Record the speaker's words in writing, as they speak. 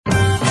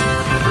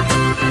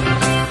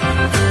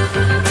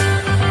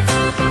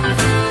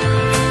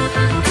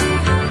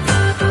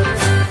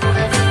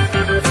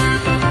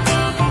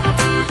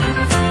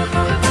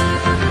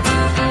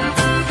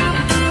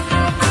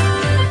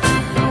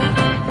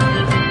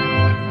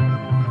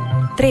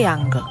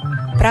Triangel.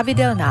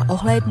 Pravidelná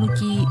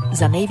ohlédnutí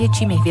za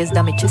největšími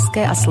hvězdami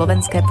české a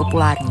slovenské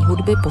populární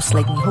hudby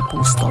posledního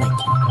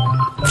půlstoletí.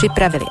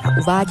 Připravili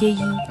a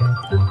uvádějí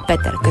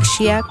Petr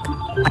Kršiak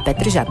a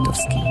Petr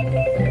Žantovský.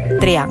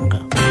 Triangel.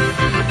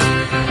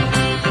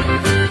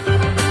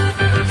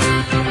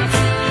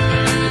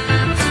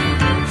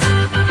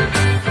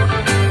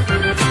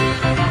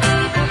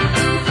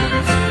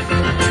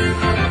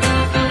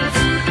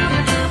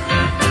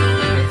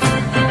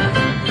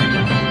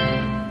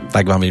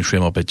 Tak vám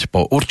vyšujem opäť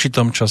po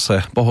určitom čase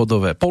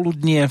pohodové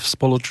poludnie v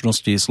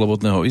spoločnosti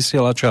Slobodného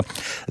vysielača.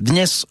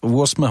 Dnes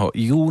 8.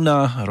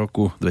 júna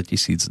roku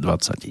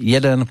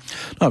 2021.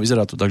 No a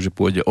vyzerá to tak, že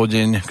pôjde o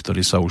deň,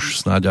 ktorý sa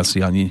už snáď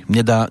asi ani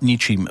nedá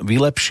ničím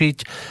vylepšiť.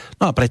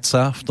 No a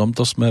predsa v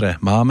tomto smere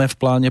máme v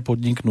pláne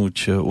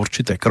podniknúť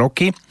určité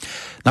kroky.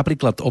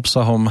 Napríklad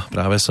obsahom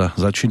práve sa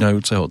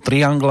začínajúceho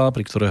Triangla,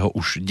 pri ktorého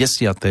už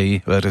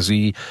 10.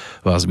 verzii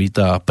vás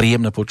vítá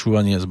príjemné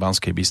počúvanie z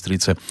Banskej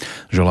Bystrice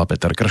želá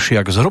Peter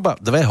Kršiak. Zhruba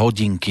 2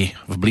 hodinky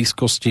v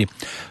blízkosti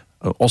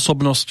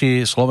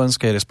osobnosti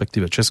slovenskej,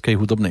 respektíve českej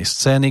hudobnej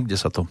scény, kde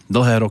sa to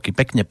dlhé roky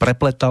pekne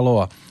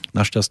prepletalo a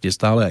našťastie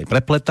stále aj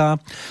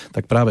prepletá,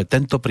 tak práve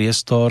tento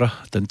priestor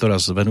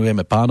tentoraz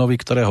venujeme pánovi,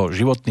 ktorého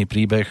životný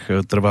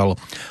príbeh trval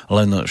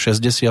len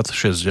 66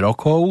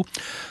 rokov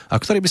a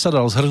ktorý by sa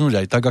dal zhrnúť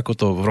aj tak, ako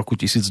to v roku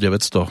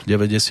 1998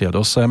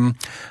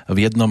 v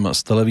jednom z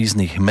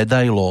televíznych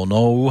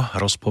medailónov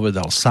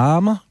rozpovedal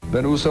sám.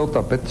 Jmenuji se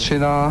Ota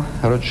Petřina,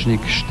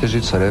 ročník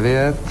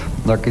 49,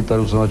 na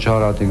kytaru jsem začal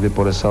hrát někdy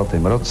po 10.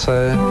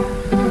 roce,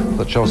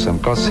 začal jsem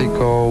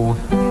klasikou,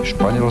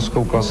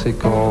 španělskou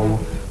klasikou,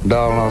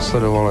 dál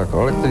následovala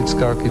jako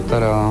elektrická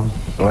kytara,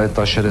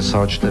 léta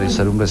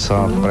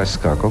 64-70,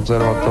 Pražská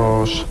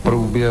konzervatoř. V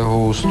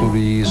průběhu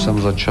studií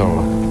jsem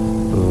začal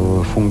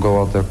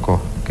fungovat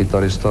jako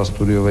kytarista a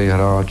studiový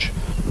hráč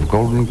v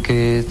Golden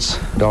Kids,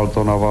 dál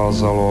to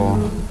navázalo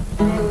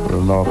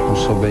na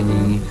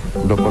působení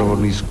v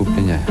doprovodné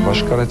skupině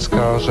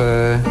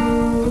Vaškareckáře.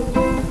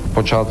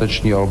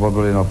 Počáteční alba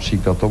byly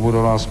například To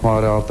budu nás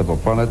má rád nebo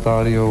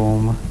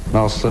Planetárium.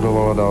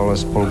 Následovala dále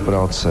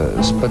spolupráce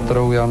s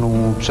Petrou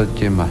Janů,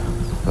 předtím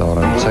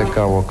CK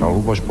vokál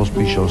Luboš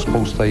Pospíšil,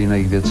 spousta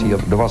jiných věcí a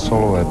 2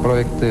 solové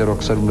projekty,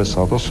 rok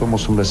 78,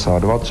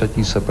 82,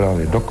 třetí se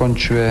právě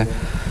dokončuje,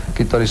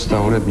 kytarista,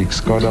 hudebník,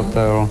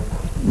 skladatel,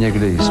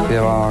 někdy i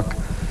zpěvák,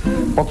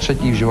 po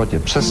třetí v životě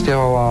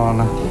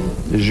přestěhován,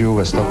 žiju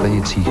ve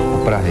Statenicích u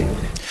Prahy.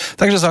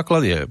 Takže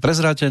základ je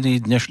prezratený.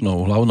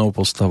 Dnešnou hlavnou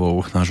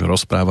postavou nášho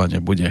rozprávania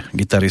bude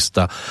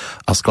gitarista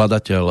a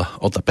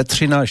skladateľ Ota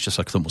Petřina. Ešte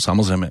sa k tomu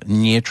samozrejme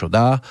niečo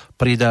dá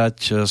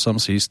pridať.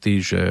 Som si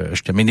istý, že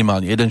ešte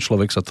minimálne jeden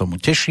človek sa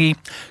tomu teší.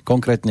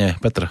 Konkrétne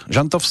Petr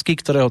Žantovský,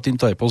 ktorého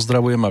týmto aj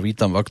pozdravujem a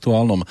vítam v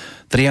aktuálnom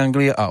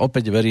Triangli a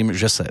opäť verím,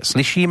 že sa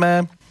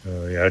slyšíme.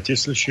 Já tě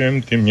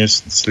slyším, ty mě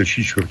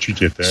slyšíš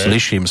určitě teď.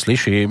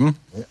 Slyším.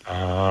 A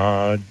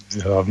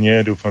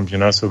hlavně doufám, že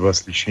nás oba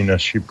slyší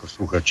naši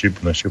posluchači,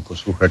 naše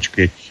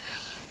posluchačky.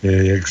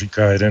 Jak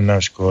říká jeden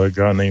náš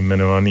kolega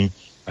nejmenovaný,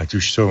 ať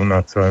už jsou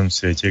na celém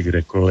světě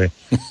kdekoliv,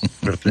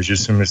 protože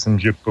si myslím,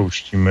 že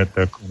pouštíme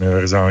tak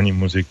univerzální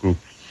muziku,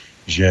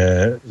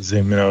 že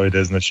zejména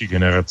lidé z naší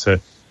generace,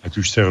 ať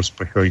už se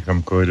rozprchali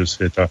kamkoliv do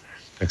světa,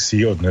 tak si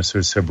ji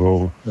odnesli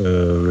sebou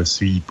ve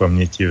svý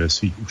paměti, ve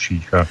svých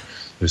uších a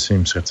ve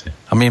svým srdci.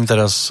 A my im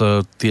teraz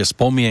tie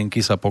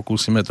spomienky sa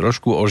pokúsime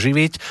trošku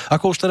oživiť.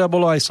 Ako už teda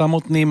bolo aj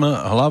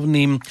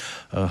samotným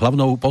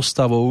hlavnou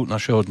postavou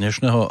našeho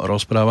dnešného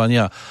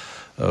rozprávania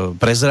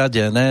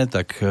prezradené,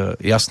 tak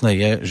jasné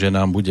je, že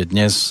nám bude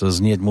dnes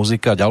znieť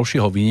muzika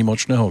ďalšieho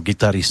výnimočného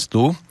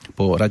gitaristu.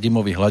 Po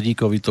Radimovi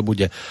Hladíkovi to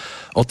bude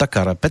Ota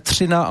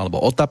Petřina alebo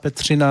Ota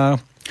Petřina.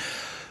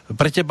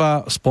 Pre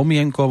teba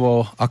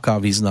spomienkovo, aká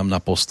významná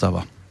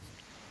postava?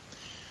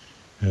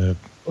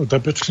 Ota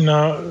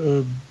Petřina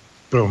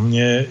pro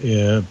mě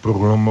je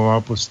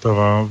průlomová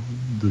postava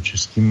do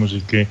české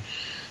muziky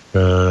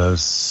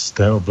z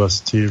té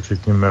oblasti,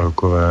 řekněme,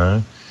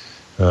 rockové.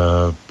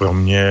 Pro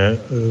mě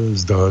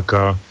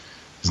zdaleka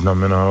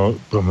znamenal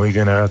pro moji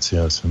generaci.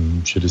 Já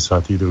jsem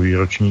 62.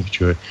 ročník,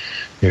 čili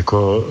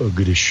jako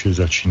když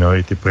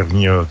začínaly ty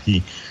první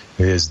velký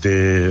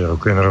hvězdy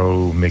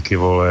rock'n'rollu, Mickey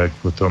Volek,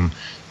 potom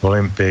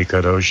Olympik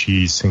a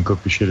další,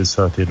 Synkopy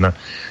 61,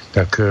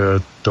 tak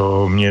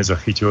to mě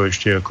zachytilo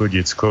ještě jako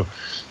děcko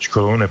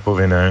školou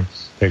nepovinné,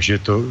 takže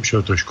to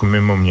šlo trošku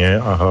mimo mě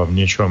a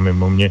hlavně šlo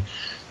mimo mě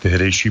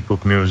tehdejší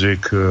pop music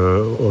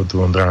od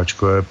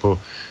Vondráčkové po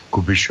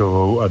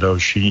Kubišovou a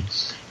další.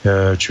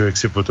 Člověk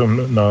si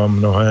potom na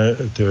mnohé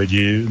ty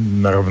lidi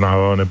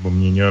narovnával nebo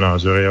měnil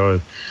názory, ale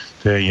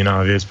to je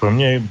jiná věc. Pro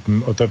mě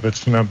Ota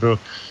Petřina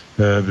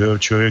byl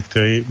člověk,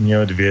 který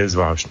měl 2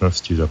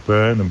 zvláštnosti, za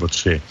prvé nebo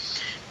 3.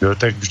 Byl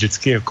tak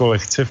vždycky jako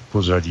lehce v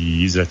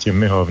pozadí za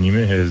těmi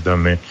hlavními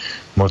hvězdami.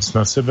 Moc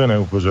na sebe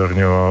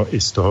neupozorňoval.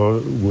 I z toho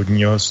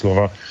úvodního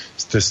slova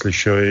jste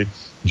slyšeli,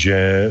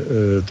 že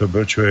to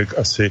byl člověk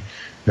asi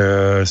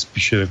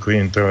spíše takový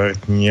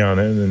introvertní a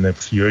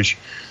nepříliš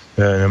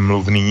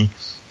mluvný.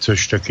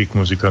 což taky k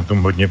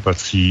muzikantům hodně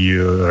patří.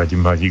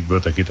 Radim Mladík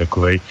byl taky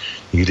takovej,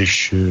 i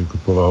když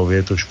povahově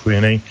je trošku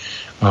jiný.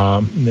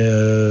 A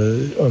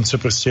on se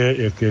prostě,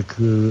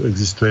 jak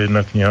existuje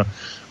jedna kniha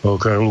o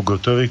Karlu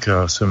Gottovi,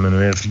 která se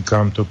jmenuje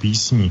Říkám to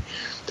písní,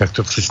 tak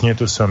to přesně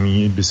to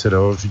samé by se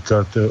dalo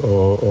říkat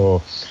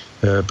o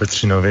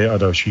Petřinovi a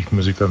dalších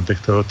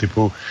muzikantech toho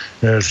typu.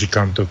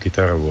 Říkám to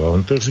kytarou. A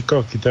on to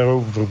říkal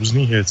kytarou v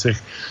různých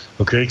věcech,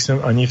 o kterých jsem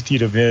ani v té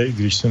době,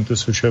 když jsem to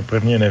slyšel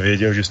prvně,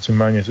 nevěděl, že s tím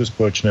má něco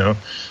společného.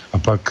 A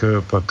pak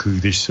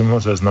když jsem ho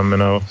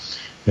zaznamenal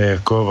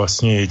jako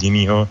vlastně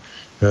jedinýho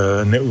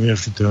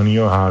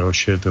neuvěřitelného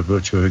hároše, to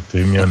byl člověk,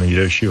 který měl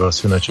nejdelší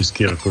vlasy na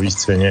české rockové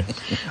scéně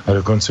a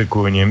dokonce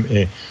kvůli nim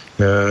i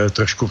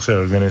trošku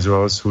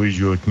přeorganizoval svůj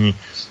životní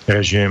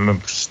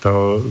režim,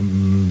 přestal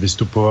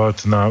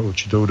vystupovat na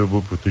určitou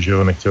dobu, protože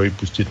ho nechtěli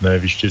pustit na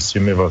jeviště s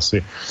těmi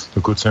vlasy,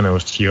 dokud se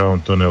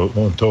neostříhal,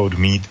 on to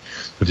odmít,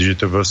 protože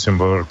to byl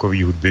symbol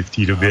rockové hudby v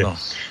té době. Ano.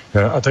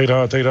 A tak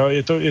dále.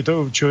 Je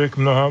to člověk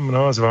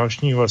mnoha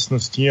zvláštních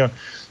vlastností a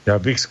já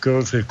bych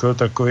skoro řekl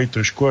takovej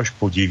trošku až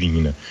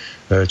podivín.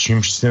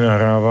 Čímž si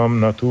nahrávám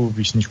na tu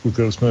písničku,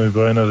 kterou jsme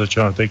vybrali na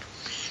začátek,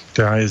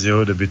 která je z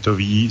jeho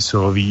debutový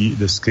solový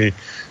desky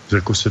z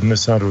roku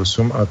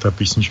 78 a ta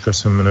písnička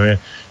se jmenuje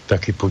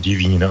taky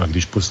Podivín. A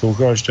když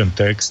posloucháš ten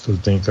text od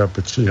Zdeňka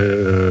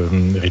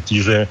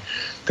Rytíře,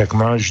 tak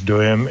máš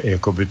dojem,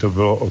 jako by to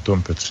bylo o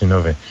tom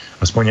Petřinovi.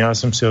 Aspoň já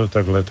jsem si ho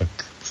takhle tak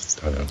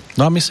představil.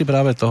 No a my si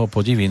práve toho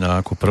Podivína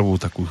ako prvú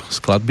takú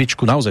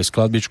skladbičku, naozaj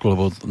skladbičku,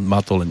 lebo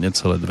má to len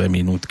necelé 2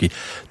 minútky,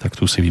 tak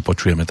tu si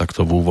vypočujeme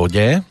takto v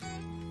úvode.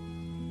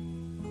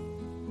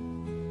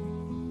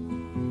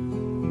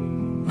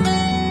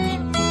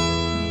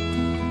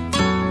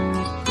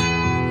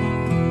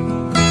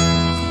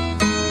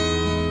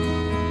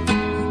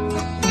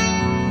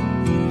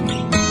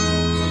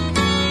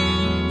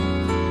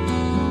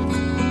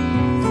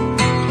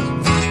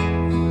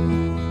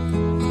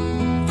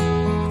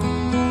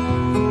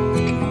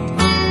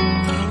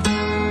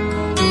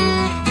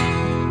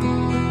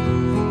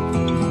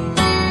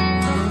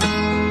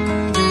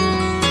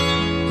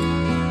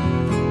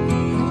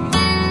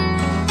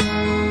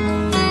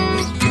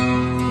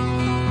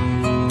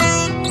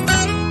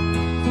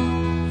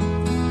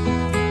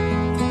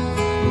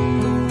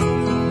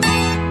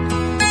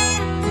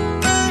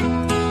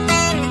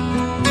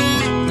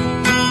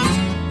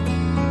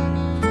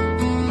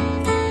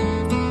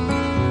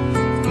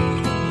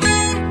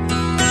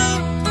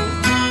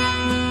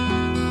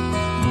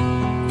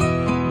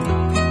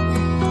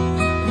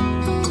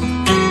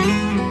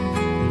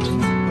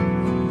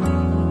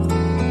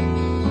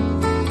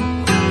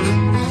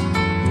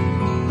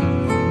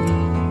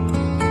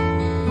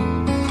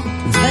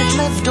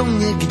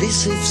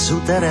 Si v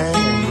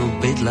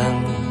suterénu bydlel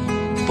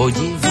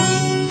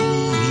Podivín.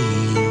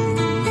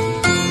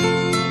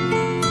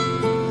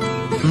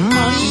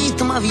 Malý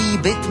tmavý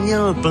byt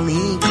měl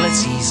plný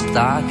klecí z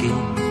ptáky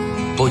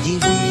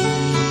Podivín.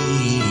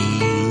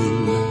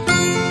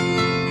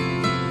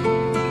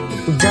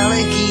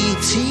 Daleký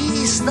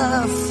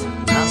přístav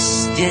na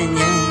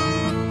stěně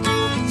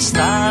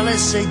stále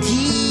se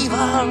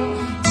díval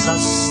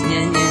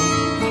zasněně.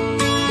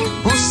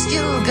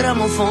 Pustil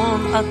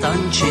gramofon a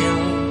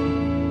tančil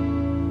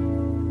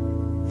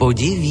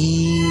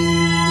Podivín.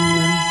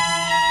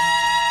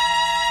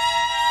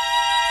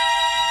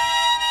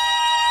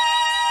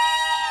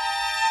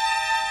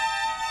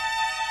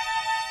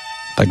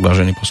 Tak,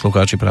 vážení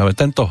poslucháči, práve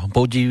tento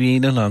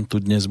Podivín nám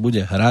tu dnes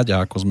bude hrať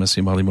a ako sme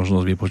si mali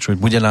možnosť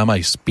vypočuť, bude nám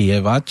aj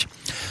spievať,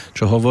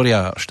 čo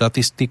hovoria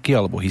štatistiky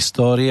alebo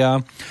história.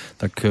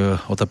 Tak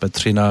Ota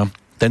Petřina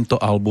tento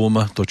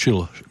album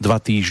točil 2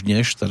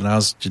 týždne,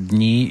 14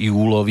 dní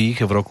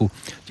júlových v roku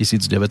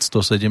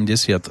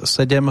 1977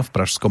 v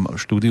pražskom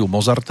štúdiu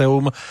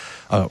Mozarteum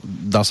a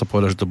dá sa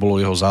povedať, že to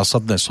bolo jeho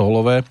zásadný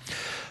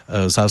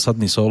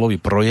sólový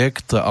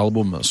projekt,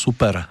 album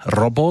Super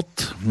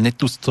Robot.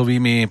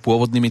 Netustovými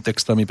pôvodnými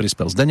textami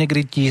prispel Zdeněk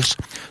Rytíř,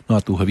 no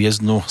a tú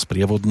hviezdnu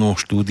sprievodnú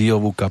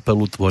štúdiovú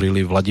kapelu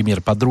tvorili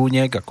Vladimír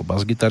Padrúněk ako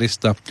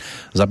basgitarista,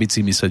 za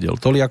bicími sedel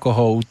Toliako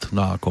Hout,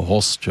 no a ako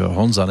host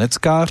Honza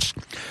Neckář.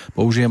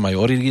 Použijem aj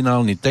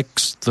originálny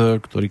text,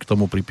 ktorý k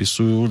tomu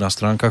pripisujú na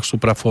stránkach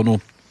Suprafonu.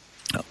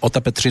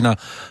 Ota Petřina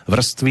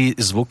vrství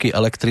zvuky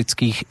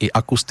elektrických i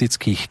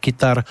akustických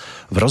kytar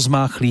v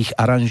rozmáchlých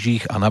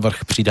aranžích a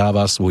navrch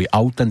přidává svůj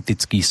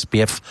autentický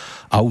zpěv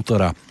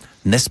autora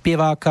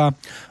nespěváka.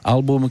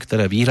 Album,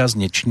 které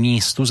výrazně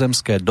ční z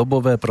tuzemské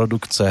dobové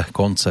produkce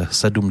konce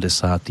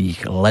 70.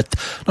 let.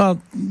 No a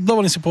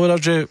dovolím si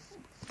povedať, že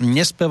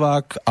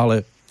nespevák,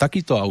 ale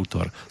takýto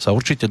autor sa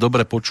určite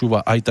dobre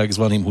počúva aj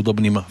takzvaným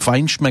hudobným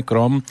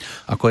fajnšmekrom,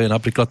 ako je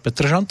napríklad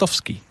Petr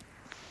Žantovský.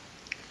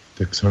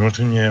 Tak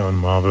samozřejmě on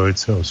má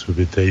velice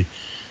osobitý,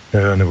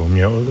 nebo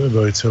měl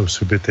velice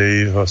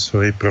osobitý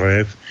hlasový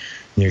projev,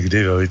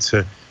 někdy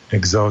velice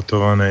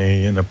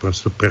exaltovaný,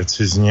 naprosto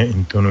precizně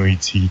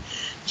intonující,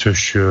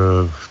 což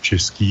v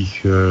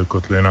českých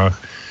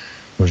kotlinách,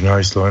 možná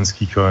i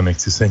slovenských, ale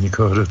nechci se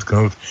nikoho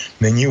dotknout,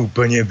 není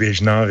úplně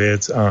běžná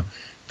věc a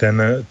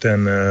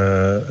ten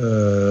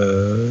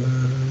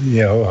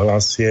jeho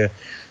hlas je,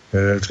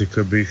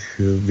 řekl bych,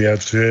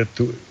 vyjadřuje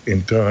tu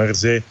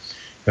introverzi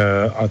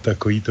a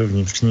takový to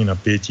vnitřní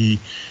napětí,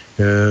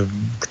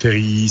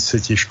 který se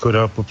těžko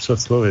dá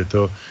popsat slovy.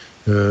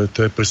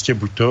 To je prostě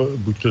buď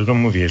to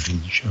tomu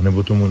věříš,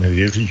 anebo tomu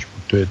nevěříš,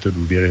 buď to je to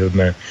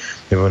důvěryhodné,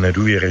 nebo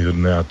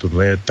nedůvěryhodné. A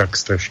tohle je tak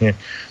strašně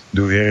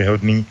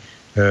důvěryhodný,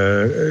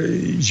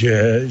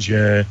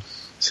 že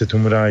se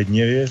tomu dá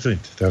jedině věřit.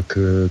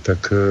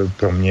 Tak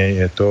pro mě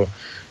je to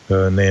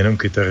nejenom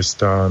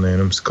kytarista,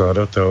 nejenom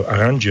skladatel,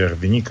 aranžer,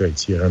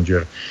 vynikající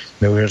aranžer,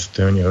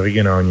 neuvěřitelně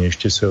originální,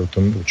 ještě se o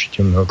tom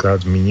určitě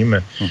mnohokrát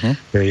zmíníme.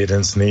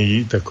 Jeden z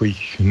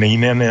takových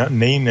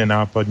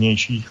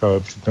nejnenápadnějších, ale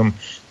přitom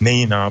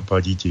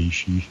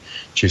nejnápaditějších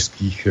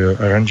českých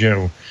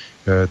aranžerů.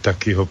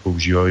 Taky ho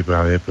používali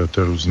právě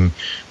proto různí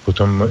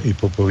potom i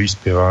popoví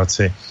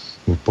zpěváci,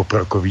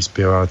 poprokoví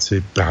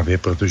zpěváci, právě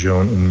protože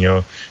on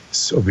uměl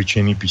z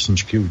obyčejné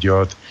písničky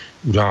udělat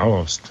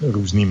událost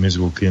různými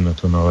zvuky na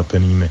to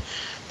nalepenými.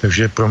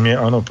 Takže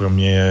pro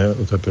mě je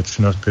Ota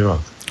Petřina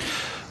zpěvák.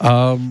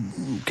 A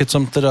keď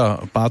som teda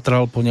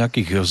pátral po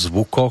nejakých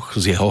zvukoch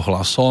s jeho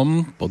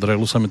hlasom,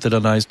 podarilo sa mi teda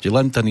nájsť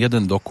len ten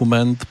jeden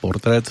dokument,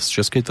 portrét z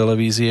Českej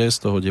televízie z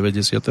toho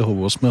 98.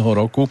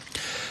 roku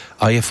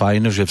a je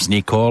fajn, že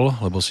vznikol,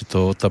 lebo si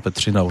to Ota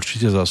Petřina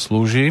určite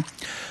zaslúži.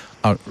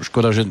 A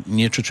škoda, že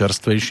niečo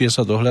čerstvejšie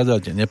sa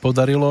dohľadať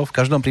nepodarilo. V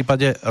každom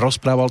prípade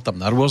rozprával tam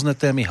na rôzne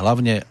témy,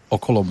 hlavne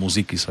okolo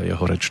muziky sa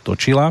jeho reč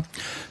točila.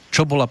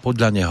 Čo bola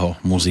podľa neho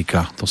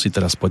muzika? To si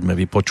teraz poďme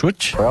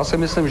vypočuť. Já si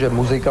myslím, že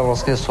muzika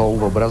vlastně jsou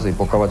obrazy,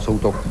 pokud jsou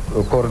to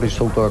akordy,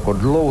 jsou to jako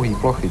dlouhý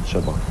plochy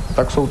třeba,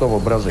 tak jsou to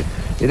obrazy.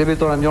 I kdyby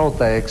to nemělo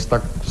text,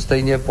 tak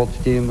stejně pod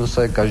tím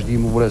se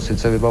každému bude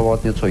sice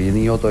vybavovat něco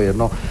jiného, to je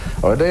jedno,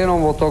 ale jde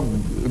jenom o to,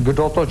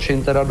 kdo to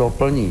čin teda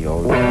doplní,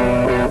 jo.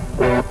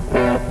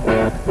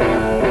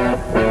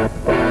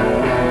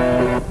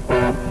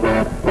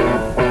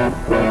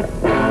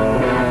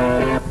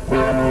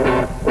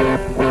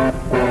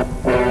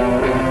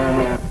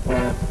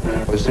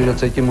 Jestliže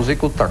cítím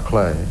muziku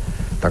takhle,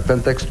 tak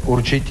ten text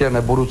určitě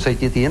nebudu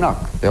cítit jinak,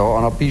 jo,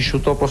 a napíšu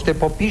to, prostě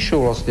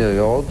popíšu vlastně,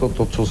 jo,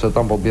 to co se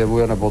tam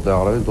objevuje, nebo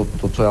já nevím,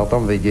 to, co já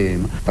tam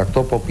vidím, tak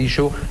to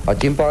popíšu a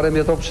tím pádem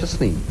je to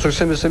přesný. Což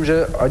si myslím,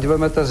 že ať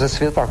vemete ze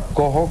světa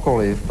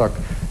kohokoliv, tak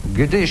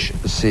když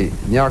si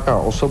nějaká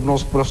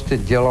osobnost prostě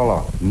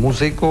dělala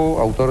muziku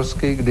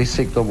autorsky, když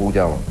si k tomu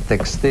udělala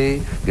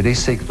texty, když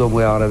si k tomu,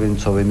 já nevím,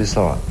 co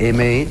vymyslela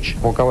image,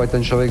 pokud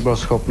ten člověk byl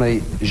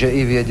schopný, že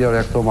i věděl,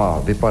 jak to má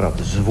vypadat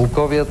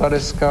zvukově ta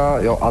deska,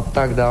 jo, a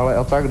tak dále,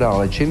 a tak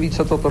dále. Čím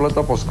více to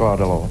tohleto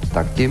poskládalo,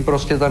 tak tím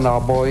prostě ten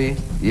náboj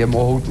je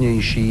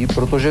mohutnější,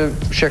 protože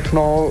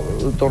všechno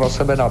to na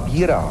sebe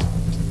nabírá.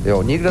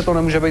 Jo, nikde to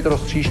nemůže být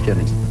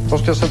roztříštěný.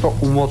 Prostě se to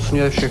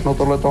umocňuje všechno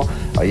tohleto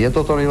a je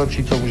to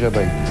nejlepší, co může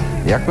být.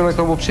 Jakmile k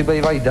tomu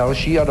přibývají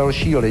další a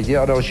další lidi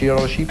a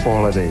další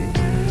pohledy,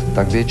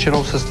 tak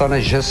většinou se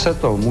stane, že se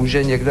to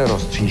může někde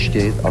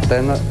roztříštit a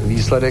ten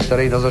výsledek,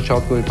 který na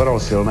začátku vypadal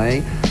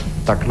silnej,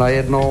 tak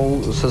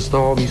najednou se z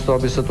toho místo,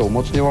 aby se to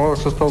umocňovalo,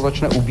 tak se z toho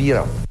začne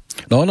ubírat.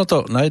 No ono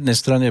to na jednej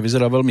strane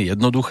vyzerá veľmi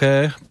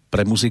jednoduché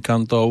pre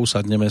muzikantov,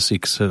 sadneme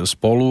si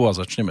spolu a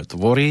začneme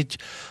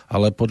tvoriť,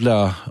 ale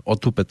podľa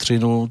Otu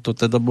Petřinu to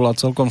teda bola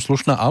celkom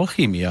slušná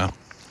alchymia.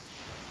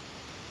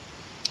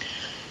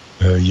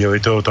 Je-li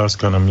to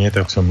otázka na mě,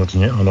 tak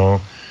samozřejmě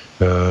ano.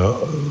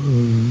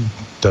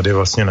 Tady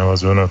vlastně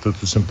navazuje na to,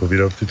 co jsem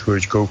povídal před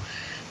chvíličkou,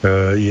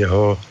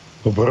 jeho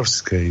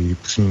obrovský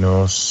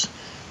přínos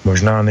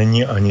možná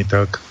není ani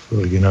tak v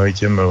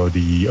originalitě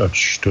melodií,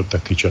 ač to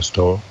taky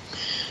často.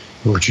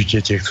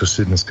 Určitě těch, co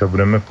si dneska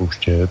budeme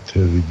pouštět,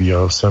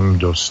 vybíral jsem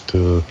dost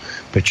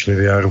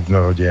pečlivě a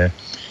různorodě,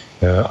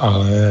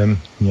 ale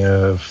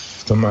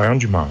v tom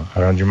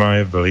aranžmá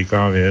je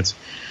veliká věc,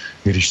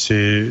 když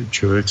si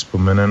člověk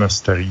vzpomene na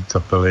starý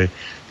kapely,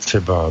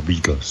 třeba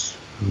Beatles,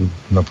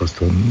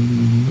 naprosto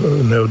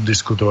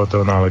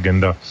neoddiskutovatelná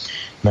legenda,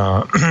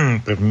 na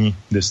první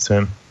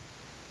desce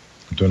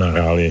to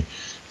nahráli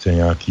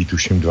nějaký,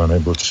 tuším, 2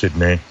 nebo 3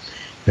 dny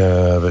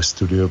ve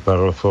studiu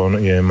Parlophone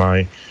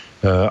EMI.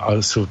 A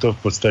jsou to v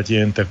podstatě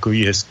jen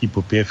takový hezký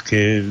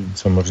popěvky,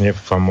 samozřejmě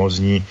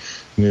famózní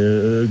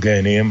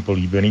géniem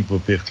políbený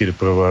popěvky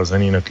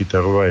doprovázený na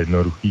kytaru a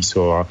jednoduchý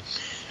sola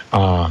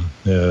a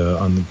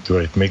tu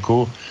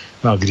rytmiku.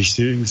 A když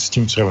si s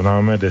tím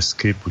srovnáme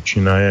desky,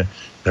 počínaje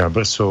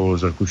Rubber Soul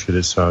z roku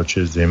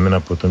 66, zejména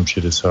potom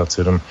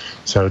 67,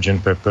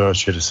 Sgt. Pepper a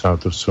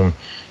 68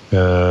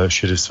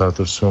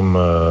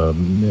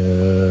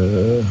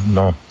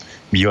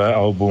 Bílé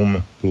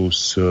album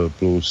plus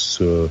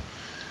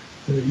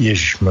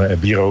ježišmé,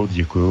 Abbey Road,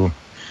 děkuju,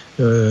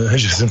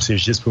 že jsem si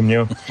ještě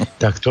vzpomněl,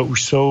 tak to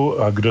už jsou,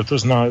 a kdo to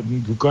zná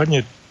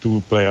důkladně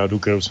tu plejádu,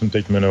 kterou jsem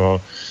teď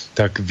jmenoval,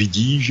 tak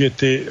vidí, že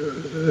ty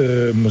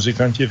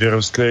muzikanti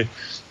vyrostli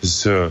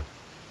z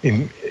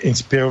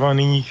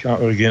inspirovaných a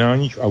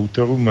originálních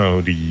autorů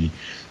melodií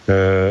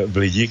v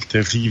lidi,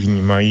 kteří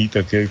vnímají,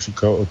 tak jak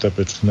říkal Ota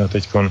Petřina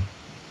teďkon,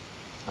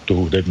 tu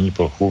hudební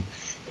plochu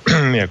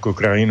jako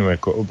krajinu,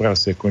 jako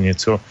obraz, jako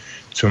něco,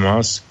 co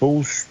má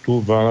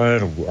spoustu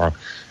valérů a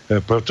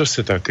proto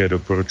se také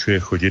doporučuje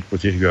chodit po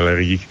těch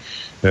galeriích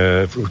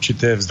v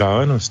určité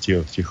vzdálenosti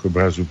od těch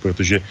obrazů,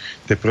 protože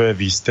teprve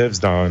v jisté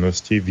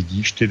vzdálenosti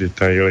vidíš ty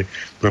detaily,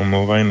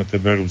 promlouvají na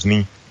tebe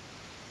různý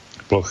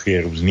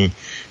plochy, různý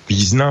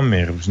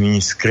významy,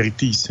 různý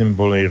skrytý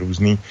symboly,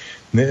 různý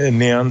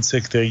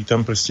niance, který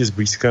tam prostě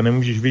zblízka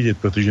nemůžeš vidět,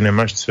 protože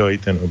nemáš celý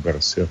ten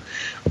obraz. Jo.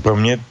 A pro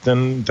mě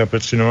ta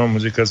Petřinová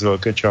muzika z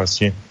velké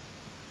části,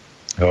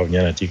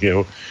 hlavně na těch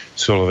jeho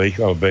solových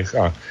albech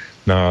a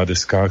na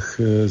deskách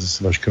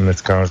s Vaškem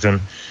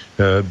Neckářem,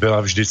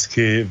 byla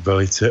vždycky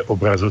velice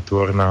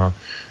obrazotvorná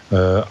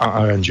a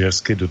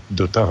aranžersky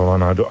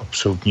dotahovaná do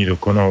absolutní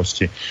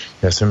dokonalosti.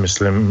 Já si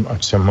myslím,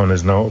 ať jsem ho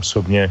neznal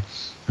osobně,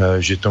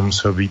 že to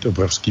musel být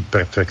obrovský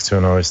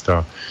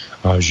perfekcionalista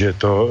a že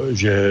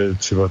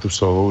třeba tu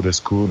solovou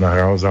desku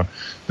nahrál za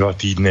 2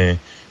 týdny,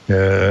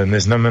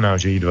 neznamená,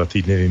 že ji 2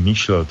 týdny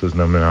vymýšlel, to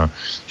znamená,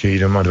 že ji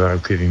doma 2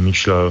 roky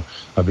vymýšlel,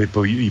 aby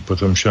ji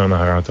potom šel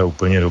nahrát a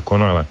úplně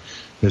dokonale.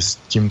 S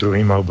tím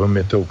druhým album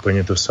je to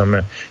úplně to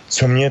samé.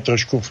 Co mě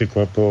trošku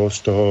překvapilo z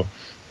toho,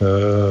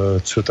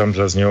 co tam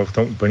zaznělo v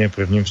tom úplně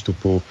prvním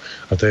vstupu,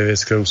 a to je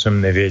věc, kterou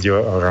jsem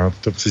nevěděl a rád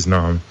to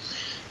přiznám,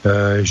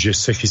 že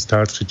se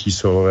chystá 3.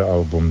 solové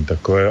album.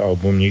 Takové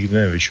album nikdy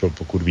nevyšlo,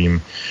 pokud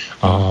vím.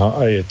 A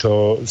je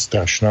to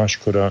strašná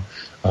škoda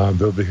a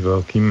byl bych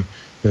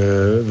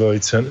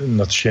velice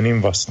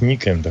nadšeným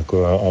vlastníkem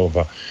takového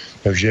alba.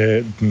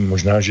 Takže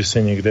možná, že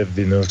se někde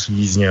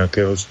vynoří z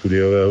nějakého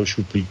studiového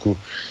šuplíku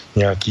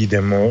nějaký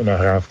demo,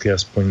 nahrávky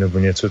aspoň nebo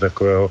něco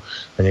takového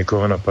a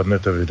někoho napadne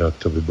to vydat,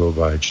 to by bylo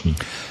báječný.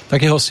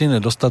 Tak jeho syn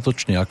je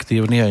dostatočne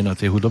aktívny aj na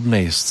tej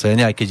hudobnej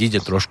scéne, aj keď ide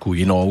trošku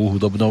inou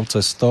hudobnou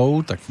cestou,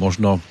 tak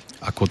možno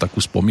ako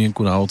takú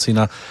spomienku na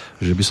ocina,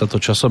 že by sa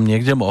to časom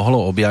niekde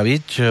mohlo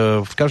objaviť.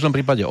 V každom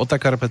prípade Ota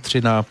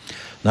Petřina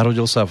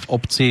narodil sa v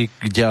obci,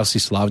 kde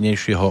asi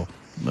slávnejšieho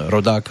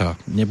rodáka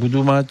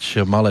nebudú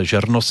mať, Malé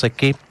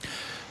Žernoseky.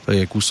 To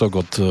je kúsok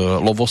od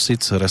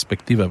Lovosic,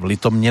 respektíve v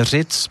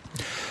Litomněřic.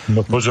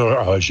 No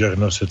pozor, ale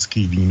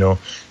žernosecký víno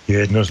je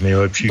jedno z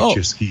nejlepších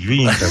českých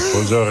vín, tak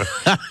pozor.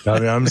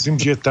 Já myslím,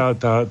 že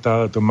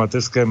to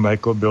mateřské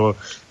mléko bylo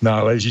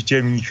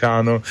náležitě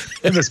mícháno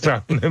ve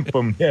správném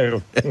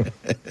poměru.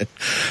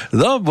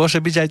 No, môže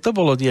byť aj to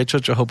bolo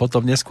niečo, čo ho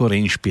potom neskôr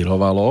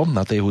inšpirovalo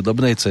na tej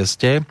hudobnej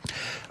ceste.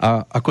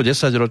 A ako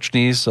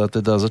 10-ročný sa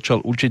teda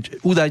začal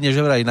učiť, údajne,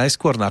 že vraj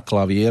najskôr na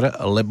klavír,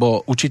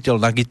 lebo učiteľ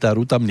na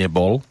gitaru tam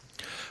nebol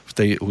v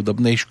tej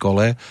hudobnej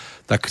škole,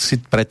 tak si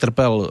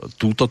pretrpel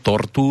túto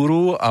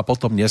tortúru a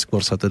potom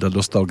neskôr sa teda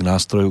dostal k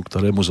nástroju,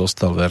 ktorému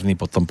zostal verný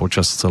potom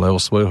počas celého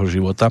svojho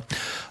života.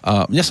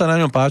 A mne sa na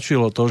ňom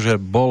páčilo to, že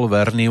bol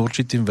verný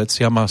určitým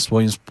veciam a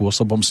svojím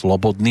spôsobom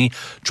slobodný,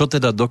 čo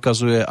teda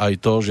dokazuje aj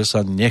to, že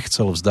sa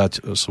nechcel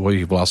vzdať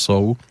svojich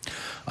vlasov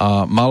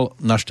a mal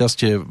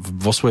našťastie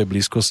vo svojej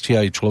blízkosti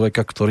aj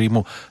človeka, ktorý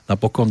mu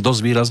napokon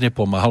dosť výrazne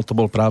pomáhal. To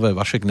bol práve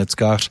Vašek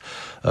Neckář,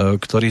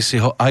 ktorý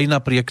si ho aj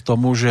napriek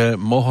tomu, že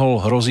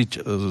mohol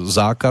hroziť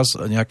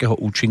zákaz nejakého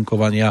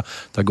účinkovania,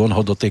 tak on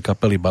ho do tej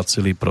kapely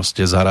Bacily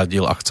prostě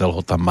zaradil a chcel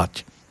ho tam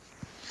mať.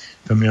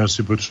 Tam je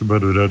asi potřeba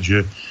dodat,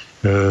 že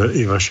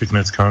i Vašek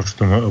Neckář v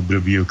tomhle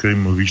období, o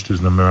kterém mluvíš, to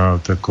znamená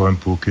tak kolem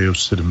půlky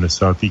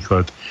 70.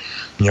 let,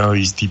 měl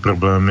jistý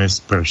problémy s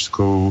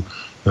pražskou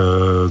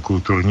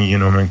kulturní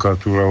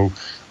nomenklaturou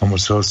a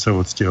musel se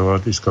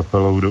odstěhovat i s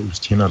kapelou do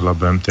Ústí nad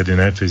Labem, tedy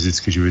ne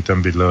fyzicky, že by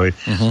tam bydleli,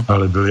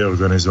 ale byli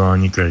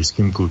organizováni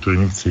krajským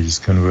kulturním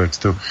střediskem,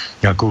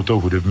 nějakou tou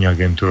hudební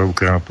agenturou,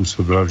 která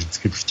působila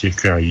vždycky v těch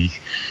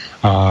krajích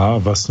a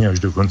vlastně až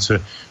do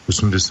konce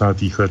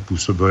 80. let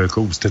působil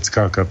jako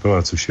ústecká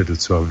kapela, což je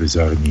docela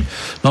bizarní.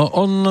 No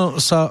on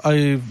sa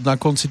aj na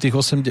konci tých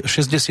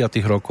 60.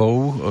 rokov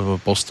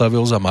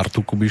postavil za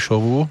Martu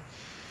Kubišovu,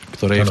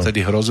 ktorej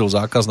vtedy hrozil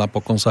zákaz,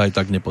 napokon sa aj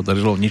tak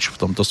nepodarilo nič v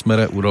tomto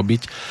smere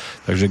urobiť,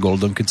 takže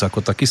Golden Kids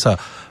ako taky sa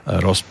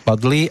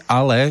rozpadli,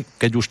 ale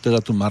keď už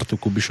teda tu Martu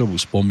Kubišovu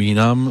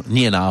spomínam,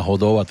 nie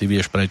náhodou, a ty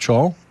vieš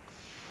prečo?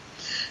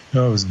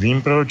 No,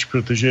 vím proč,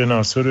 protože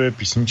následuje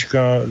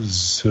písnička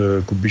z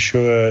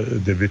Kubišové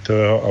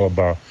debutového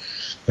alba,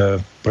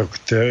 pro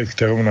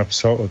kterou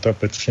napsal Ota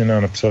Petřina,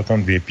 napsal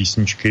tam 2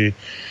 písničky,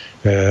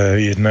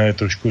 jedna je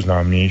trošku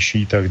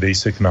známější, tak Dej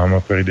se k nám a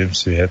projdem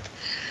svět.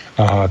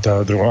 A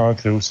ta druhá,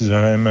 kterou si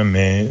zahrajeme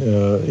my,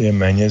 je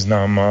méně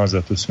známá,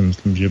 za to si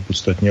myslím, že je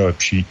podstatně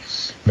lepší.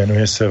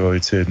 Jmenuje se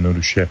velice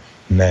jednoduše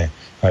Ne.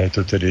 A je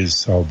to tedy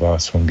z alba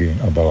Songy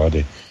a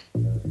balady.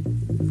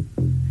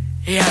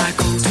 Já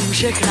koupím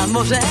všechna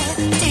moře,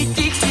 i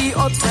tichý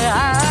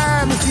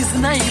oceán, ty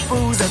znají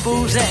pouze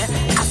bouře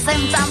a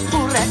jsem tam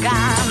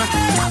urakán.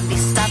 Tam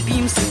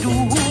vystavím si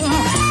dům,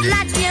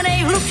 na dně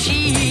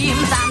nejhlubším,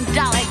 tam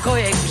daleko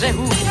je k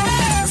břehu,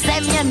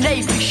 země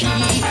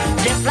nejbližší,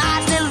 kde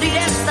vládne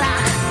lidem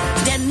strach,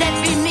 kde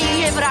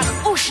nevinný je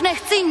vrah, už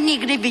nechci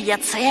nikdy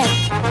vidět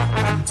svět.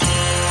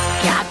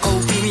 Já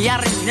koupím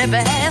jarní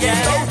nebe,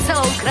 s tou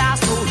celou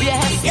krásou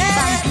hvězd,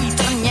 tam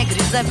vítr někde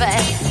kdy zebe,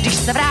 když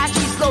se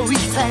vrátí z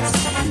dlouhých cest,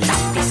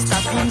 tak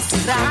vystavím si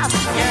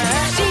krásně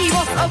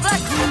křívo z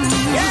oblaků.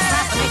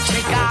 Snad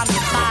nečeká mě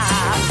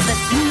pár ze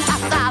snů a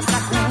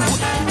zázraků,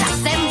 tak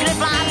jsem, kde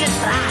vládne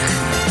strach,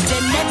 kde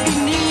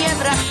nevinný je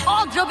vrah.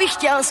 O, kdo by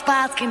chtěl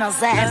zpátky na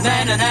zem?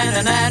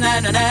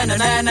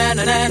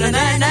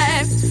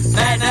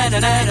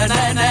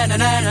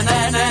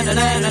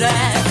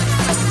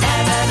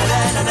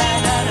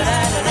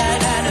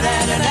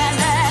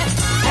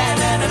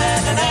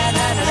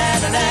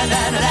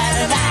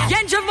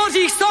 Jenže v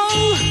mořích jsou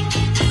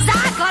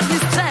základny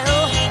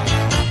střel,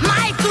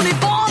 mají tuny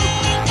bomb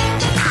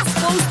a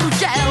spoustu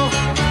těl.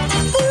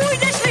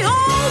 Půjdeš-li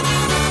hloub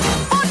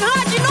pod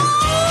hladinou,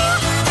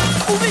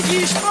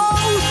 uvidíš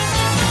plout,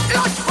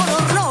 loď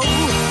ponornou,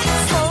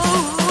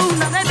 svou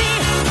na nebi,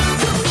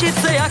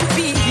 družice jak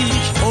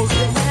víš,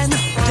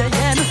 kde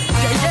jen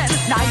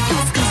najdu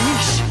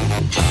sklíš.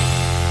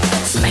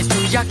 Jsme tu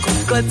jako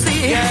v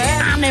kleci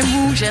a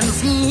nemůžem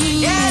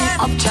znít,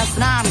 občas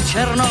nám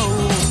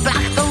černou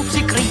plachtou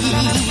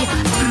přikryjí.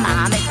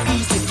 Máme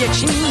být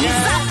vděční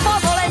za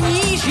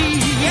povolení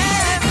žít,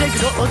 kde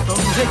kdo o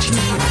tom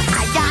řeční.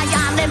 A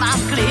já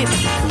nemám klid,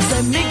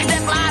 zemi, kde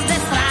vládne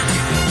strach,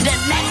 kde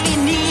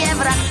nevinný je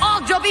vrah.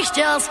 O, kdo by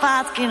chtěl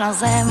zpátky na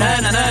zem?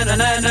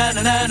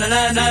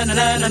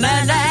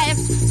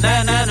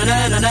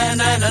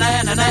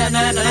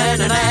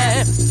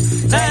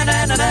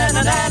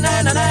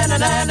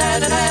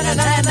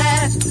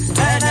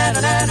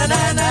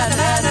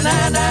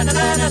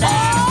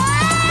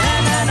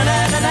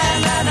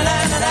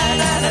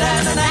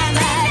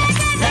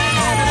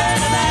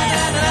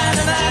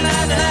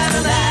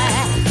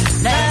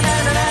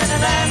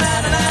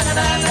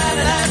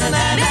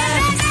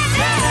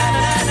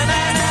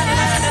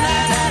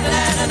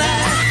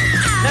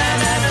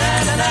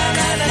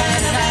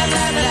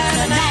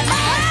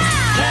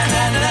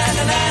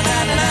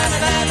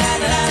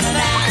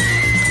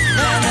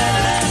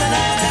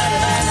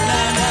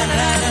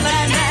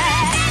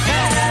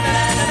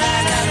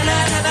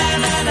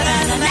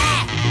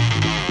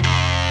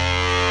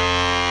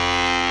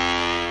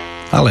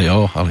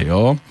 Ale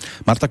jo.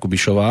 Marta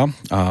Kubišová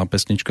a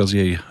pesnička z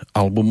jej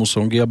albumu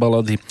Songy a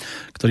balady,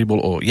 ktorý bol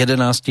o 11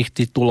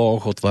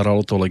 tituloch,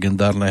 otváralo to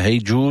legendárne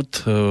Hey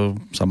Jude,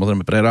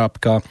 samozrejme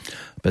prerábka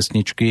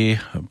pesničky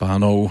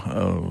pánov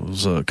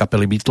z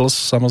kapely Beatles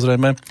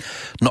samozrejme.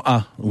 No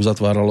a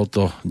uzatváralo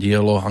to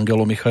dielo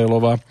Angelo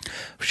Michajlova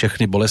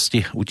Všechny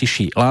bolesti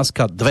utiší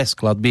láska, dve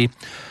skladby,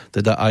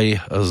 teda aj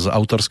z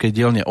autorskej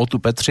dielne Otu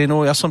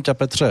Petřinu. Ja som ťa,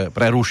 Petře,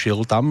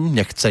 prerušil tam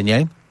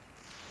nechcene.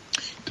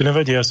 To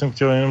nevadí, já jsem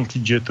chtěl jenom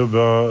říct, že to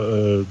byla,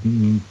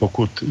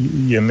 pokud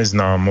je mi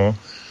známo,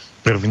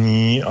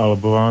 první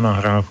albová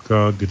nahrávka,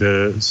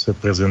 kde se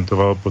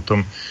prezentoval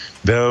potom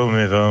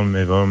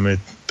velmi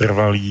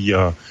trvalý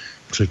a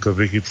řekl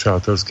bych i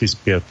přátelsky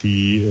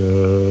spjatý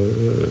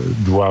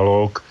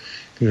dualog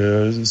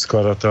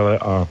skladatele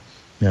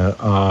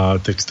a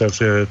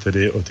textaře,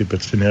 tedy Oty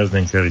Petřiny a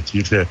Zdeňka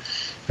Rytíře.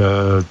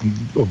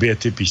 Obě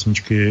ty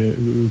písničky,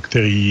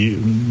 které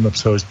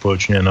napsali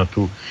společně na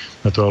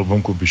to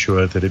album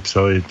Kubišové, tedy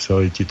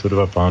psali tito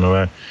dva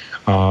pánové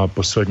a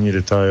poslední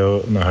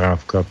detail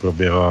nahrávka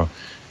proběhla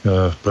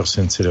v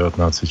prosinci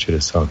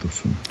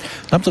 1968.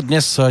 Nám to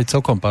dnes aj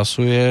celkom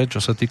pasuje,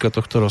 čo sa týka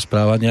tohto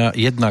rozprávania.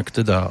 Jednak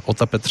teda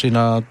Ota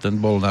Petřina, ten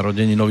bol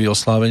narodeninový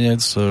oslávenec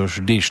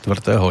vždy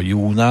 4.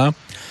 júna,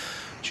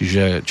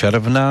 čiže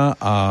června,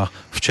 a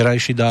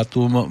včerajší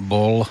dátum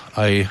bol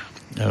aj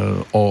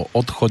o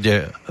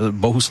odchode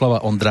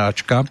Bohuslava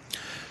Ondráčka,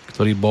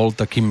 ktorý bol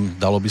takým,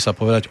 dalo by sa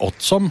povedať,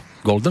 otcom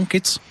Golden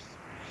Kids?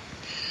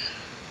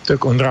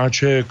 Tak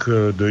Ondráček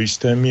do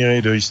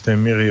jisté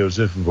míry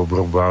Josef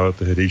Vobroba,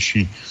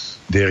 tehdejší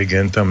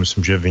dirigent a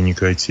myslím, že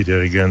vynikající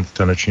dirigent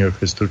tanečního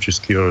orchestru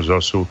Českého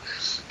rozhlasu,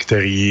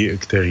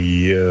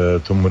 který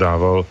tomu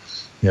dával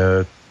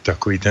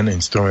takový ten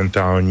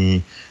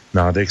instrumentální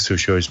nádech.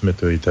 Slyšeli jsme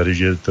to i tady,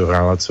 že to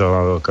hrála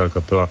celá velká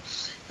kapela.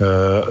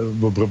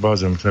 Vobroba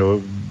zemřel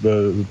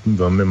v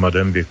velmi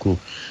mladém věku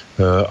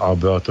a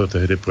byla to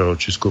tehdy pro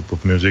českou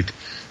pop music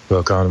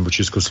velká, nebo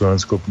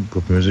československou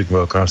pop music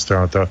velká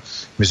ztráta.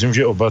 Myslím,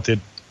 že oba ty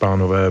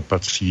pánové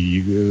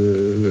patří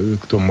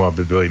k tomu,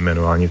 aby byli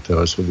jmenováni v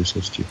téhle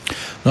souvislosti.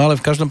 No ale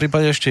v každom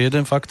prípade ešte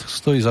jeden fakt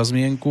stojí za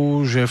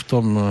zmienku, že v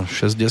tom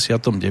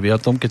 69.,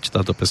 keď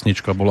táto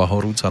pesnička bola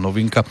horúca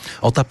novinka,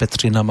 Ota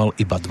Petřina mal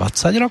iba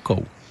 20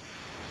 rokov.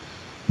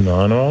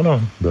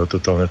 No, byl to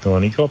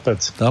talentovaný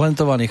chlapec.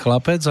 Talentovaný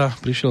chlapec a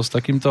prišiel s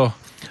takýmto,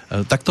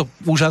 takto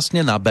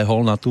úžasne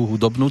nabehol na tú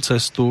hudobnú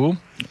cestu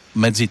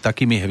medzi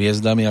takými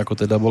hviezdami,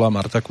 ako teda bola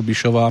Marta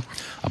Kubišová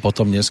a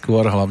potom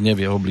neskôr hlavne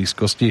v jeho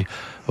blízkosti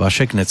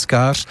Vašek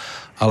Neckář.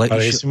 Ale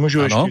jestli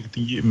můžu ještě k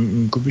tý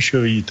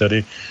Kubišový,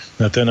 tady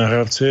na té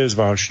nahrávce je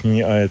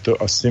zvláštní a je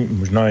to asi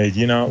možná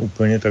jediná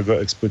úplně takhle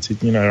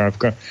explicitní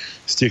nahrávka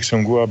z těch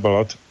songů a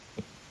balad,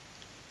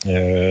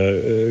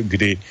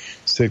 kdy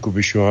se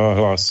Kubišová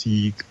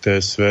hlásí k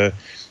té své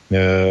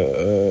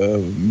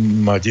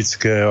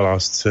mladické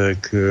lásce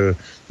k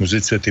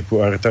muzice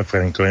typu Arta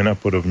Franklin a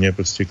podobně,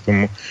 prostě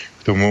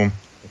k tomu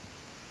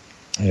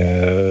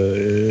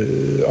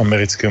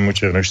americkému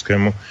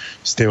černošskému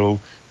stylu,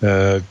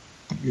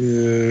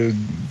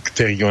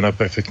 který ona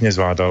perfektně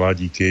zvládala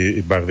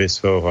díky barvě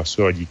svého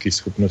hlasu a díky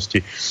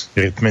schopnosti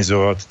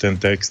rytmizovat ten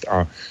text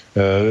a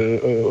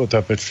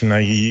Ota Petřina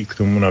jí k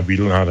tomu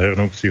nabídl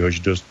nádhernou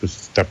příležitost.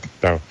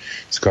 Ta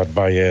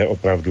skladba je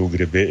opravdu,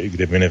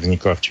 kdyby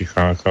nevznikla v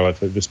Čechách, ale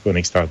ve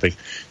Spojených státech,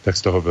 tak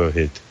z toho byl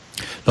hit.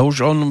 No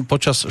už on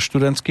počas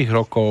študentských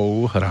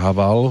rokov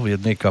hrával v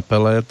jednej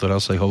kapele, ktorá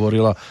sa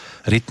hovorila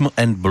Rhythm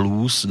and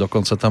Blues,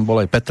 dokonca tam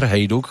bol aj Petr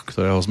Hejduk,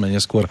 ktorého sme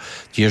neskôr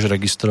tiež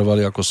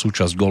registrovali ako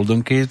súčasť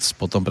Golden Kids,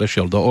 potom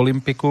prešiel do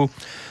Olympiku.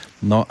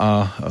 No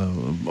a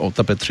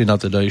Ota Petřina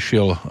teda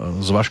išiel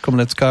s Vaškom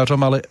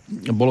Neckářom, ale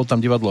bolo tam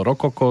divadlo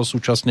Rokoko,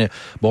 súčasne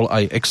bol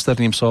aj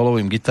externým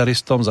solovým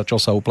gitaristom, začal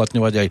sa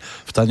uplatňovať aj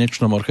v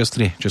tanečnom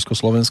orchestri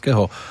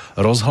Československého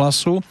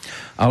rozhlasu,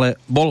 ale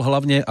bol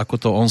hlavne, ako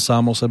to on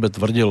sám o sebe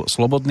tvrdil,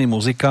 slobodný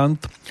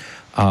muzikant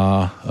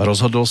a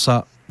rozhodol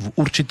sa v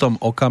určitom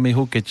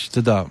okamihu, keď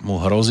teda mu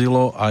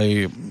hrozilo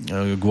aj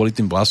kvôli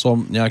tým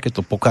vlasom nejaké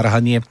to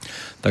pokarhanie,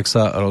 tak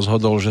sa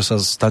rozhodol, že sa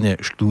stane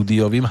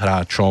štúdiovým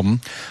hráčom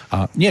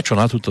a niečo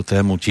na túto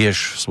tému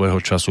tiež svojho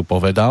času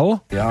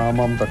povedal. Já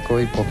mám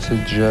takový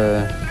pocit,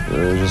 že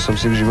jsem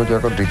si v životě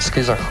jako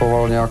vždycky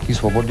zachoval nějaký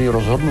svobodný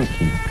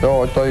rozhodnutí. Jo,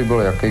 ať tady byl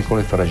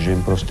jakýkoliv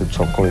režim, prostě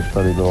cokoliv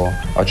tady bylo,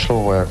 ať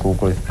šlo o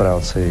jakoukoliv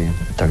práci,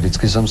 tak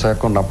vždycky jsem se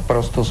jako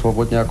naprosto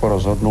svobodně jako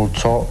rozhodnul,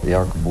 co,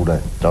 jak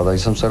bude. Tady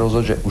jsem se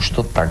rozhodl, že už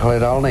to takhle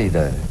dál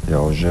nejde,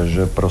 jo,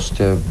 že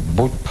prostě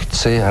buď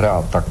chci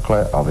hrát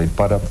takhle a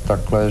vypadat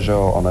takhle, že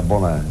jo, anebo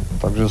ne.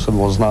 Takže jsem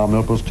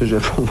oznámil prostě,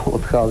 že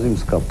odcházím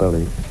z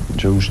kapely,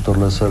 že už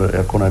tohle se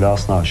jako nedá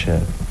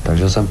snášet.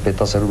 Takže jsem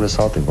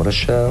 75.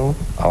 odešel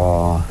a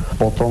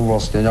potom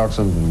vlastně nějak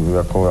jsem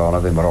jako, já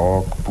nevím,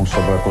 rok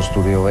působil jako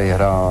studiový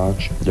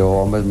hráč,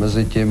 jo, a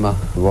mezi tím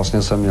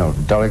vlastně jsem měl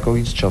daleko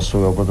víc času,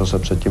 jo, protože se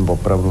předtím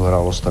opravdu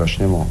hrálo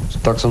strašně moc.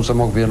 Tak jsem se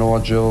mohl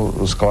věnovat, že jo,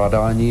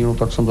 skládání, no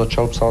tak jsem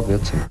začal psát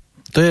věci.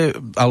 To je,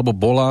 alebo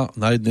bola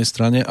na jednej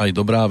strane aj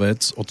dobrá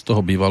vec od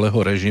toho bývalého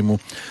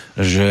režimu,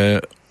 že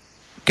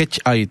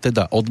keď aj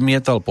teda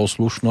odmietal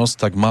poslušnosť,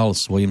 tak mal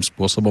svojím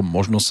spôsobom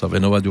možnosť sa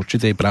venovať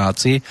určitej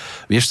práci.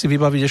 Vieš si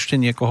vybaviť ešte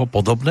niekoho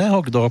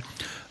podobného, kto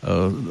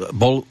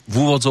bol v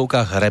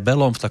úvodzovkách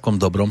rebelom v takom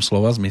dobrom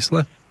slova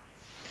zmysle?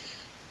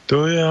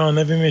 To já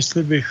nevím,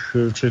 jestli bych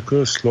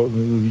řekl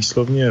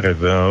výslovně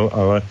rebel,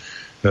 ale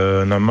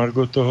na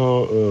margo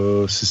toho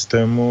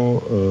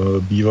systému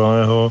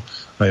bývalého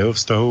a jeho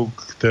vztahu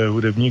k té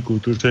hudební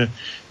kultuře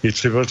je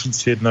třeba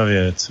říct jedna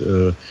věc.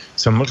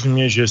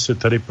 Samozřejmě, že se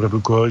tady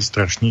produkovaly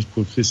strašný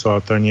spousty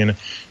slátanin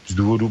z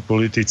důvodů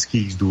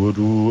politických, z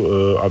důvodů,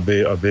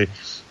 aby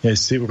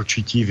si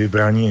určití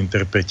vybraní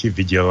interpreti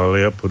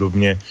vydělali a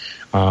podobně.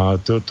 A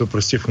to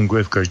prostě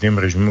funguje v každém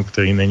režimu,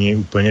 který není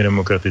úplně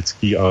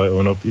demokratický, ale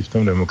ono i v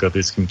tom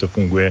demokratickém to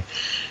funguje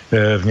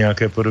v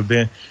nějaké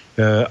podobě.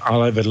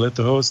 Ale vedle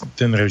toho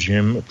ten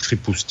režim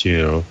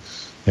připustil,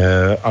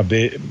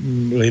 aby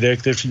lidé,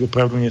 kteří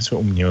opravdu něco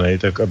uměli,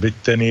 tak aby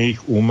ten jejich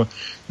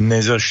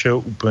nezašel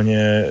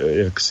úplně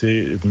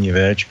jaksi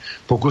vniveč,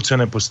 pokud se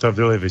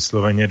nepostavili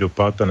vysloveně do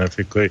pat a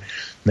neřekli,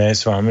 ne,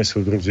 s vámi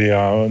soudruzi,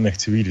 já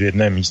nechci být v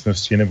jedné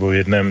místnosti nebo v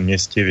jednom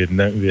městě,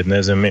 v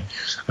jedné zemi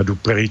a jdu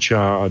pryč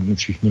a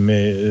všichni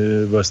mi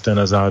vlezte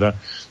na záda.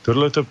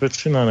 Tohle to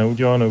Petřina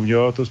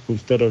neudělala to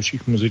spousta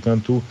dalších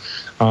muzikantů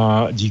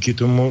a díky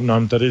tomu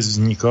nám tady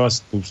vznikla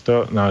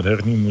spousta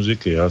nádherné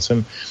muziky. Já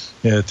jsem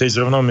teď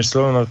zrovna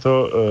myslel na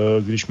to,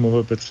 když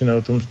mluvil Petřina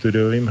o tom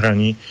studiovém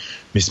hraní,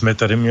 my jsme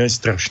tady měli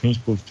strašný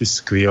spousty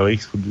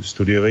skvělých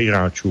studiových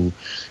hráčů,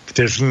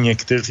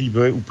 někteří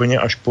byli úplně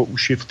až po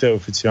uši v té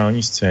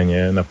oficiální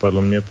scéně.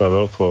 Napadlo mě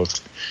Pavel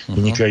Foř,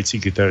 vynikající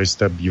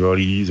kytarista,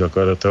 bývalý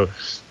zakladatel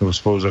nebo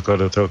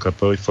spoluzakladatel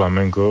kapely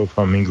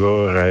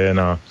Flamingo hraje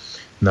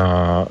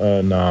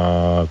na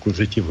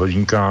kuřeti v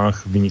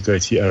hodinkách,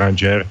 vynikající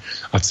aranžér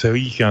a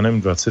celých, já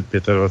nevím,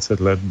 25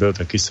 let byl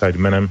taky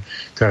sidemanem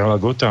Karla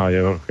Gotta,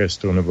 jeho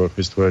orchestru nebo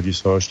orchestru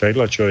Ladislava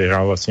Štajdla, čili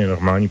hrál vlastně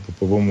normální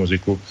popovou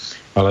muziku,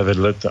 ale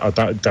vedle,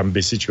 tam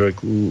by si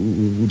člověk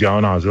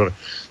udělal názor,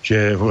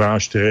 že hurá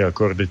 4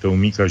 akordy, to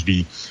umí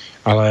každý.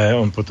 Ale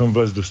on potom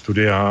vlez do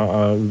studia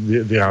a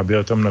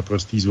vyráběl tam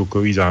naprostý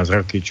zvukový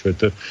zázraky, čo je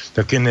to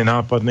taky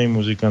nenápadný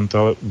muzikant,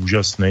 ale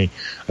úžasný.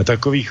 A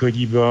takových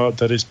lidí byla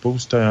tady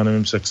spousta, já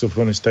nevím,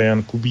 saxofonista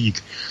Jan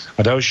Kubík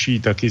a další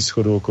taky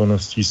shodou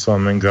okolností z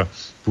Flamenga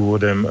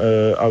původem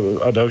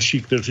a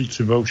další, kteří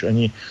třeba už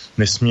ani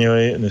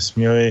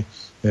nesměli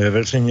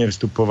veřejně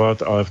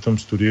vystupovat, ale v tom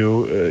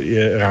studiu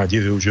je rádi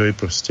využili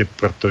prostě,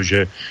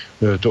 protože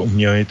to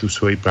uměli tu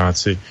svoji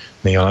práci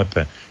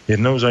nejlépe.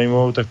 Jednou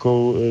zajímavou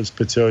takovou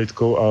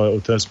specialitkou, ale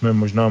o té jsme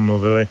možná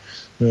mluvili,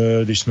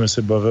 když jsme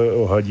se bavili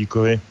o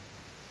Hadíkovi,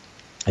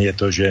 je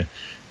to, že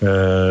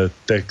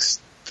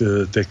text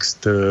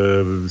text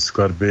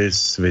skladby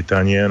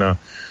Svitanie na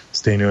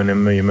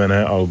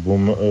stejnojmenné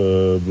album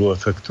Blue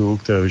Effectu,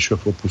 které vyšlo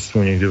v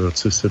Opustu někdy v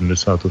roce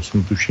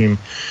 78, tuším,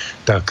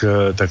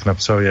 tak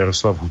napsal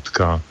Jaroslav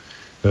Hudka,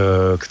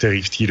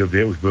 který v té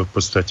době už byl v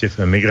podstatě v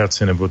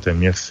emigraci nebo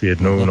téměř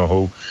jednou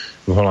nohou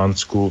v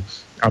Holandsku.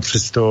 A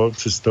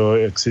přesto,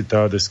 jak si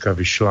ta deska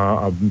vyšla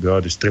a byla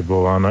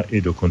distribuována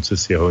i dokonce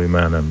s jeho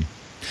jménem.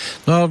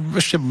 No a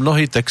ešte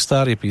mnohí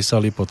textári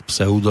písali pod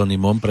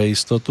pseudonymom pre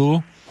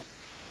istotu.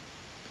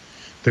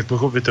 Tak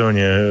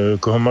pochopitelně,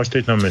 koho máš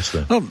teď na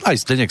mysli? No aj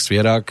Zdeněk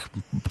Svierák,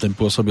 ten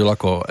pôsobil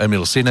ako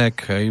Emil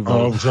Sinek. Hej,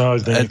 bol...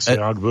 Zdeněk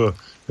Svierák byl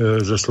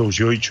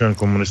zasloužilý člen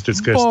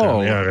komunistické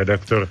strany a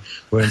redaktor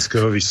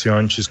vojenského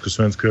vysílání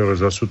Československého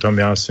rozhlasu. Tam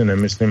já si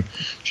nemyslím,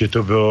 že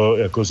to bylo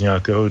jako z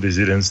nějakého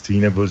dizidentství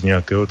nebo z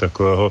nějakého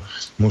takového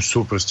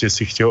musu. Prostě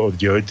si chtěl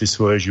oddělit ty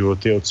svoje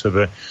životy od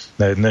sebe.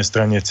 Na jedné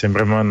straně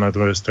Zimmermann, na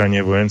druhé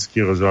straně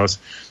vojenský rozhlas,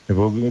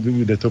 nebo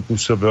kde to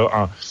působil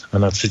a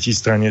na třetí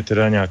straně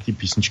teda nějaký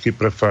písničky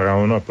pro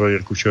Faraon a pro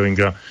Jirku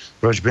Schellinga.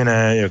 Proč by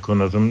ne? Jako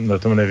na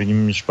tom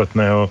nevidím nic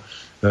špatného.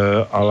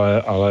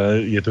 Ale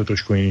je to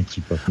trošku jiný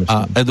případ. Myslím.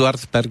 A Eduard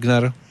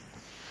Pergner?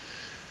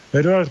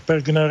 Eduard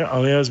Pergner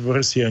alias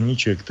Boris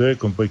Janíček, to je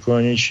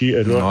komplikovanější.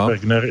 Eduard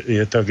Pergner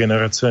je ta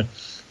generace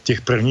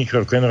těch prvních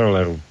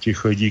rock'n'rollerů,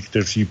 těch lidí,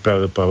 kteří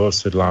Pavel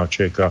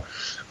Sedláček a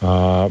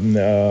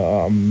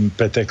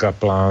Petr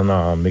Kaplan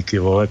a Mickey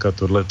Volek a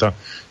tohleta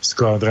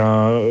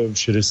skvadra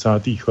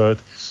 60. let.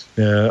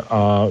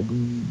 A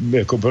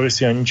jako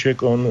Boris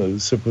Janíček, on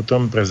se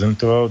potom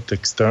prezentoval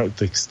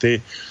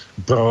texty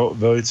pro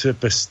velice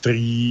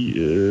pestrý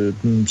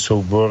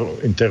soubor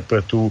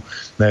interpretů.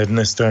 Na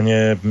jedné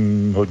straně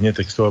hodně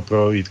textoval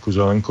pro Jitku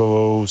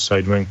Zelenkovou,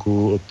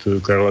 Sidemanku od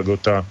Karla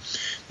Gotta.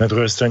 Na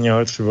druhé straně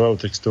ale třeba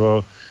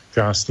textoval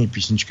krásné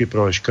písničky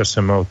pro Leška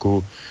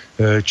Semelku.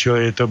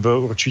 Čili to byl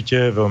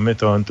určitě velmi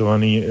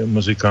talentovaný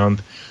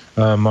muzikant.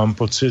 Mám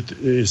pocit,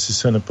 jestli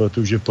se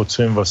nepletu, že pod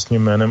svým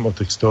vlastním jménem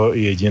otextoval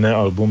i jediné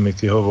album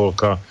Mickeyho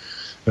Volka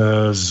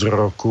z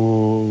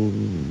roku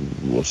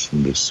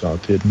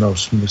 81,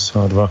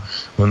 82.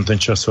 On ten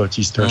čas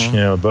letí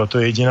strašně. Byla to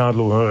jediná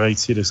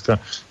dlouhohrající deska,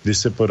 kdy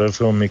se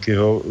podařilo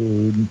Mickeyho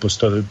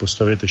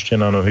postavit ještě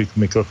na nohy k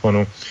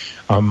mikrofonu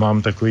a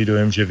mám takový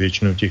dojem, že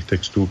většinu těch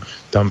textů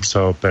tam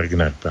psal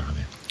Pergner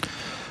právě.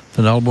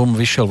 Ten album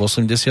vyšel v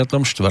 84.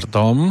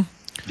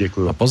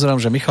 Děkuju. A pozerám,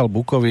 že Michal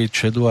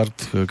Bukovič, Eduard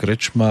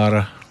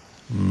Krečmar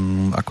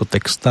ako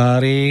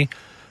textári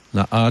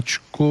na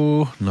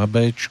Ačku, na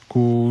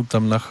Bčku,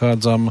 tam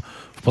nachádzam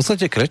v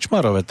podstate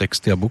Krečmarové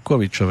texty a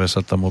Bukovičové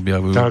sa tam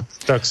objavujú.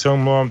 Tak sa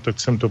omlouvám,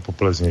 tak som to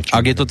popleznečil.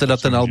 Ak je to teda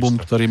ten album,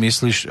 ktorý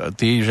myslíš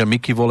ty, že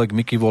Mickey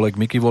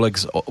Volek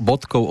s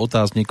bodkou,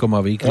 otáznikom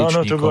a výkričníkom.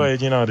 Áno, to bola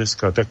jediná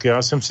deska. Tak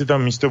ja som si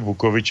tam místo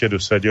Bukoviče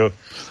dosadil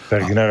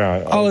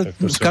Pergnera. Ale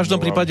v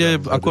každom prípade,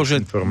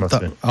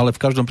 ale v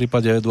každom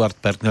prípade Eduard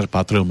Pergner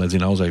patril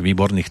medzi naozaj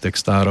výborných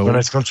textárov.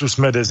 Konec konců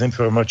sme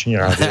dezinformační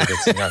rádio, tak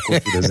si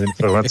nejakú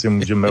dezinformáciu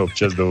môžeme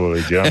občas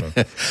dovoliť, áno.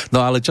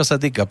 No ale čo sa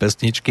týka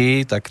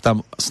pesničky, tak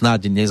tam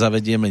snáď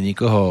nezavedieme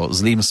nikoho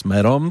zlým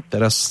smerom.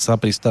 Teraz sa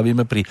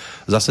pristavíme pri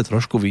zase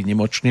trošku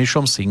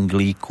výnimočnejšom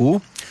singlíku.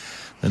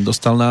 Ten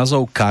dostal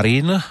názov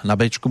Karin. Na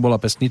Bčku bola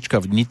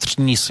pesnička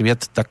Vnitřní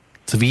svět tak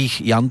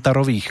tvých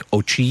jantarových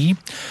očí.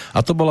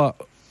 A to bola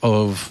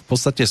v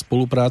podstate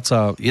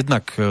spolupráca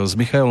jednak s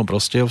Michailom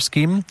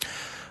Prostejovským,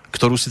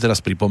 ktorú si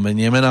teraz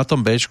pripomenieme. Na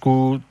tom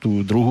Bčku,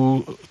 tú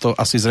druhú, to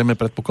asi zrejme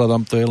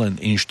predpokladám, to je len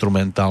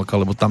instrumentálka,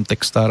 lebo tam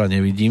textára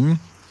nevidím.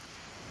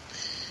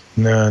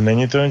 Ne,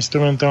 není to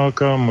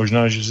instrumentálka,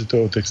 možná, že si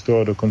to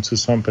otextoval dokonce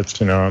sám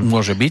Petřina.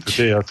 Může být.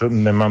 Já to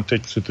nemám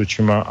teď před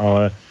očima,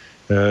 ale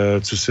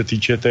co se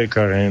týče té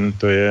Karin,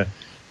 to je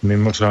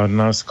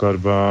mimořádná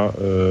skladba,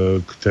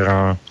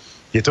 která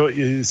je to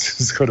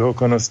shodou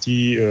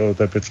okolností,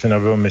 Ota Petřina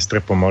byl mistr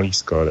pomalých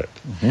skladeb.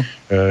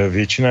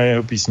 Většina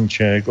jeho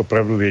písniček,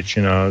 opravdu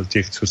většina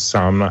těch, co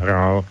sám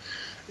nahrál,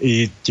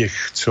 i těch,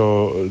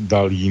 co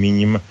dal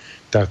jiným,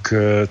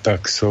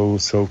 tak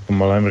jsou v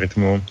pomalém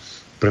rytmu,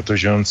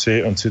 protože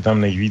on si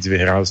tam nejvíc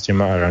vyhrál s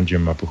těma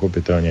aranžema,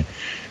 pochopitelně.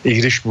 I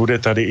když bude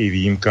tady i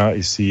výjimka,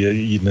 jestli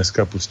ji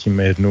dneska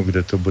pustíme jednu,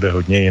 kde to bude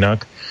hodně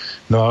jinak.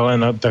 No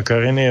ale ta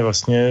Karin je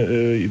vlastně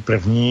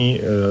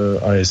první,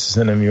 a jestli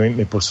se nemýlím,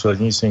 i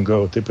poslední single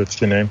Oty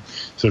Petřiny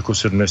z roku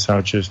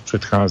 76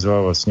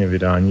 předcházela vlastně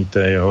vydání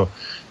té jeho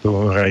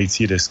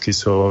hrající desky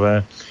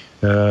solové.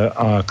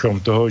 A krom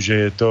toho, že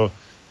je to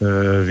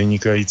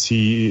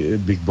vynikající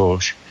Big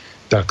Boss,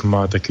 tak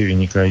má taky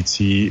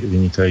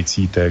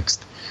vynikající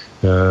text,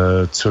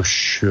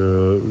 což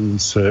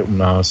se u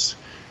nás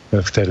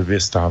v té době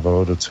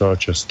stávalo docela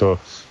často.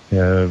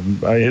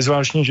 A je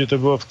zvláštní, že to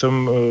bylo v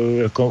tom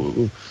jako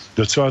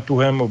docela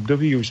tuhém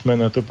období, už jsme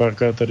na to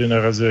párkrát tady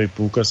narazili,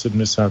 půlka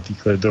 70.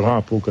 let,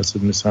 druhá půlka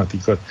 70.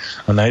 let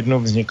a najednou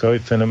vznikaly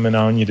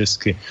fenomenální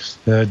desky.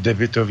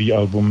 Debutový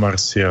album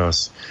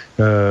Marcias,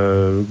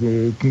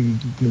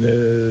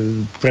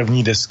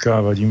 první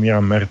deska Vladimíra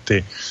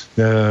Merty,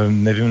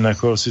 nevím, na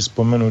koho si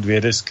vzpomenu, 2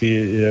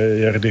 desky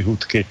Jardy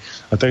Hudky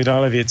a tak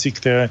dále, věci,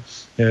 které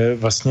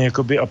vlastně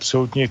jakoby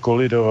absolutně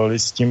kolidovaly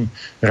s tím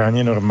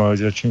ráně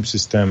normalizačním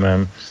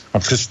systémem a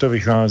přesto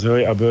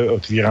vycházely a byly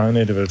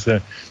otvírány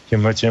dveře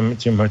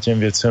těmhletěm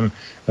věcem.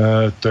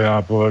 To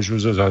já považuji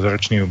za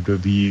zázračný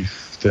období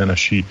v té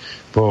naší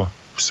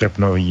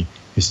posrpnové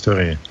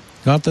historii.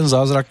 A ten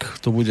zázrak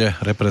to bude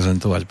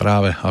reprezentovať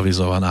práve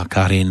avizovaná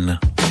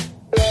Karin.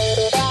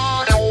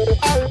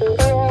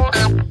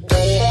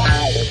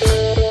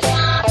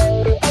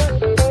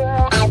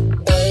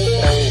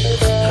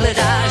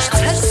 Hledáš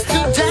cestu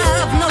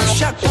dávno,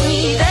 však po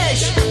ní jdeš,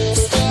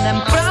 stínem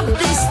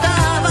pravdy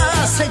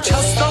stává se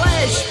často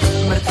lež,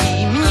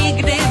 mrtvým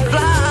nikdy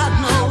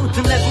vládnout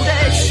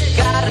nebudeš,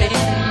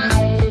 Karin.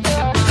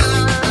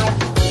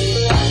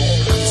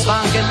 S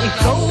vánkem i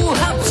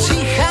touha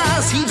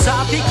přichází v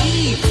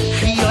zápětí,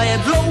 chvíle je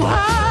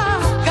dlouhá,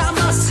 kam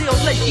asi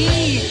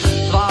odletí,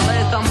 tvá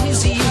léta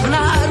mizí v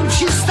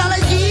náruči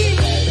staletí,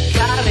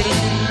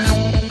 Karin.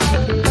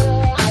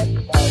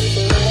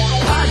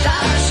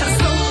 Padáš a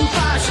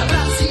stoupáš a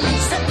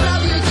vracíš se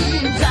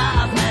pravědím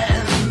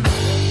dávnem.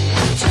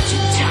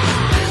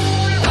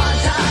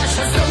 Padáš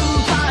a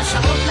stoupáš a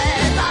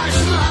odlétáš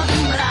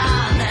mladým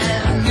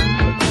ránem.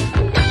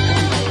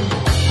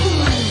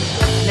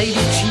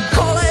 Největší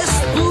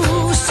bolest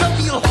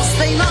působí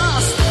lhostej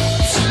nás,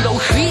 přijdou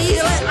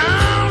chvíle a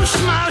už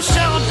máš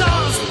všeho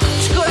dost.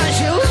 Škoda,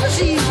 že už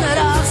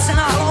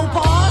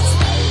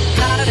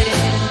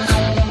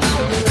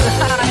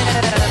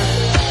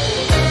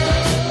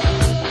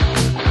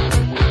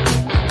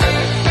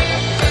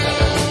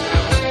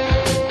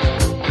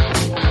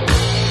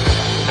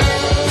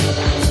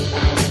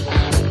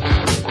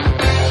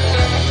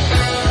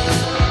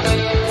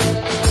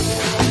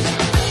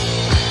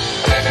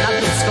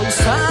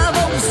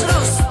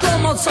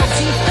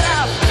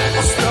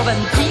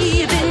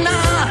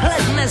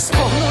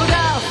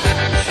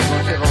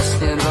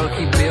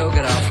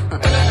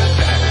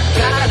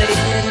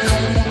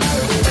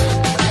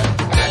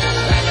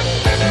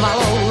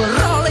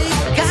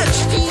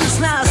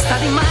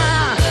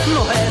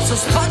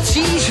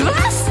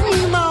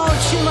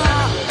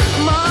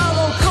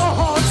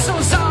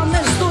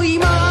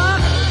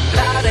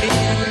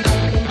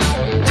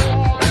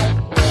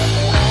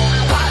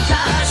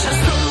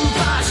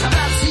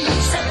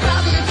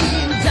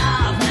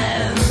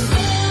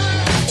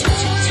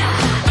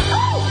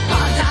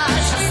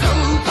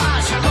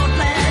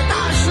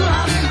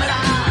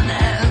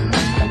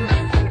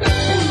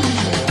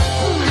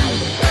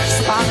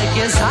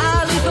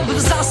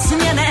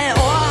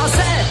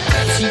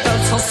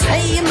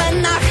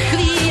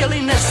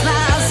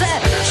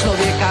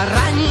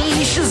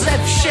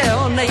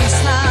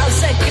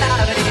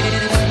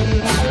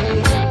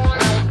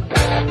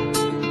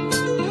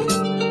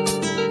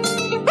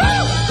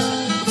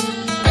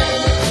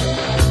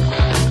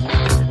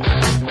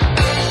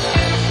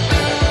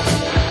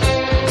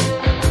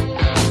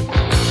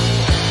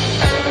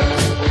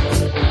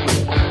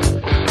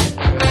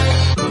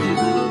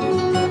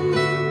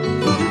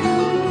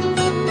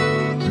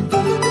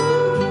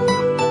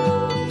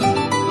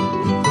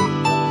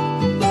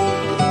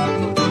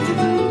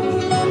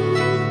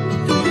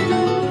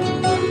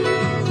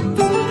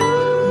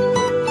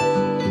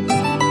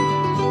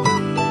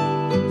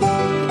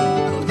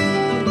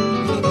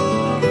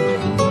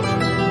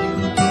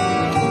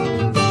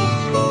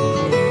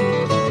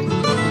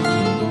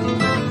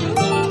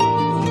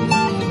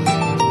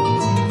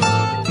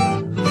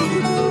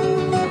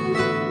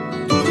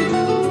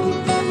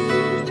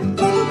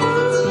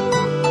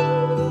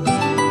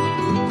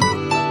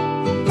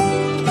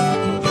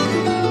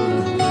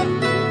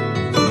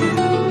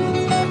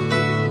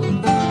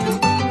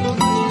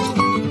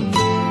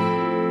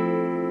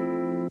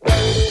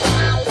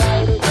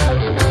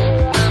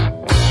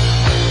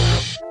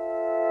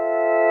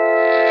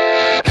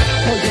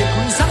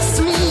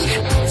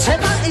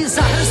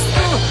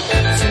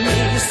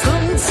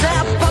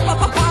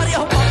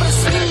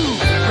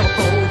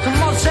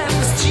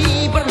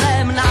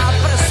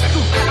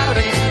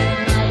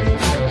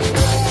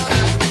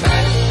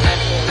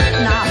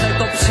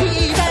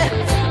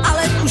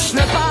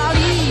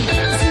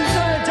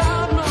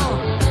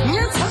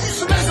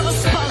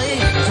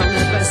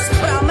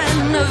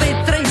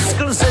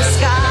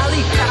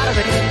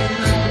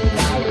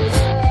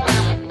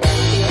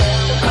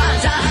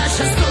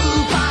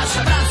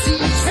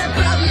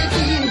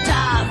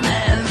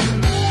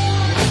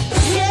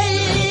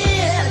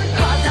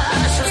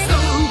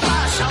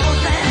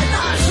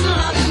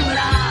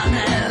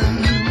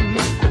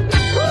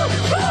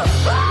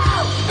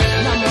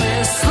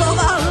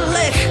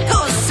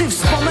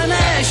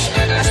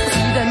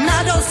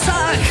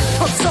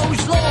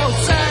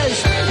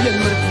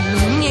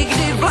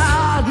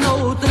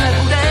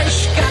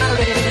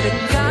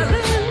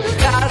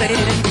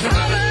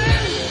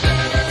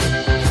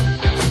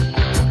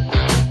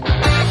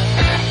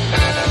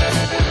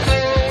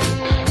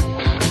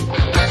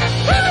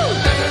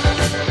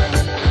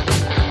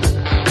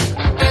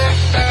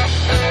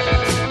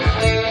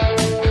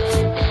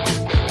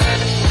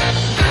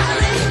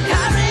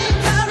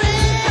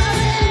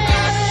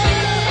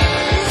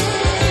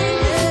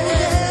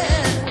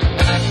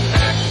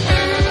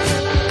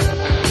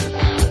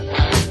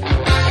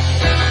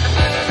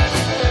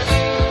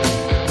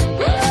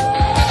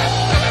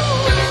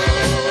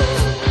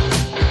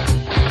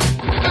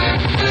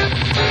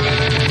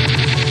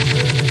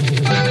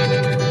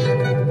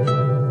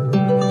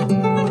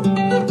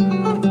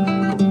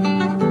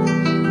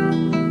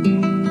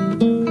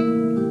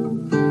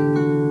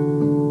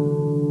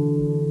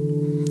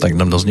Tak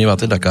nám doznieva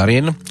teda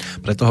Karin.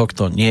 Pre toho,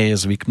 kto nie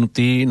je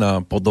zvyknutý na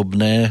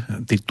podobné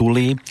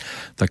tituly,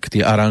 tak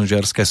tie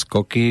aranžérske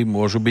skoky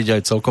môžu byť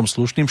aj celkom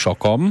slušným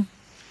šokom.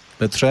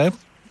 Petře?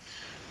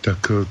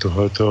 Tak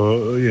tohleto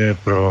je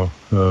pro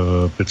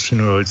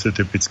Petřinu velice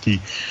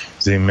typický,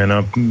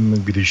 zejména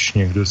když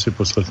někdo si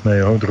poslechne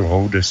jeho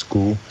druhou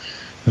desku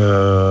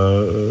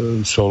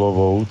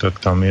solovou, tak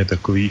tam je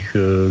takových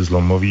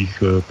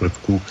zlomových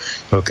prvků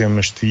velké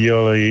množství,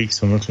 ale je jich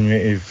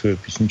samozřejmě i v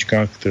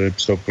písničkách, které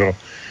psal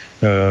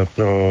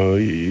pro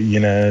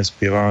jiné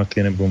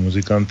zpěváky nebo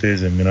muzikanty,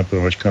 zejména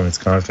pro Vaška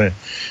Meckáře.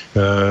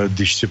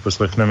 Když si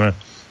poslechneme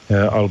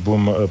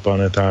album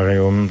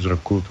Planetarium z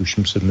roku,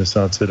 tuším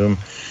 77,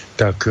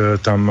 tak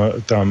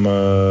tam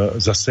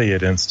zase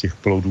jeden z těch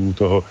plodů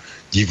toho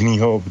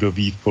divného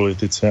období v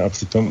politice a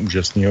přitom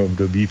úžasného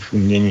období v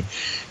umění,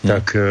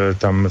 tak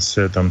tam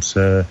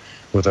se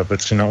Ota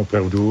Petřina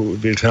opravdu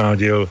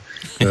vyřádil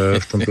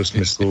v tomto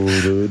smyslu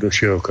do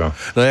široka.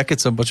 No ja keď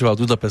som počúval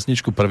túto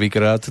pesničku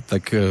prvýkrát,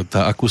 tak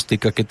tá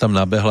akustika, keď tam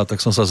nabehla, tak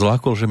som sa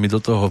zlákol, že mi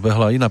do toho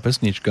behla iná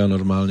pesnička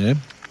normálne.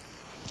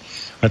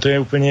 A to je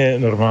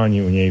úplně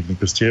normální u něj.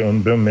 Prostě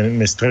on byl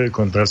mistr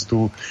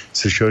kontrastů.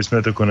 Slyšeli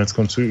jsme to konec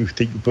konců i v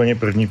té úplně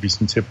první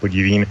písnice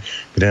Podivín,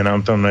 kde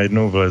nám tam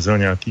najednou vlezl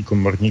nějaký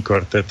komorní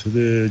kvartet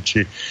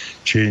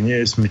či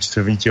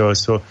smyčcový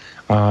těleso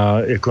a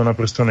jako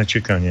naprosto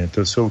nečekaně.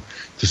 To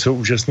jsou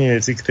úžasné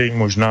věci, které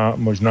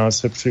možná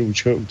se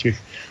přiučil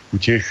u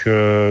těch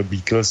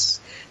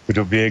Beatles v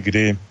době,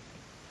 kdy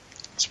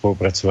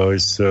spolupracovali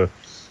s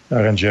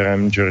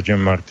aranžérem Georgem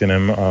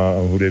Martinem a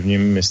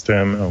hudebním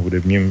mistrem a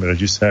hudebním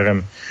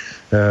režisérem.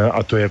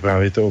 A to je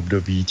právě to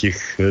období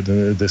těch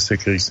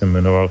desek, který jsem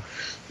jmenoval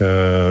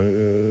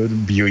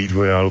Bílý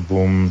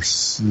dvojalbum,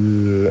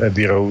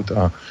 Abbey Road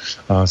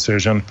a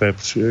Sergeant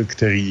Pepper,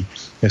 který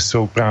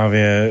jsou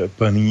právě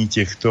plný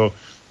těchto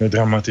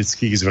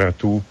dramatických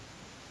zvratů.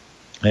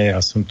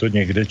 Já jsem to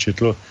někde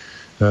četl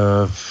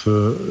v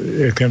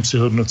jakémsi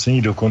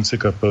hodnocení do konce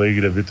kapely,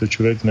 kde by to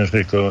člověk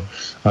neřekl,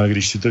 ale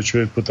když si to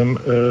člověk potom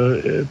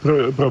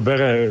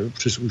probere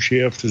přes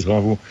uši a přes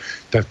hlavu,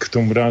 tak k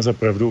tomu dá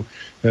zapravdu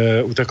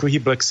u takových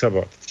Black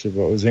Sabbath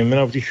třeba,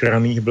 zejména u těch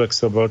raných Black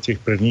Sabbath, těch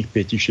prvních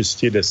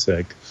 5-6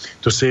 desek.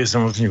 To se je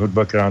samozřejmě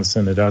hudba, která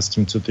se nedá s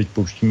tím, co teď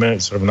pouštíme,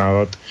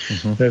 srovnávat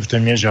v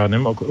téměř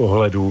žádném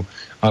ohledu,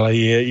 ale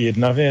je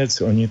jedna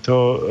věc, oni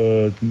to,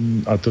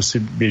 a to si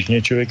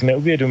běžně člověk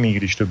neuvědomí,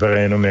 když to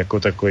bere jenom jako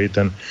takový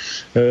ten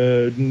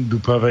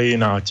dupavej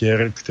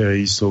nátěr,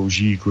 který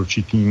slouží k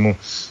určitému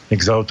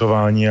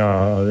exaltování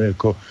a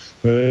jako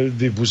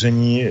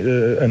vybuzení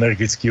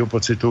energického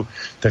pocitu,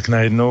 tak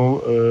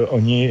najednou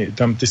oni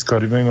tam ty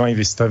skladby mají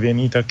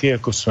vystavěný taky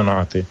jako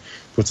sonáty.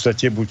 V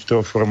podstatě buď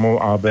to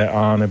formou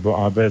ABA nebo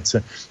ABC.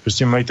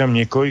 Prostě mají tam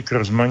několik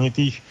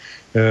rozmanitých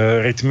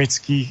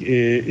rytmických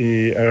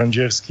i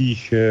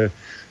aranžerských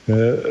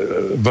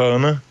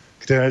vln,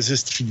 které se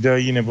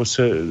střídají nebo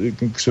se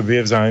k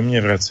sobě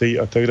vzájemně vracejí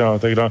a tak dále, a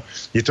tak dále.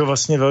 Je to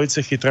vlastně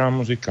velice chytrá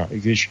muzika. I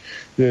když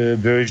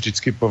byli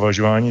vždycky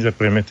považováni za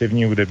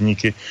primitivní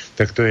hudebníky,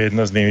 tak to je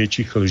jedna z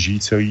největších lží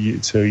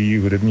celé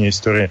hudební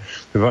historie.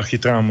 To byla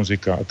chytrá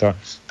muzika a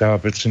ta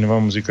Petřinová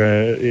muzika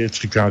je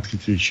 3x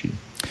chytřejší.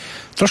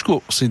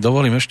 Trošku si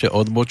dovolím ešte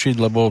odbočiť,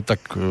 lebo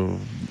tak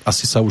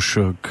asi sa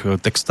už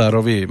k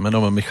textárovi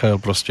menom Michail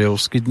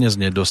Prostejovský dnes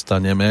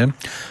nedostaneme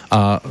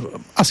a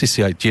asi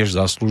si aj tiež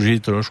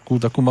zaslúži trošku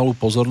takú malú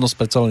pozornosť,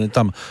 speciálne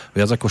tam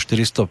viac ako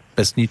 400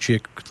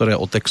 pesničiek, ktoré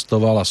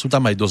otextoval a sú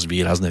tam aj dosť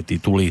výrazné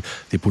tituly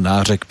typu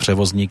Nářek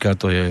převozníka,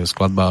 to je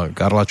skladba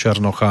Karla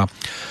Černocha,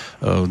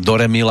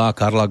 Doremila,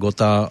 Karla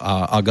Gota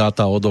a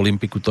Agáta od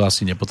Olympiku, to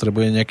asi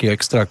nepotrebuje nejaký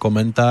extra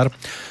komentár.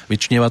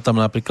 Vyčnieva tam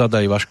napríklad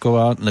aj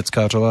Vašková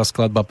Neckářová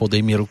skladba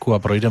Podej mi ruku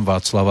a projdem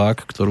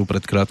Václavák, ktorú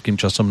pred krátkým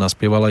časom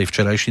naspieval aj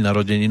včerajší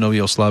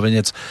narodeninový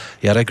oslávenec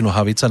Jarek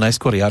Nohavica.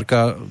 Najskôr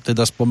Jarka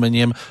teda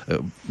spomeniem.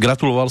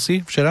 Gratuloval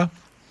si včera?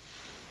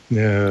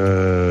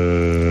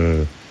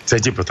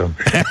 Cíti potom.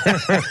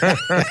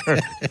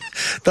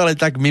 To ale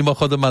tak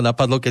mimochodom ma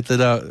napadlo, keď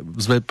teda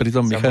sme pri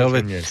tom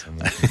Michailovi.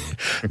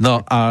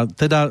 No a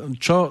teda,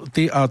 čo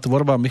ty a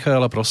tvorba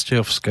Michaila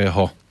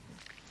Prostejovského?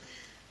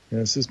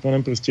 Já se s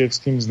panem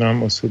Prostejevským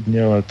znám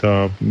osobně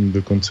leta,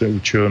 dokonce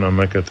učil na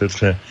mé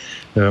katedře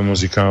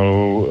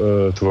muzikálovou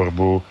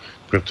tvorbu,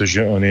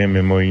 protože on je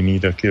mimo jiný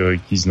taky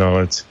veliký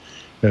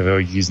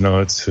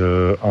znalec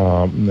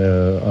a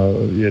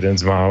jeden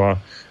z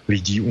mála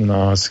lidí u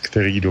nás,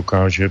 který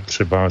dokáže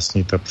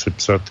přebásnit a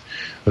přepsat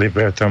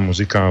libreta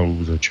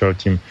muzikálů. Začal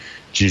tím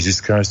Jesus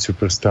Christ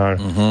Superstar.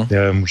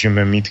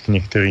 Můžeme mít k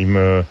některým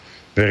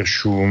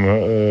veršům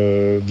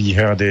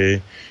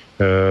výhrady,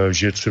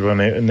 že třeba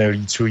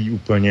nelícují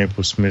úplně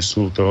po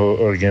smyslu toho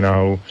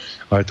originálu,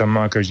 ale tam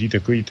má každý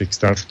takový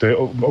textář, to je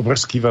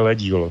obrovský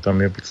veledílo,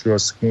 tam je potřeba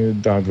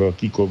dát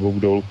velký klobouk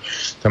dolů,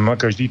 tam má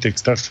každý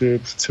textář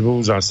před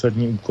sebou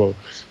zásadní úkol,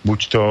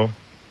 buď to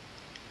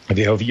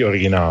vyhoví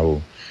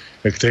originálu,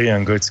 který je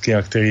anglicky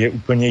a který je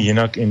úplně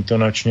jinak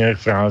intonačně,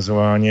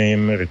 frázováně,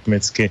 jim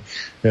rytmicky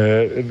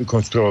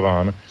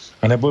konstruován,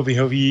 anebo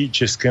vyhoví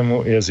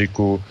českému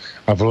jazyku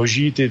a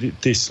vloží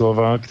ty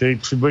slova, které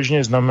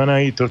přibližně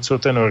znamenají to, co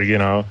ten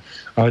originál,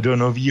 ale do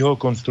nového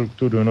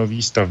konstruktu, do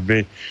nové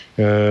stavby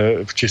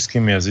v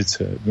českém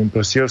jazyce.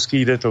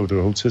 Prostějovský jde tou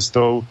druhou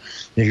cestou,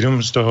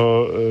 někdo z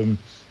toho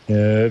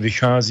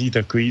vychází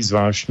takový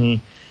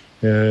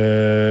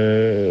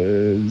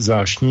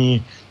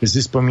zvláštní,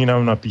 jestli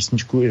vzpomínám na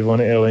písničku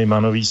Ivony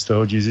Elejmanový z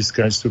toho Jesus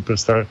Christ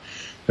Superstar,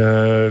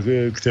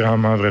 která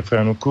má v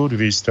refrénu Could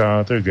we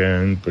start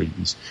again,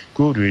 please?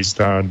 Could we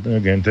start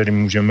again? Tedy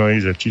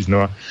můžeme začít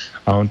znova.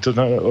 A on to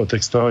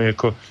otextoval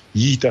jako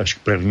jít až k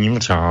prvním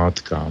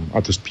řádkám.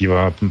 A to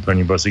zpívá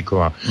paní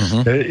Baziková.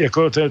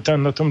 Jako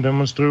na tom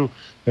demonstruju,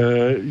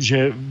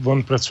 že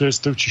on pracuje s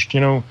tou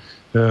češtinou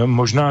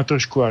možná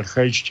trošku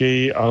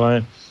archaičtěji,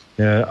 ale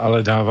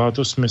dává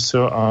to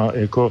smysl a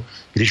jako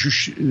když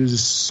už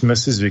jsme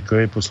si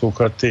zvykli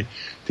poslouchat ty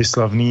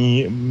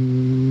slavný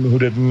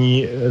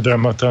hudební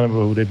dramata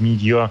nebo hudební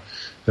díla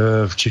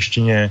v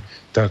češtině,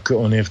 tak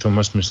on je v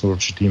tomhle smyslu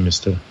určitý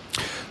mistr.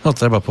 No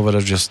treba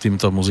povedať, že s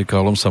týmto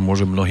muzikálom sa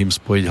môže mnohým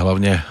spojiť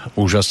hlavne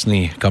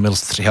úžasný Kamil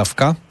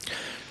Střihavka,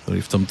 ktorý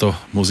v tomto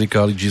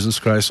muzikáli Jesus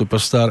Christ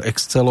Superstar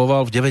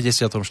exceloval. V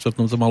 94.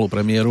 to malú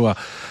premiéru a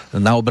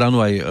na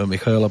obranu aj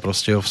Michaela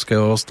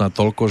Prostějovského snad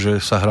toľko, že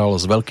sa hral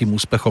s veľkým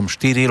úspechom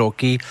 4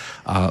 roky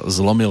a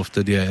zlomil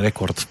vtedy aj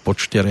rekord v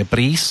počte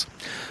repríz.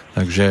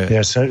 Takže...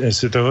 Já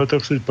si tohoto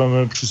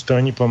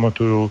přistání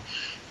pamatuju.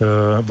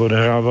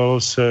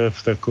 Odehrávalo se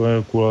v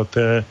takové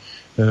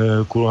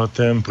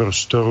kulatém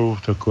prostoru,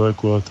 v takové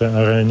kulaté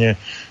aréně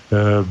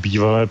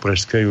bývalé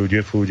pražské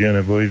Judě Fůdě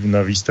nebo i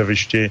na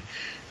výstavišti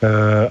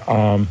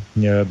a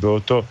bylo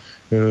to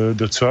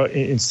docela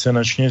i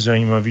inscenačně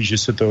zajímavý, že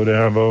se to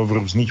odehrávalo v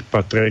různých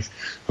patrech,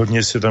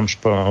 hodně se tam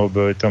šplhalo,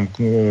 byly tam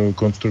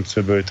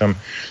konstrukce, byly tam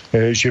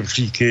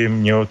žebříky,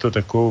 mělo to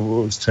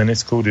takovou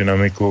scénickou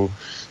dynamiku.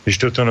 Když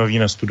toto nový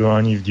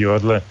nastudování v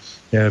divadle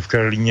v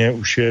Karlíně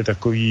už je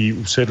takový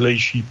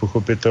usedlejší,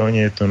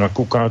 pochopitelně je to na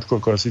kukátko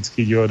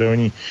klasický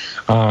divadelní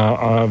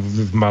a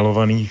v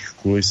malovaných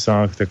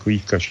kulisách,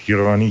 takových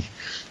kašírovaných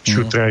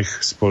šutrech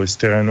z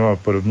polystyrenu a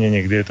podobně.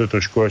 Někdy je to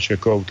trošku až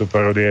jako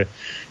autoparodie.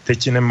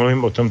 Teď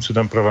nemluvím o tom, co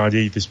tam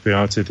provádějí ty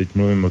zpěváci, teď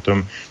mluvím o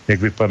tom,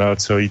 jak vypadá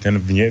celý ten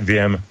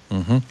věm.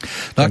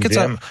 No a keď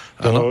sa...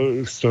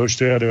 Z toho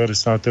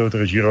 94.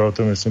 režíroval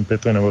to, myslím,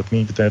 Petr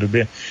Novotný v té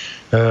době.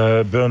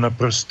 Byl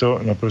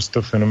naprosto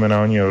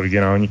fenomenální a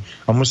originální.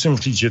 A musím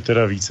říct, že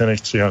teda více než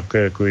Střihavka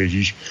jako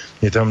Ježíš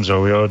mě tam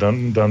zaujal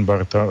Dan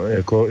Barta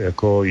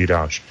jako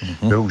Jidáš.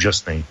 Byl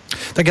úžasný.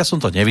 Tak ja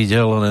som to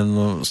nevidel, len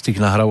z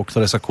tých nahrávok,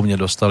 ktoré sa ku mne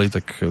dostali,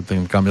 tak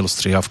ten Kamil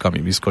Střihavka mi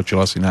vyskočil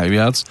asi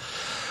najviac.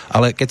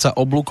 Ale keď sa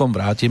oblúkom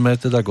vrátime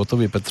teda k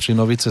Otovi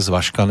Petřinovi cez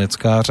Vaška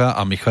Neckářa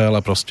a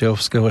Michaela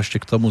Prostějovského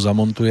ešte k tomu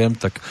zamontujem,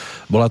 tak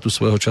bola tu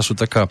svojho času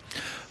taká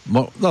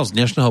z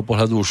dnešného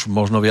pohľadu už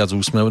možno viac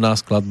úsmevná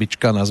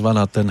skladbička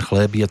nazvaná Ten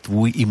chléb je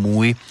tvůj i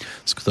môj,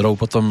 s ktorou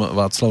potom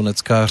Václav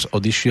Neckář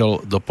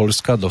odišiel do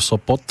Poľska, do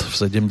Sopot v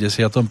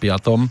 75.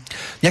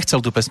 Nechcel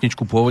tú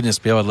pesničku pôvodne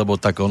spievať, lebo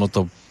tak ono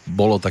to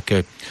bolo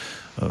také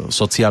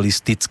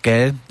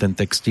socialistické, ten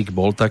textík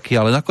bol taký,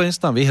 ale nakoniec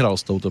tam vyhral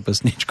s touto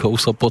pesničkou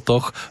v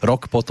Sopotoch,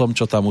 rok potom,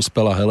 čo tam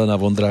uspela Helena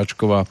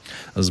Vondráčková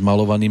s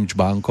malovaným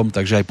čbánkom,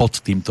 takže aj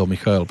pod týmto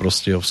Michael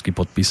Prostějovský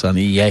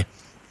podpísaný je.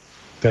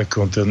 Tak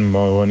on ten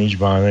malovaný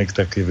čbánek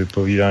taky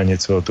vypovídá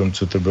něco o tom,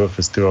 co to byl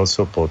festival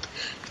Sopot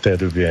v té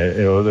době.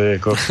 Jo,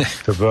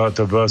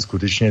 to byla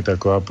skutečně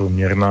taková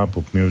průměrná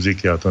pop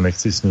music, já to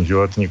nechci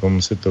snižovat,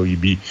 někomu se to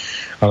líbí,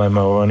 ale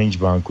malovaný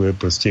čbánku je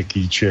prostě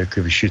kýček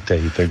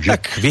vyšitej. Takže...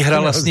 Tak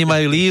vyhrala s ním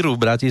aj líru v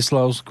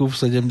Bratislavsku v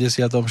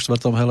 74.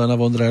 Helena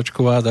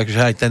Vondráčková, takže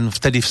aj ten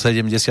vtedy v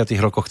 70.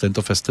 rokoch tento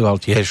festival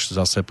tiež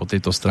zase po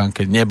tejto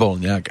stránke nebol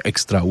nejak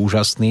extra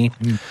úžasný.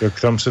 Tak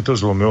tam se to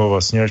zlomilo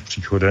vlastně až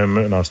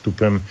příchodem,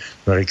 nástupem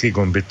Mariky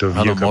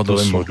Gombitový a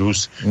kapely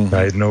Modus.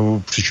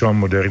 Najednou přišla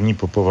moderní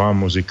popová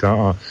muzika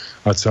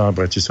a celá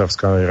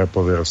bratislavská éra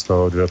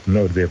povyrostala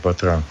o dvě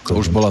patra. To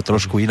už bola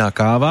trošku iná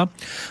káva,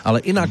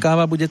 ale iná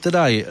káva bude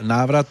teda aj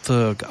návrat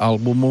k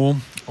albumu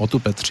Otu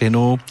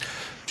Petřinu,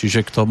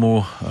 čiže k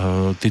tomu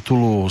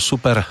titulu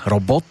Super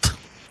Robot,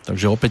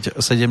 takže opäť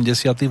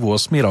 78.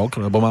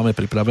 rok, lebo máme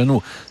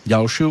pripravenú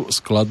ďalšiu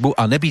skladbu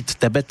a Nebýt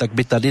tebe, tak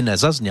by tady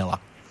nezazněla.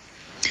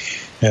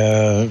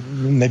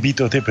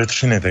 Nebýt Oty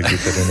Petřiny, tak by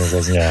tady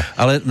nezazněla.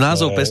 Ale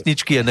názov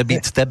pesničky je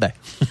Nebýt tebe.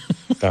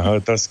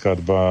 Tahle ta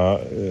skladba,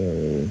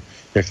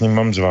 jak k ním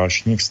mám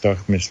zvláštní vztah,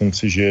 myslím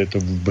si, že je to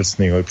vůbec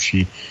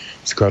nejlepší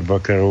skladba,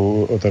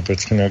 kterou Ota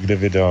Petřina kde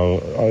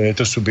vydal. A je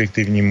to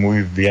subjektivní,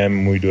 můj věm,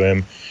 můj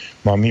dojem.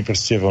 Mám ji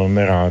prostě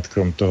velmi rád.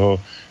 Krom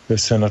toho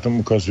se na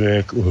tom ukazuje,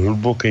 jak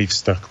hluboký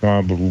vztah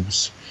má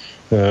blues.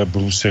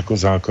 Blues jako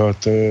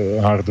základ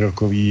hard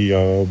rockový a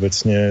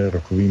obecně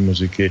rockový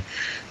muziky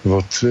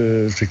od,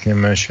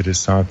 řekněme,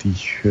 60.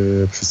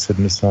 přes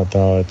 70.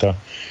 léta.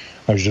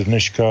 až do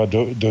dneška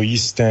do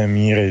jisté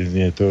míry.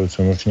 Je to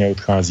samozřejmě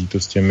odchází to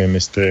s těmi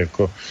mistry,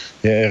 jako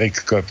je Eric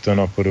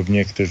Clapton a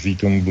podobně, kteří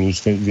tomu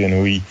blues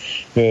věnují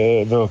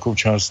velkou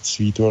část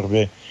svý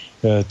tvorby,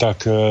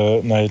 tak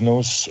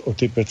najednou z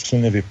Oty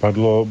Petřiny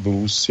vypadlo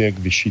blues jak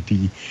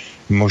vyšitý.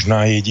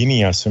 Možná jediný,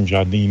 já jsem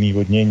žádný jiný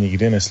od něj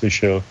nikdy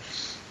neslyšel.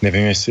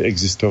 Nevím, jestli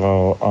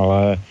existovalo,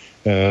 ale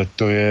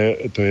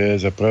to je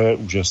za prvé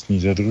úžasný,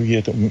 za druhý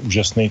je to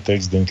úžasný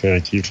text Zdeňka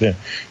Rytíře,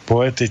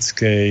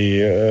 poetický,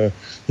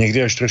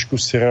 někdy až trošku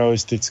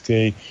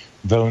surrealistický,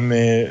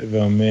 velmi,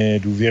 velmi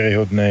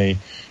důvěryhodný.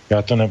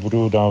 Já to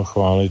nebudu dál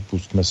chválit,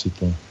 pustme si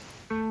to.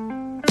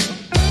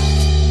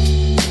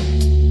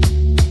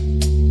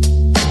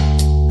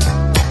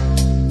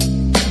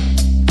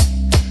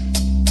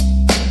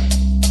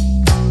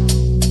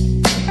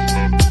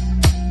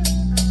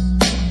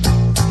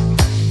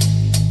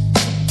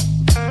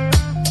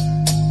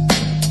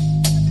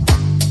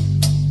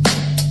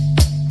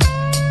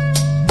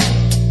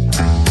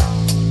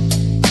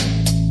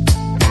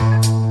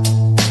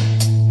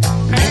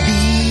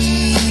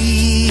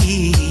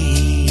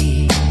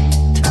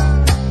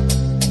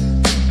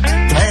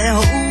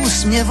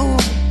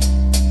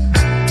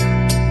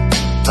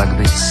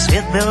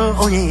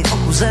 O něj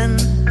ochuzen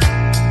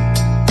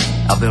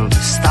a byl by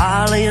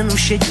stále jen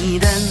všední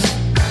den.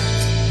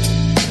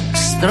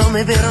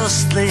 Stromy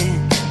vyrostly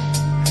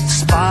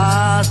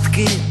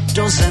zpátky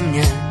do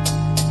země,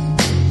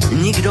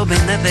 nikdo by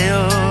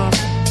nebyl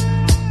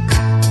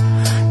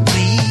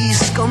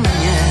blízko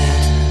mě.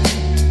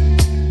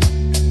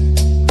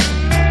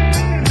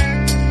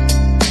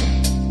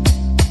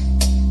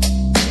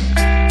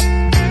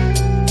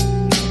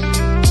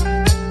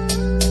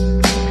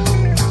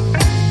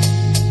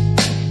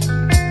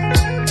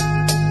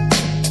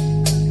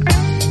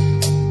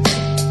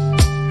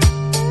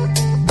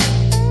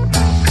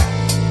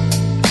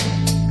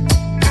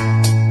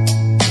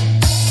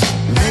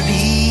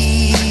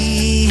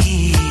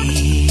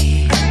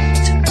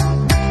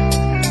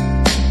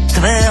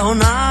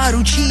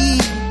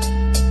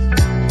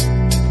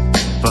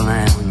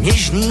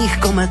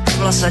 Komet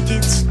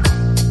vlasatic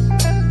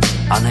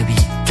a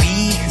nebýt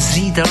tvých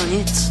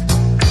zřítelnic,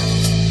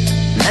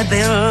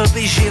 nebyl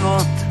by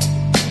život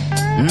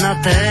na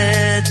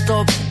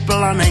této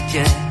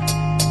planetě,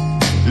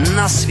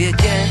 na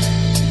světě.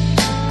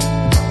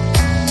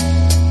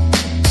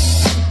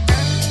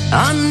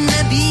 A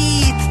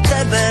nebýt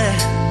tebe,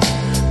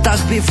 tak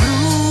by v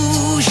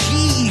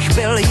růžích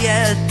byl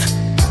jed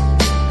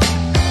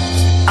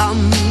a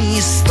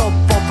místo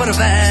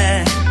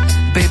poprvé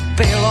by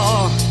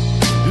bylo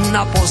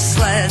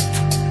naposled,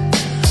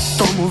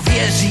 tomu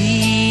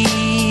věřím,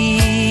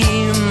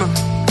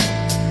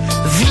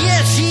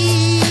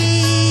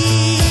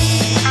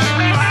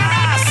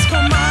 lásko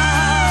má.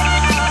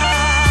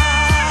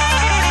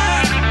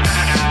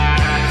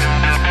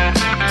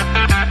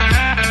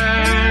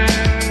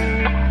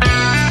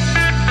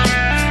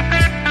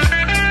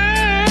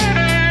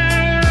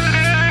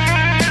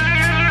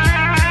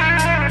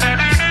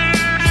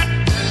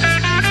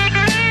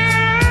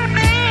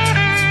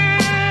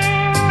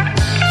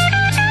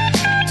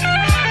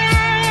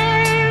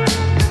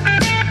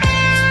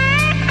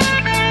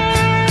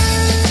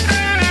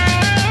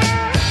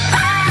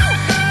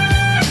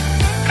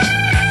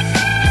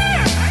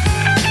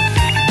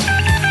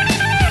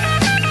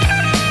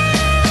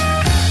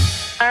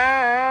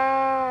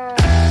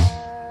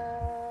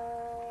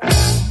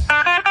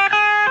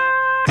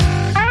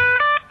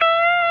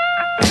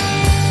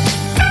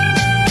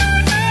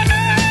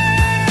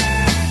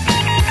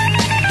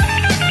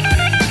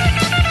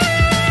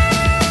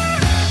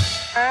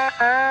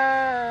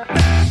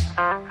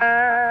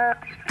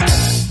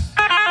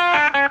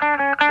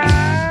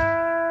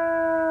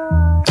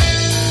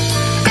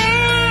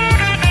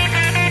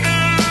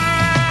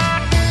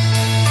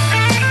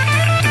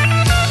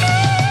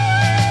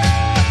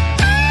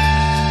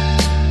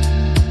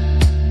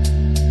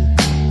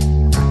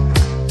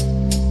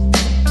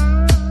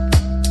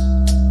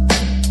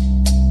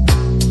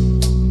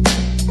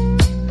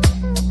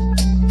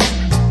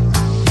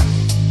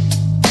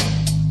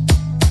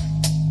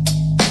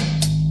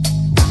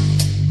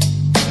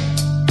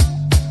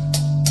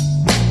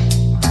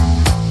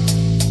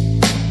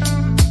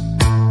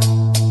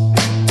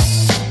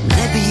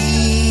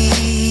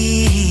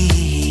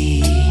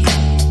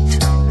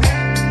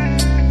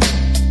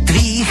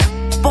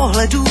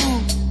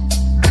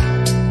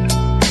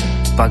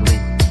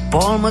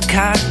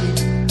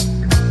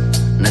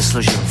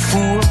 Nesložil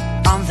Fool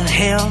on the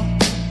Hill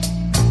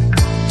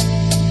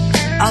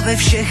a ve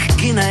všech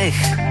kinech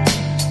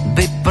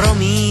by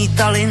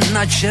promítali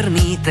na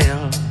černý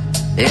tyl.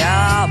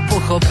 Já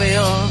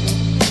pochopil,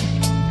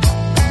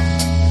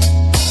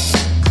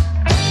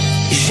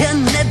 že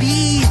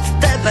nebýt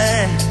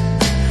tebe,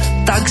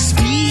 tak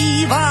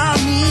zbývá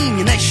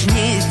míň než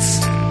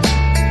nic.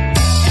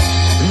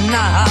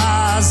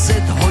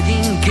 Naházet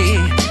hodinky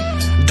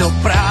do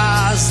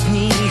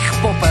prázdných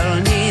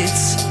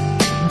popelnic.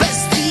 Bez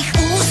tvých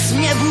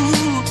úsměvů,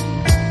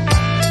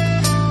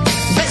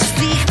 bez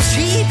tvých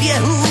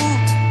příběhů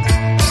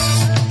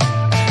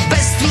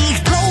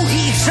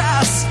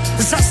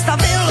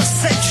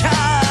se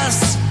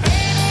čas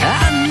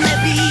a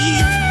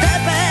nebýt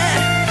tebe,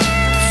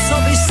 co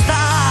by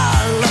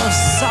stálo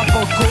za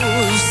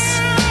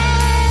pokus.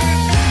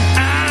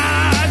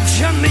 A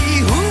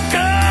Johnny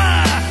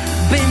Hooker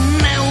by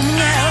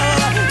neuměl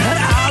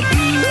hrát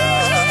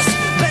blues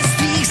bez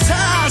tvých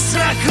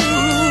zásraků,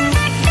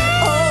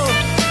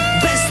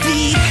 bez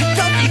tvých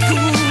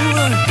dotyků,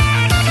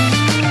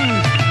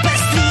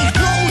 bez tvých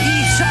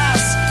dlouhých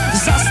čas,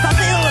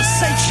 zastavil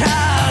se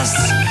čas.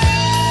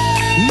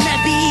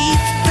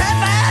 Nebýt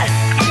tebe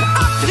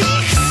a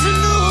tvých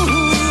snů.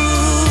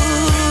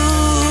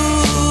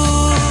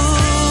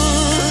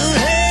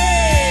 Hej,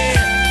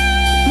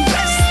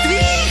 bez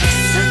tvých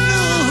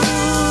snů.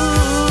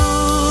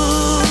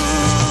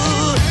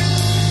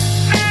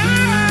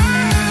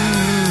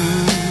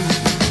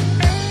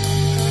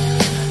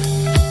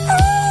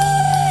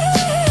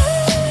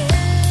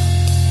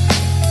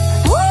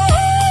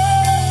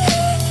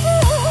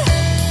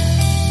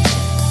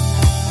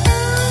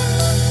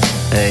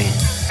 Hej.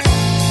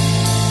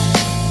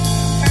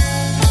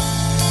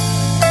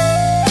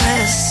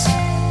 Bez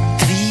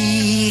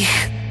tvých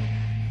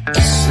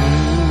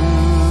snů.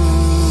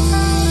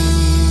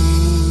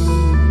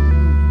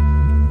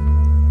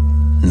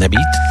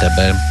 Nebýt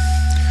tebe.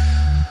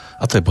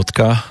 A to je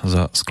bodka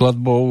za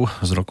skladbou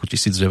z roku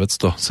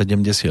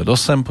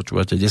 1978.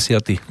 Počúvate 10.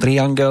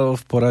 Triangel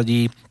v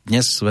poradí.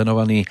 Dnes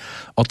venovaný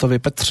Otovi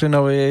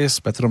Petřinovi.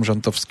 S Petrom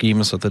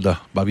Žantovským sa teda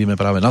bavíme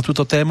práve na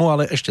túto tému,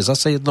 ale ešte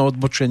zase jedno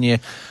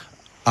odbočenie,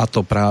 a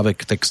to práve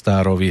k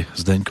textárovi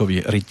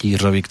Zdeňkovi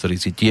Rytířovi, ktorý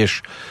si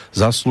tiež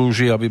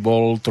zaslúži, aby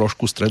bol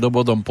trošku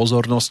stredobodom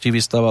pozornosti,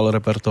 vystával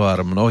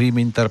repertoár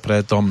mnohým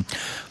interpretom,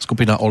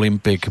 skupina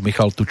Olympik,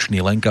 Michal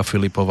Tučný, Lenka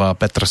Filipová,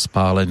 Petr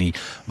Spálený,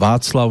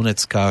 Václav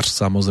Neckář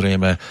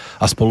samozrejme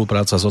a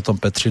spolupráca s Otom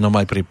Petřinom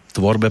aj pri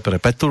tvorbe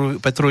pre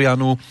Petru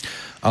Janu,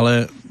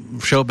 ale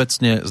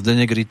všeobecne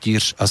Zdeněk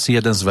Rytíř asi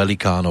jeden z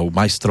velikánov,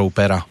 majstrov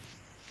pera.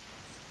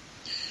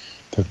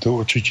 Tak to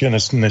určitě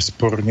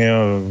nesporně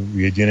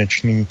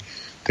jedinečný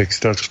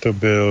textař to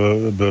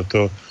byl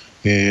to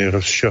i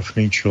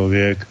rozšafný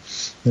člověk.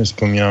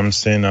 Vzpomínám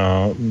si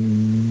na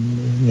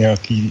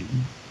nějaký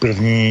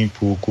první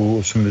půlku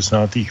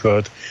 80.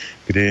 let,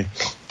 kdy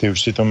ty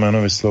už si to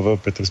jméno vyslovil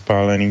Petr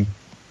Spálený,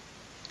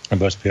 a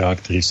byl zpěvák,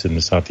 který v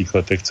 70.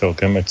 letech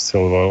celkem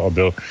exceloval a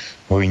byl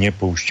hojně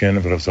pouštěn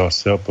v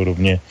rozhlase a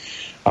podobně.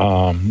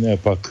 A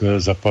pak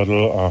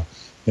zapadl a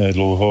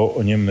dlouho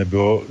o něm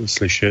nebylo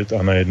slyšet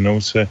a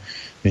najednou se,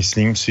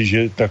 myslím si,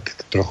 že tak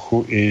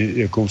trochu i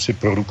jakousi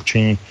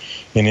produkční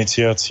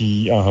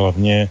iniciací a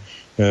hlavně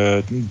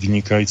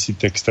vynikající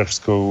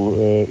textařskou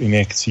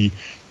injekcí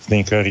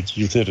Zdeňka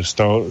Rytíře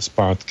dostal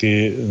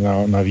zpátky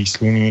na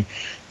výsluní,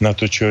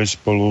 natočili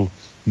spolu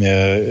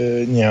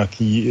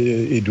nějaký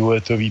i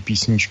duetový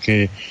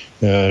písničky.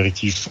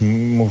 Rytíř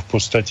mu v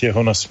podstatě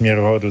ho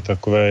nasměroval do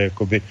takové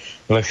jakoby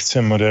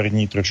lehce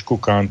moderní, trošku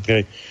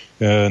country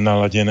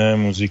naladěné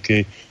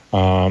muziky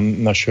a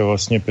našel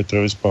vlastně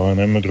Petrovi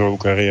Spálenému druhou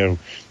kariéru.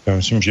 Já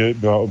myslím, že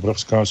byla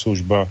obrovská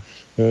služba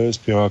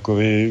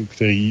zpěvákovi,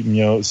 který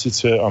měl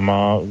sice a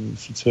má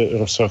sice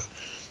rozsah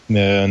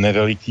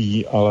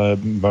neveliký, ale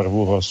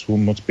barvu hlasu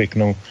moc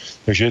pěknou.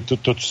 Takže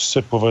to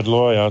se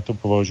povedlo a já to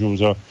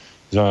považuji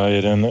za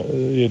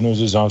jednu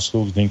ze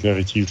zásluh Zdeňka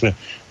Rytíře.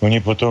 Oni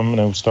potom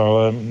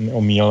neustále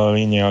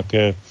omílali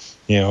nějaké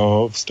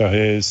jeho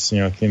vztahy s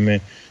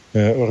nějakými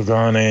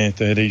orgány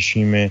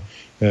tehdejšími.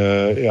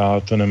 Já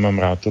to nemám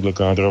rád, tohle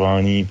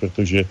kádrování,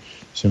 protože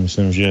si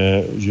myslím,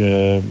 že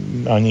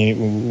ani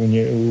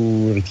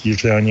u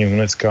Rytíře, ani u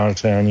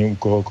Neckáře, ani u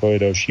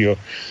kohokoliv dalšího.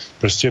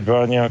 Prostě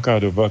byla nějaká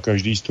doba,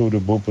 každý s tou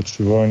dobou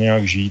potřeboval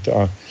nějak žít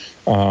a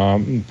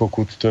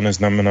pokud to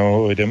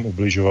neznamenalo lidem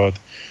ubližovat,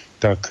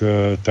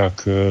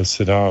 tak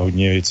se dá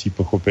hodně věcí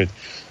pochopit.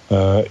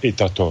 I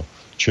tato.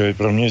 Čili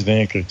pro mě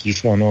Zdeněk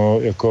Rytíř, ano,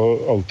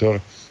 jako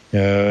autor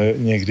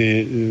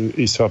někdy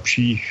i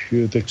slabších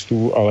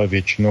textů, ale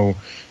většinou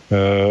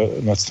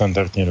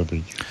nadstandardně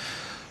dobrých.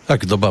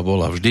 Tak doba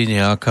bola vždy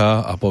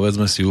nejaká a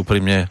povedzme si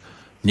úprimne,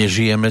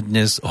 nežijeme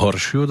dnes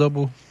horšiu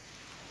dobu?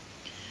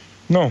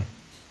 No,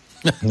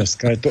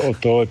 dneska je to o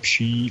to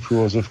lepší v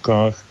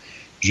uvozovkách,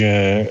 že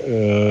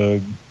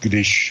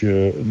když,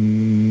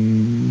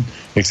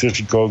 jak se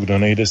říkalo, kdo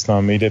nejde s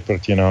námi, jde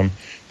proti nám,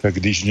 tak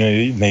když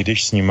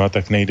nejdeš s nima,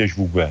 tak nejdeš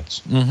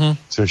vůbec. Mm-hmm.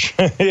 Což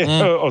je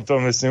o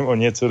tom, myslím, o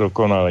něco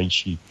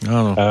dokonalejší.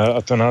 Ano.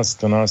 A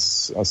to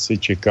nás asi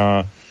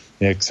čeká,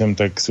 jak jsem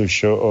tak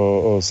slyšel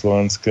o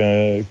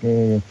slovenské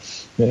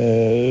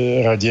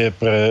radě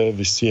pre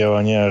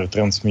vysílání a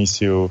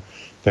retransmisiu,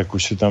 tak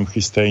už se tam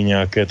chystají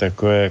nějaké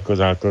takové jako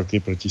zákroky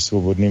proti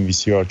svobodným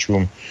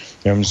vysílačům.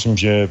 Já myslím,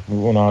 že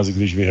u nás,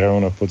 když vyhrajou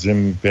na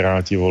podzim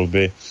Piráti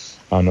volby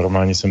a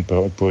normálně sem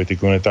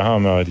politiku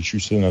netáháme, ale když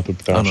už se na to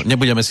ptáš... Ano,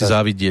 nebudeme si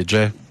závidět,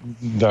 že?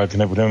 Tak,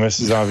 nebudeme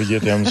si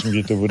závidět, já myslím,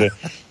 že to bude,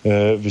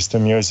 vy jste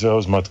měli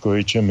svého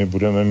Zmatkoviče, my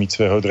budeme mít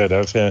svého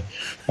Dredaře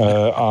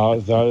a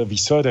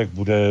výsledek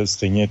bude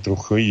stejně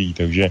truchlivý,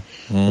 takže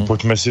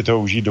pojďme si to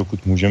užít,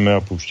 dokud můžeme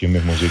a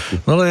pouštíme muziku.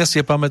 No ale ja si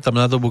pamätám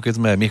na dobu, keď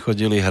sme my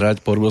chodili hrať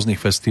po rôznych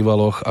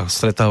festivaloch a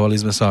stretávali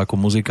sme sa ako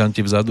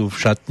muzikanti vzadu v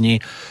šatni,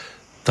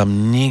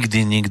 tam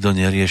nikdy nikto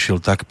neriešil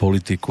tak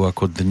politiku,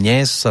 ako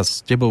dnes sa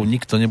s tebou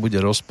nikto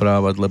nebude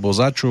rozprávať, lebo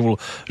začul,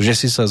 že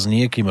si sa s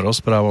niekým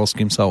rozprával, s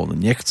kým sa on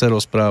nechce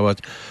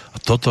rozprávať a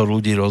toto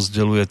ľudí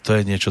rozdeľuje, to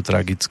je niečo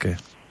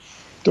tragické.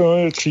 To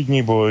je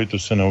třídní boj, to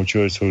se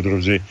naučili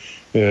soudruzi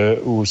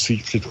u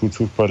svých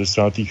předchůdců v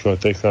 50.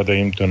 letech a dají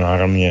jim to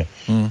náramně.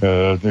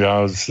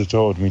 Já se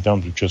toho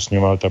odmítám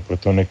zúčastňovat a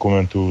proto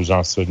nekomentuju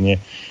zásadně.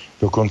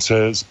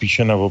 Dokonce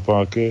spíše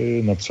naopak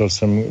napsal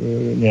jsem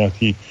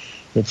nějaký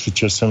před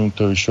časem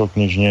to vyšlo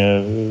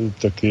knižně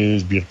taky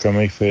sbírka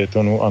mých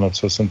fejetonů a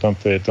napsal jsem tam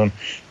fejeton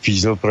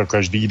Fízel pro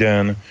každý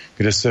den,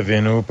 kde se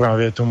věnuju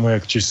právě tomu,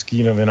 jak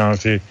český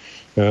novináři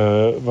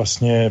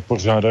vlastně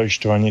pořádají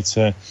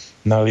štvanice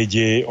na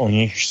lidi, o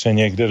nich se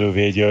někde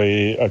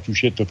dověděli, ať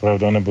už je to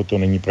pravda, nebo to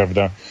není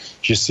pravda,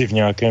 že si v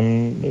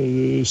nějakém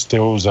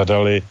stylu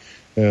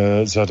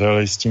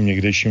zadali s tím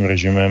někdejším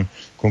režimem.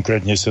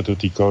 Konkrétně se to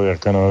týkalo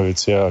Jarka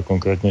Nohavice a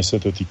konkrétně se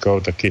to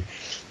týkalo taky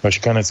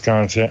Vaška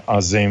Neckáře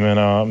a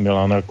zejména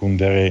Milana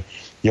Kundery.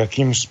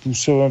 Jakým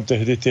způsobem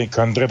tehdy ty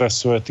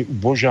kandradasové, ty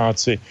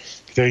ubožáci,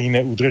 který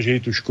neudržejí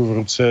tušku v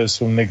ruce,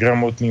 jsou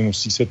negramotní,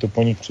 musí se to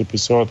po nich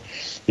přepisovat,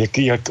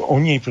 jak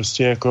oni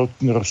prostě jako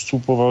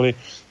rozcupovali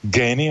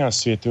génia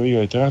světové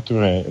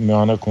literatury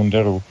Milana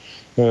Kunderu.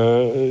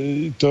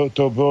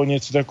 To bylo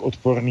něco tak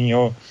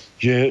odporného,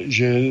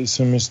 že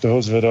se mi z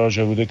toho zvedal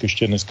žaludek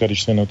ještě dneska,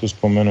 když se na to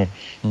vzpomenu.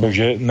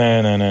 Takže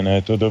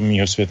ne, to do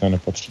mýho světa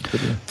nepatří.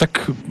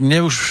 Tak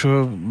mne už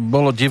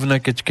bolo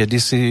divné, keď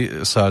kedysi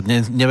sa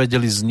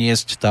nevedeli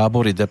zniesť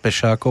tábory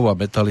depešákov a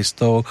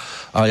metalistov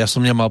a ja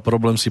som nemal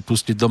problém si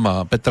pustiť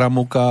doma Petra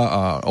Muka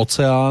a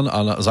Oceán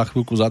a za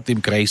chvíľku za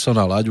tým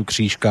Krejson a Láďu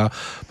Křížka.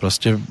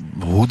 Proste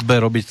v hudbe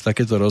robiť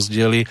takéto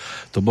rozdiely,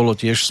 to bolo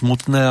tiež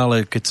smutné,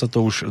 ale keď sa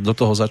to už do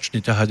toho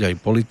začne ťahať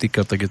aj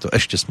politika, tak je to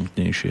ešte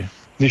smutnejšie.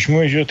 Když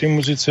mluvíš o té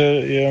muzice,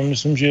 já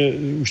myslím, že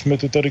už jsme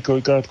to tady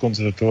kolikrát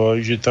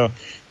konstatovali, že ta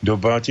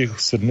doba těch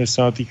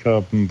 70.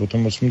 a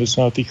potom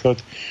 80.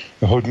 let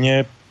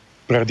hodně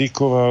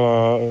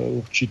predikovala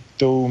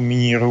určitou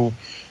míru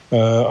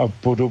a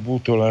podobu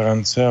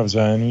tolerance a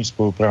vzájemné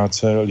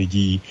spolupráce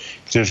lidí,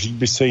 kteří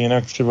by se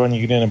jinak třeba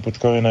nikdy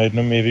nepotkali na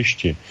jednom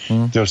jevišti.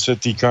 To se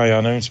týká,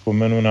 já nevím,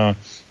 vzpomenu na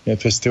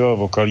festival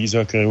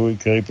Vokalíza,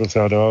 který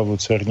pořádala v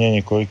Lucerně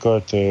několik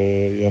let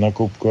Jana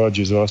Koupková,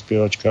 jazzová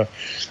zpěvačka,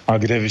 a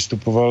kde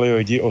vystupovali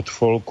lidi od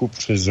folku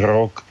přes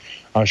rock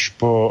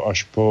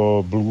až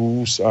po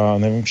blues a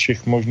nevím,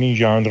 všech možných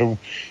žánrů.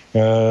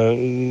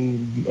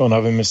 Ona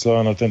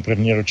vymyslela na ten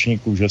první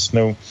ročník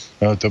úžasnou,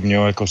 to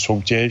mělo jako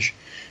soutěž,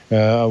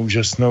 a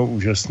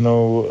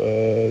úžasnou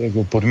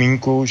jako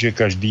podmínku, že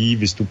každý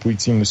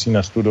vystupující musí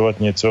nastudovat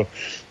něco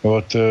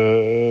od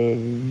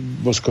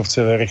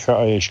Voskovce, Vericha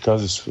a Ježka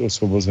ze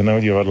Osvobozeného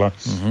divadla.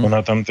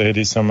 Ona tam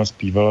tehdy sama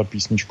zpívala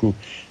písničku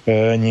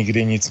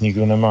Nikdy nic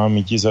nikdo nemá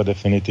míti za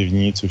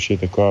definitivní, což je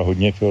taková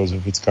hodně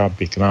filozofická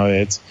pěkná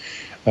věc.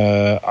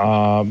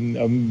 A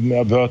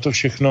byla to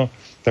všechno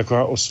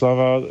taková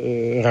oslava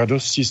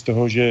radosti z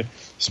toho, že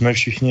jsme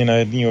všichni na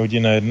jedné lodi,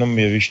 na jednom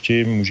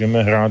jevišti,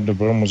 můžeme hrát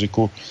dobrou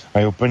muziku a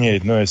je úplně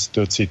jedno, jestli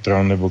to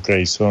Citron nebo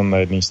Krejson na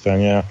jedné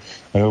straně a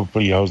jeho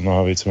Plíhal s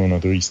Nohavicou na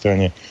druhé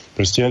straně.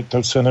 Prostě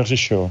to se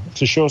neřešilo.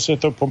 Řešilo se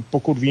to,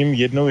 pokud vím,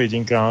 jednou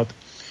jedinkrát.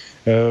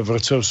 V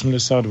roce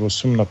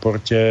 88 na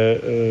Portě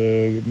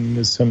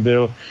jsem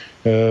byl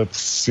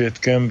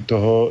svědkem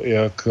toho,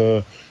 jak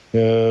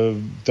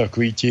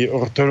takový ti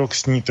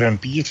ortodoxní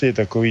trampíři,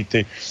 takový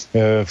ty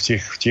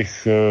v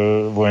těch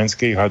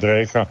vojenských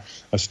hadrech a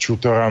s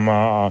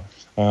čutorama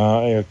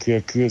a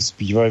jak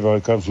zpívají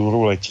Velká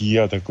vzhůru letí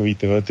a takový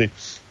tyhle ty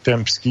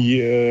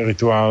trampský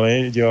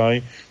rituály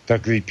dělají,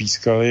 tak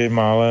vypískali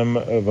málem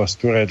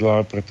Vastu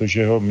Redla,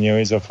 protože ho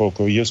měli za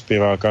folkovýho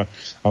zpěváka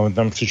a on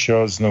tam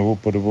přišel znovu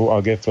po dobu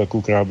AG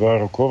Fleku, která byla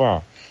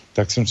rocková.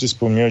 Tak jsem si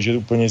vzpomněl, že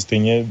úplně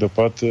stejně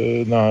dopad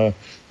na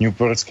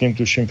Newportském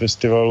tuším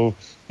festivalu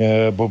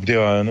Bob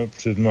Dylan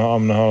před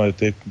mnoha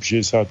lety, v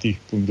 60.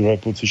 druhé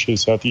půlce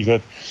 60.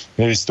 let,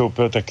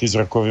 vystoupil taky s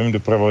rockovým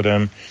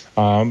doprovodem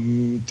a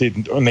ty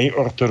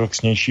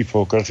nejortodoxnější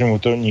folkaři mu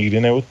to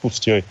nikdy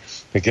neodpustili.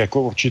 Tak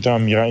jako určitá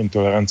míra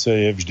intolerance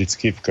je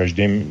vždycky v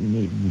každém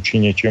vůči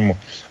něčemu.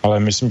 Ale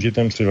myslím, že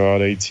ten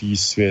převládající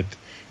svět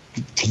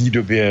v té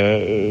době,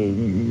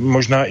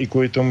 možná i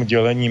kvůli tomu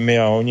dělení my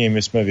a oni,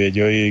 my jsme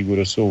věděli,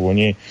 kdo jsou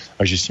oni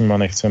a že s nima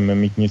nechceme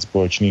mít nic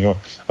společného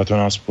a to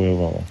nás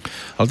spojovalo.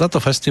 Ale táto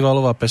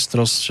festivalová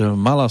pestrosť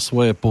mala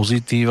svoje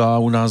pozitíva.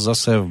 U nás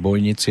zase v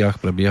Bojniciach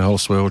prebiehal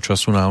svojho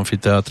času na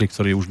amfiteátri,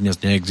 ktorý už dnes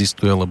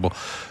neexistuje,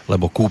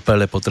 lebo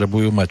kúpele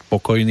potrebujú mať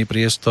pokojný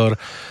priestor,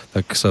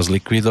 tak sa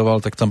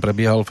zlikvidoval, tak tam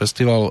prebiehal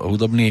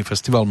hudobný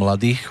festival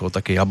mladých, o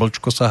také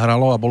jablčko sa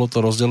hralo a bolo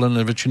to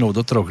rozdelené väčšinou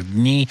do 3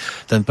 dní.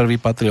 Ten prvý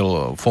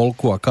patril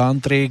folku a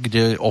country,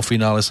 kde o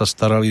finále sa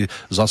starali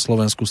za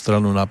slovenskú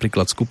stranu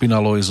napríklad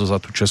skupina Loizo, za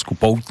tú českú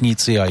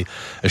Poutníci, aj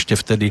ešte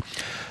vtedy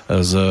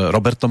s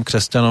Robertom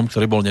Křesťanom,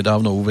 ktorý bol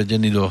nedávno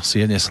uvedený do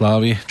Siene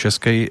slávy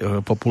českej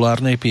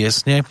populárnej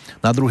piesne.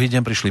 Na druhý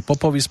deň prišli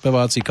popoví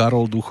speváci,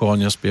 Karol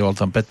Duchoň, spieval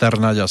tam Peter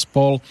Naď a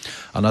spol,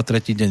 a na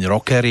tretí deň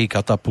rockery,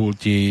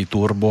 Katapulti,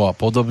 Turbo a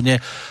podobne.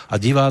 A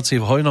diváci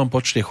v hojnom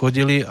počte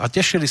chodili a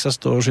tešili sa z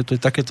toho, že to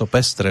je takéto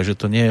pestré, že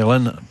to nie je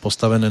len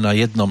postavené na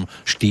jednom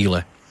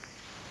štýle.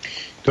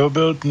 To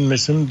byl,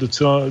 myslím,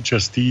 docela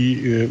častý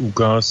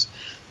úkaz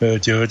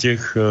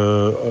těch,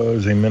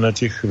 zejména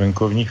těch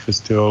venkovních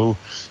festivalů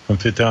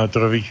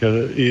amfiteátrových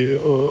i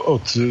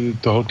od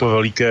tohoto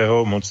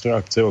velikého monstra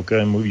akce, o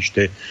kterém mluvíš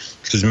ty,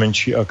 přes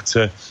menší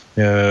akce.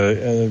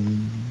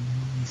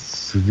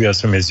 Já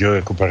jsem jezdil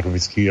jako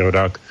pardubický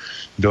rodák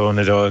do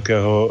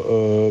nedalekého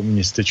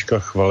městečka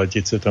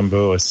Chvaletice, tam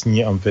byl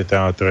lesní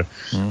amfiteátr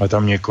a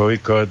tam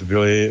několik let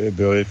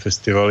byly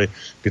festivaly,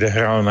 kde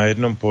hrál na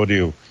jednom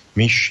pódiu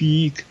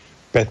Myšík,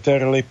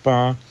 Petr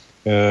Lipa,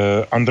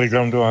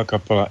 undergroundová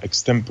kapela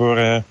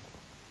Extempore,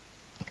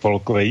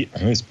 folkový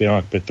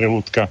zpěvák Petr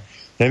Ludka.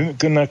 Nevím,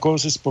 na koho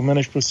se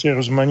vzpomeneš, prostě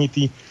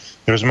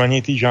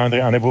rozmanitý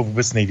žánry, anebo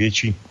vůbec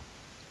největší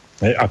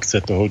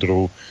akce toho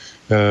druhu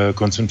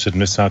koncem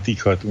 70.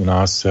 let u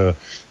nás,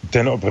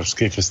 ten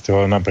obrovský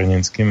festival na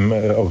brněnském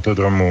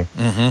autodromu,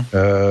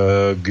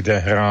 kde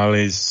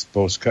hráli z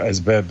Polska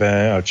SBB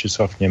a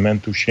Česlav Němen,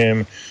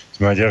 tuším, z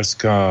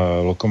Maďarska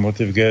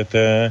Lokomotiv GT,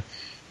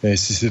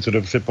 jestli si to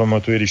dobře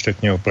pamatuju, když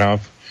tak mě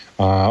oprav,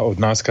 a od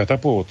nás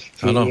Katapult.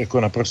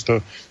 Jako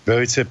naprosto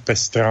velice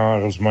pestrá,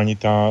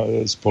 rozmanitá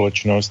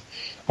společnost,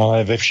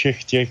 ale ve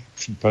všech těch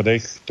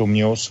případech to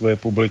mělo své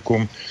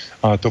publikum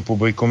a to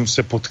publikum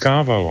se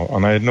potkávalo. A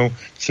najednou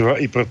třeba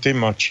i pro ty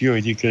mladší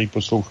lidi, kteří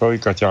poslouchali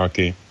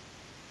Kaťáky,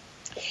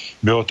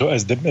 bylo to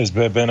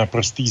SBB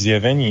naprostý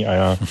zjevení a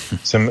já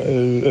jsem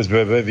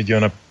SBB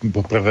viděl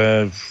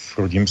poprvé v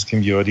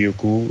Rodimském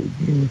divadýlku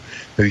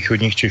ve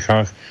východních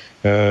Čechách.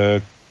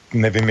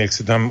 Nevím, jak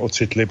se tam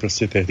ocitli,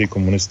 prostě tehdy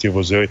komunisti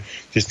vozili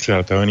ty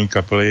spřátelné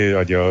kapely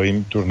a dělali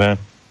jim turné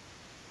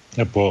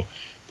po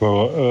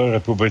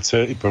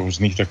republice i po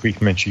různých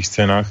takových menších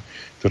scénách.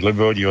 Tohle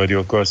bylo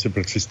divadýlko asi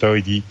pro 300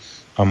 lidí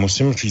a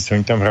musím říct,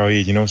 oni tam hráli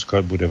jedinou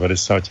skladbu,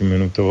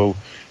 90-minutovou,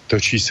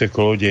 Točí se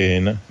kolo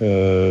dějin,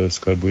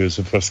 skladbu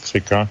Josefa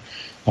Skřeka,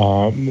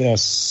 a já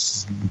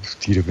v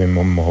té době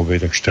mohl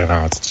být tak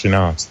 14,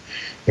 13.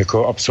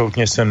 Jako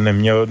absolutně jsem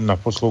neměl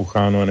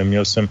naposloucháno,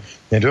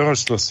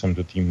 nedorostl jsem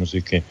do té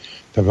muziky.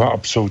 To byla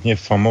absolutně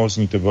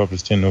famózní, to byla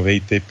prostě nový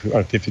typ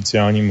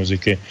artificiální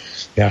muziky.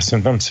 Já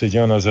jsem tam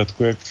seděl na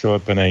zadku jak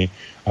přilepenej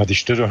a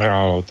když to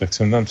dohrálo, tak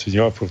jsem tam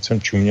seděl a furt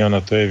jsem čuměl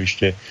na to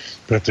jeviště,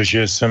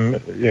 protože jsem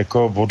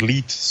jako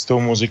odlít s tou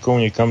muzikou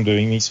někam do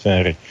jiné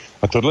sféry.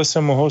 A tohle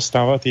se mohlo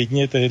stávat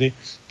jedině tehdy,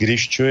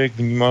 když člověk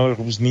vnímal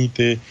různý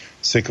ty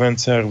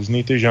sekvence a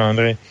různý ty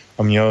žánry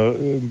a měl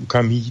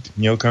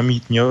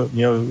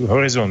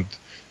horizont.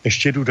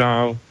 Ještě jdu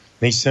dál,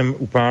 nejsem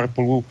u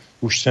Purple,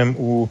 už jsem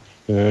u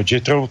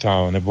Jethro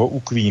Tull, nebo u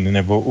Queen,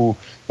 nebo u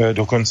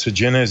dokonce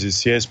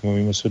Genesis,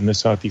 mluvím o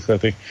 70.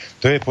 letech.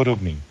 To je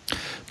podobný.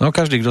 No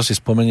každý, kto si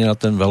spomenie na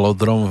ten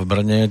velodrom v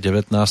Brne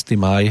 19.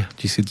 maj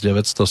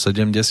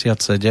 1977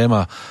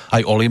 a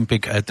aj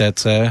Olympic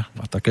ETC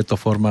a takéto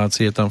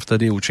formácie tam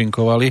vtedy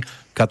účinkovali.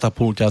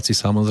 Katapulťáci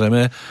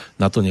samozrejme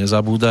na to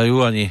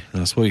nezabúdajú ani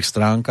na svojich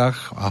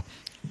stránkach a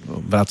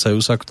vracajú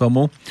sa k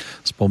tomu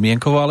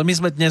spomienkovo, ale my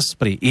sme dnes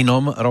pri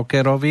inom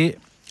rockerovi,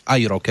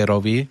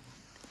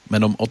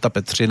 menom Ota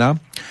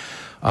Petřina,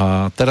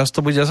 a teraz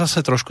to bude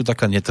zase trošku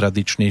taká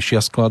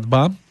netradičnejšia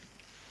skladba.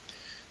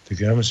 Tak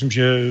já myslím,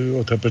 že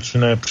Ota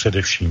Petřina je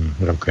především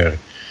rocker.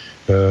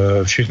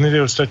 Všechny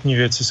ty ostatní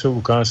věci jsou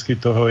ukázky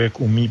toho, jak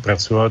umí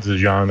pracovat s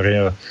žánry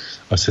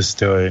a se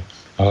styly,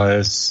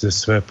 ale ze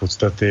své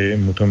podstaty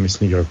mu to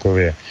myslí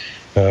rockově.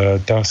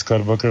 Ta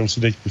skladba, kterou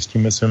si teď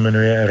pustíme, se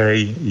jmenuje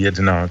Ray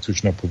 1,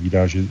 což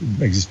napovídá, že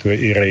existuje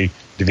i Ray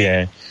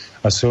 2.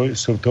 A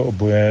jsou to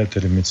oboje,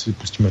 tedy my si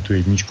pustíme tu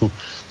jedničku,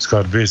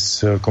 skladby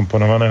z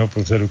komponovaného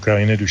pořadu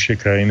Krajiny duše,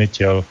 krajiny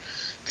těl,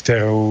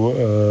 kterou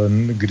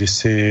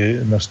kdysi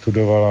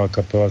nastudovala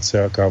kapela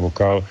CAK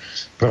Vokál.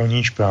 Pro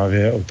níž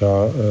právě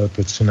Ota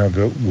Petřina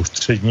byl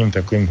ústředním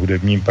takovým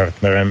hudebním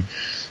partnerem,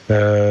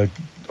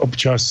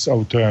 občas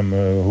autorem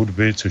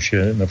hudby, což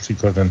je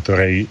například tento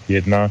Ray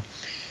 1,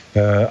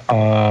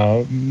 a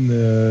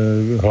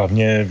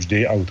hlavně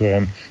vždy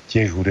autorem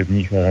těch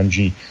hudebních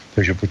aranží.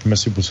 Takže pojďme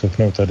si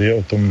poslechnout tady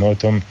o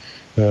tom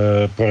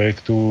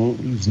projektu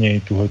z něj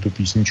tuhletu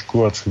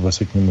písničku a třeba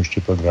se k němu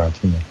ještě pak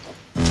vrátíme.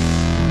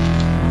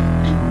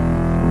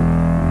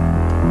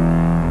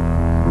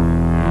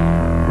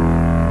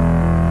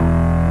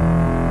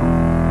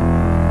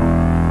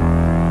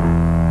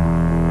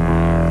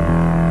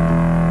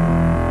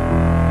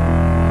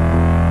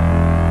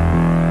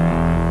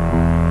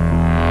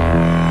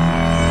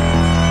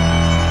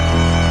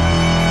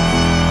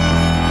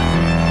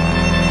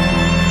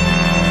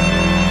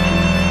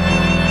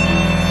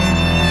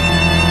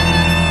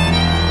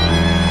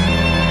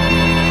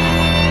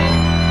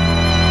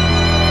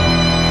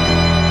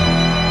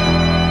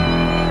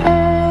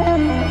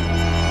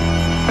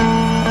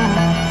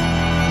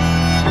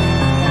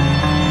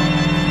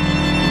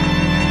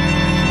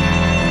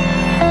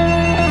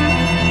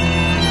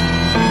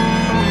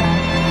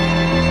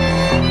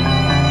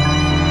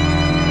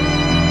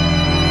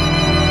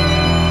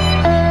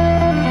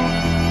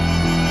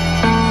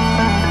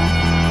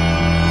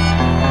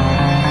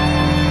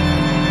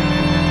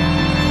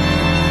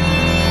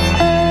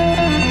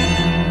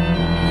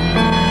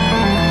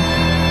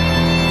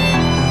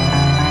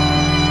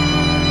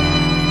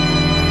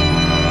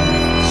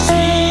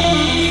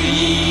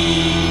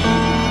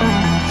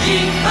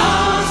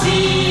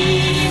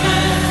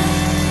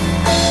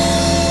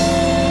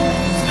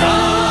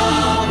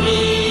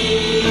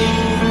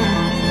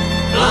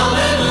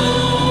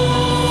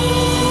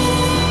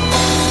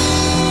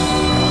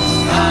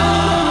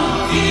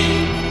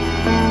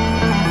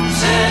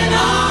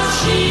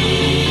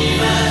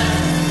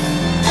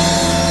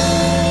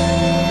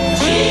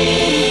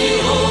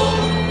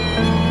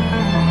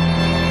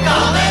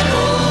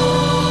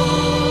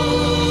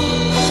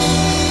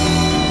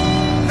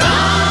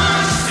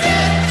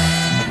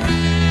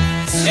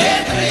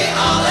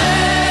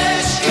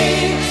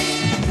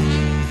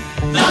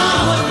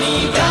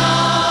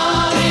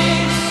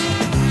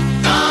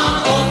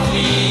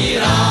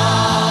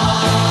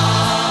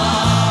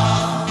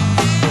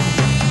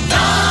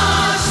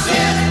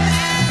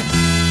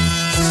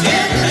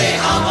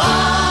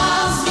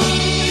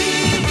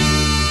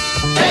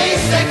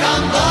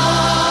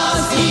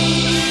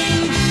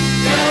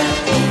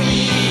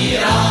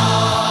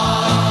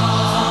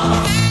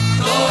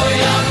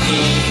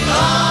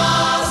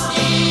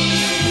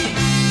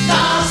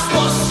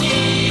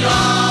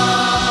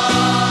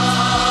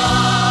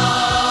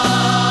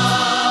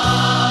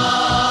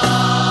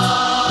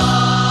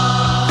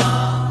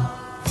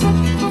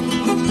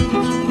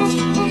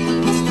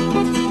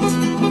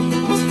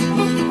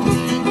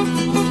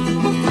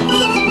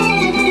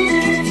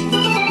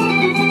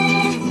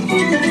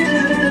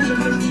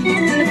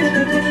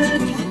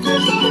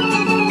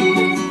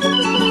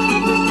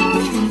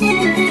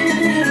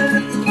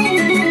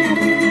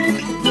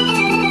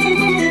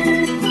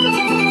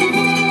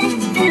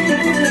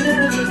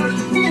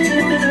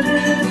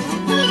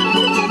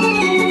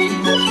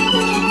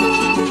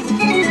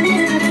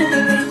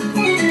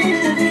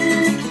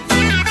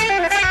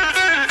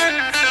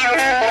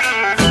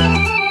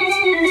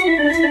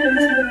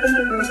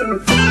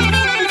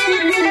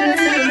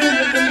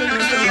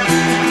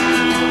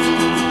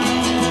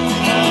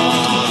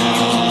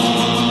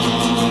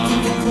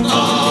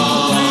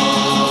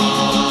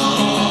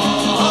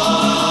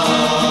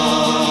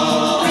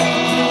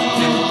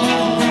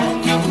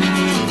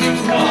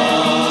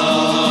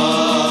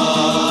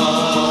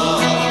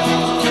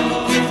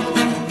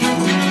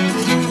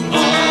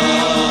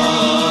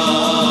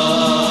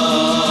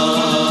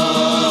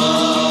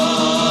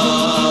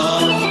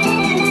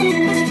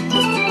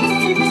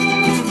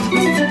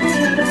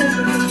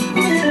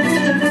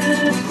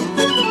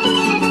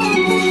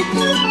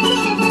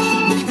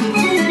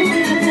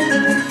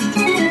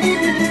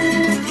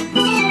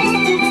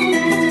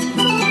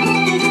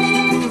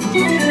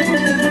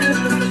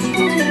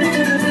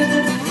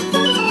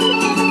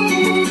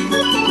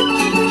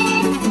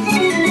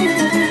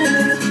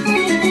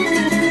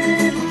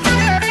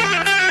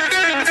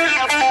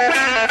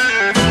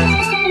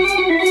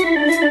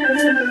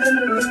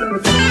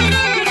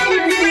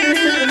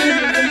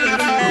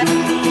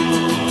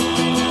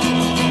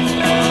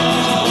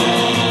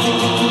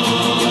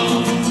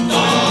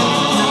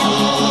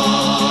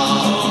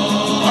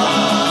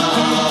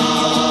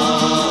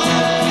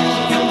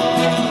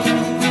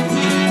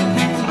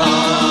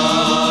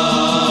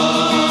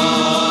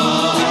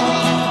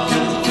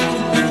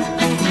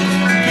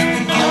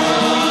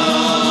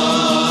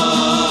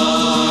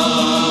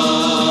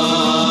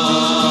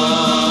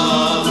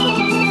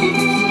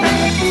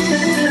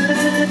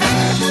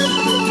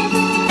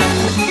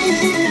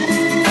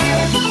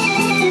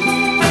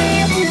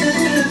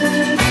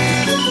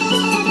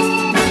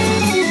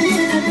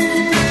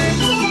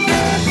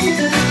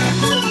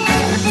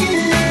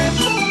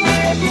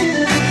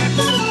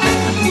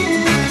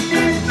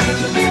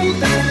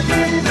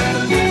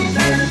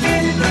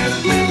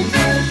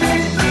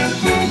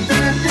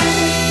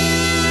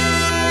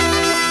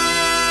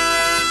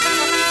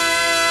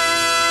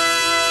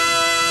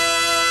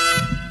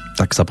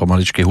 tak sa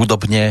pomaličky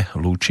hudobne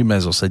lúčime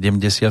so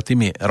 70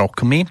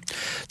 rokmi.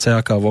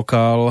 CAK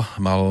Vokál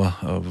mal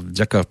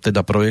vďaka teda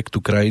projektu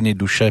Krajiny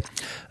duše,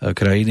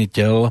 Krajiny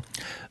tel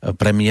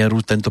premiéru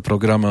tento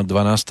program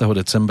 12.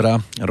 decembra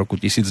roku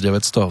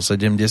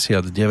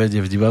 1979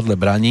 v divadle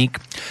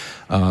Braník.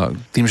 A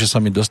tým, že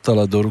sa mi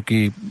dostala do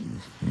ruky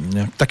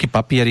taký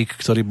papierik,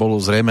 ktorý bol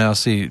zrejme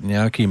asi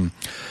nejakým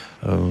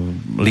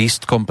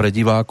lístkom pre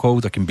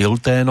divákov, takým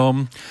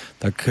bilténom,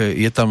 tak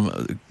je tam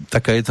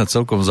taká jedna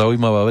celkom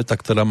zaujímavá veta,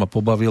 ktorá ma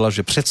pobavila,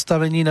 že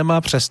představení nemá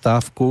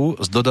přestávku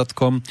s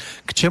dodatkom,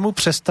 k čemu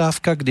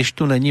přestávka, když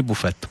tu není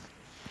bufet?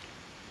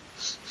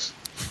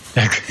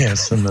 Tak já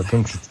jsem na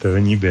tom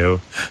představení byl.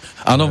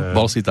 Ano,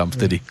 bol si tam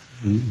vtedy.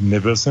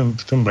 Nebyl jsem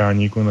v tom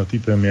Bráníku na té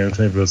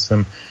premiéře, byl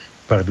jsem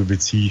v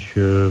Pardubicích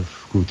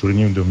v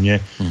kulturním domě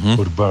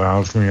od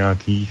barářů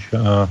nějakých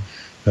a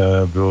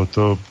bylo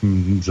to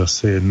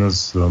zase jedno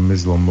z velmi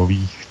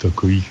zlomových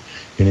takových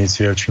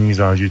iniciačních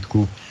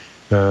zážitků,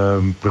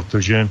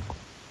 protože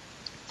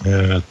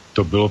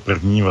to bylo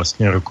první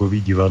vlastně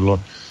rokový divadlo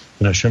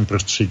v našem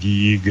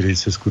prostředí, kdy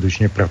se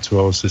skutečně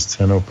pracovalo se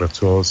scénou,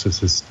 pracovalo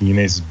se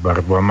stíny, s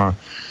barvama.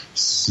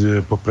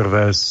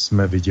 Poprvé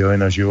jsme viděli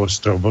naživo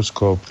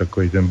stroboskop,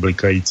 takový ten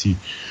blikající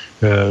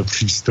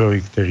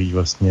přístroj, který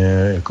vlastně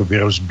jakoby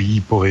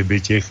rozbíjí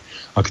pohyby těch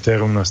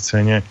aktérů na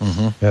scéně.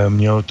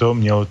 Mělo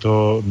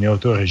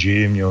to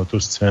režii, mělo to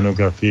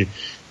scénografii,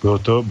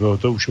 bylo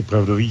to už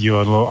opravdový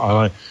divadlo,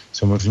 ale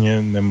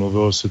samozřejmě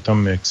nemluvilo se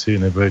tam, jaksi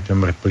nebyly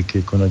tam repliky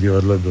jako na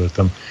divadle, bylo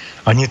tam,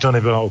 ani to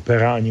nebyla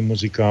opera, ani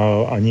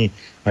muzikál,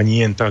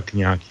 ani jen tak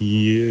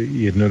nějaký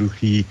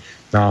jednoduchý,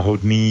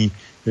 náhodný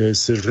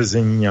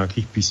seřazení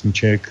nějakých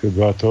písniček,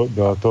 bylo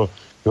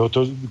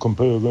to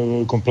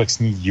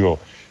komplexní dílo.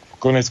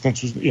 Konec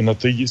konců i na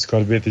té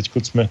skladbě teď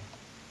jsme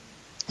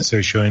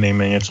slyšeli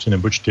nejméně 3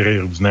 nebo 4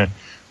 různé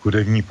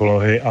hudební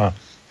polohy a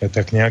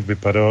tak nějak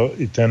vypadal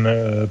i ten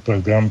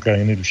program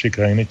Krajiny duše,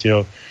 Krajiny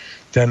těl.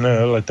 Ten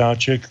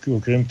letáček, o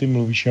kterém ty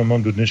mluvíš, já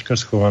mám do dneška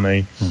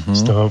schovaný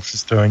z toho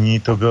představení,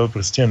 to byl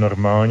prostě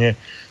normálně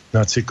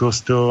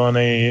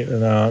nacyklostylovaný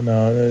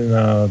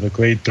na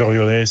takový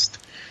trojlist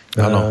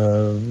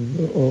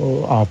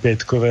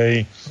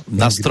A5-kovej.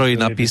 Na stroji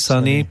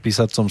napísaný,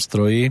 písacom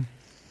stroji.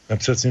 Na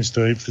psacím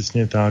stroji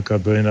přesně tak a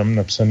byly nám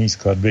napsané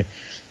skladby.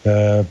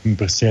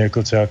 Prostě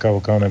jako CAK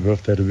Vokál nebyl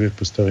v té době v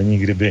postavení,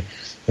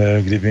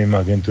 kdyby jim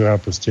agentura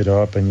prostě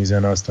dala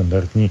peníze na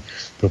standardní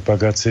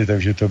propagaci,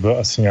 takže to byl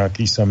asi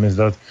nějaký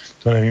samizdat.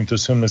 To nevím, to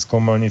jsem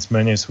nezkoumal,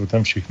 nicméně jsou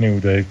tam všechny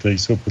údaje, které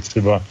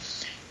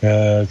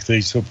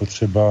jsou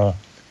potřeba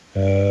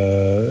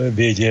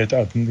vědět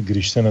a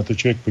když se na to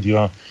člověk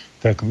podívá,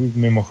 tak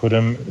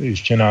mimochodem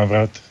ještě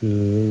návrat,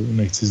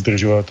 nechci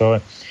zdržovat,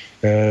 ale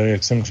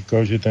jak jsem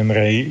říkal, že ten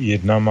Ray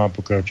 1 má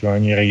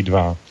pokračování Ray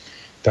 2,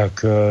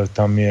 tak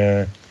tam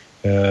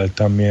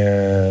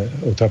je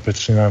Ota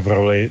Petřina v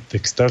roli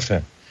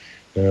textaře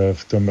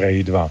v tom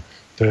Ray 2.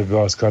 To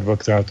byla skladba,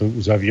 která to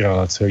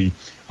uzavírala celý.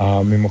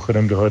 A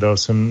mimochodem dohledal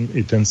jsem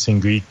i ten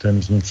singlík, ten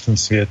vnitřní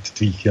svět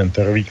tvých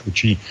jantarových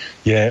očí,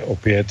 je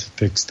opět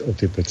text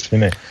Oty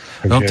Petřiny.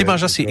 Takže no ty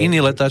máš asi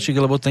iný letáčik,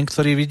 lebo ten,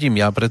 ktorý vidím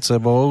ja pred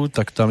sebou,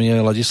 tak tam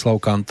je Ladislav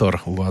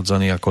Kantor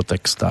uvádzaný ako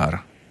textár.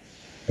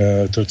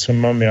 To, co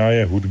mám já,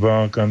 je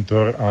hudba,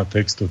 kantor a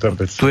text Ota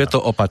Petřina. Tu je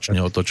to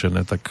opačne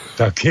otočené, tak...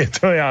 Tak je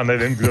to, já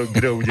nevím,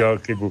 kdo udělal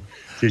chybu,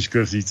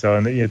 těžko říct,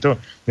 ale je to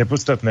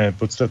nepodstatné.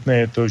 Podstatné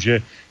je to,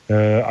 že,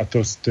 a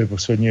to je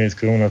poslední věc,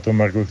 kterou na to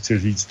Margo chci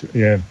říct,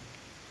 je,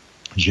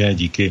 že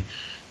díky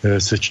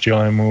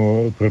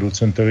sečtělému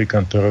producentovi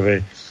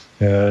Kantorovi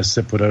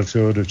se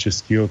podařilo do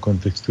českého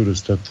kontextu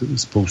dostat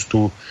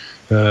spoustu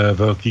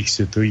velkých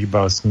světových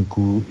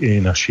básníků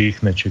i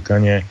našich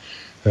nečekaně,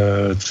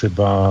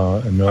 třeba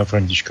Emila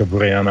Františka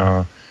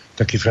Burejana,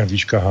 taky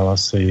Františka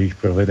Halase, jejich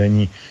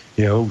provedení,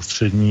 jeho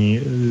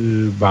ústřední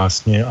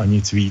básně a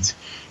nic víc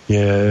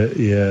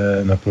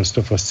je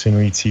naprosto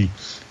fascinující.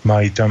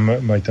 Mají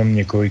tam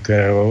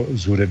několikého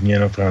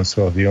zhudebněno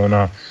François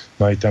Viona,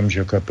 mají tam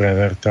Jacquesa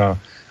Préverta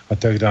a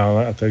tak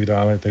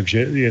dále. Takže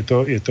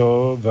je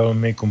to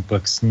velmi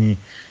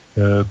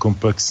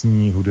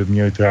komplexní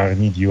hudebně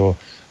literární dílo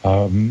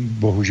a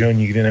bohužel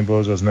nikdy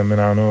nebylo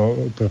zaznamenáno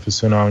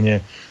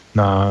profesionálně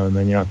na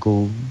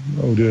nějakou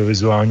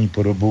audiovizuální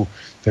podobu,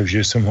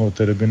 takže jsem ho od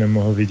té doby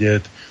nemohl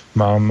vidět.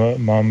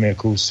 Mám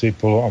jakousi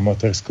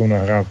poloamatérskou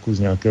nahrávku z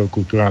nějakého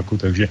kulturáku,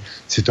 takže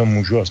si to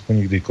můžu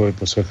aspoň kdykoliv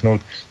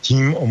poslechnout.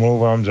 Tím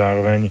omlouvám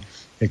zároveň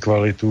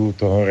kvalitu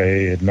toho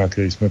Ray 1,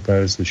 který jsme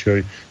právě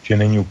slyšeli, že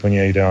není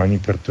úplně ideální,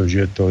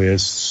 protože to je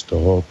z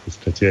toho v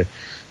podstatě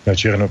na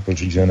černo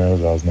podřízeného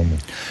záznamu.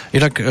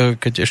 Inak,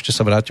 keď ešte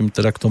sa vrátim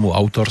teda k tomu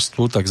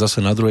autorstvu, tak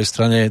zase na druhej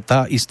strane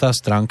tá istá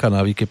stránka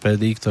na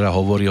Wikipédii, ktorá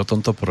hovorí o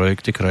tomto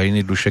projekte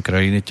Krajiny duše,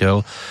 Krajiny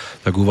tel,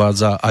 tak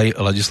uvádza aj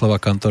Ladislava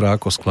Kantora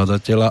ako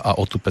skladateľa a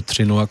Otu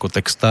Petřinu ako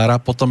textára.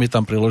 Potom je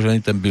tam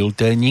priložený ten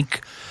bilténik,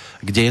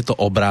 kde je to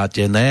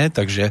obrátené,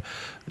 takže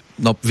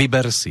no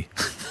vyber si.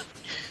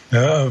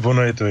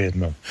 Ono je to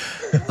jedno.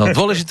 No,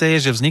 dôležité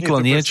je, že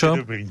vzniklo niečo,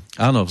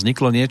 áno,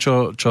 vzniklo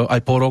niečo, čo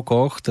aj po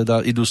rokoch,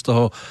 teda idú z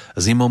toho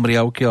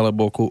zimomriavky,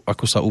 alebo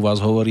ako sa u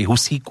vás hovorí,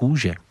 husí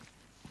kúže.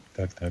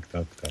 Tak.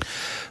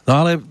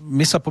 No ale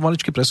my sa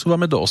pomaličky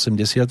presúvame do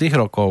 80.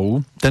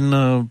 rokov. Ten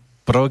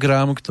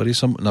program, ktorý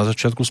som na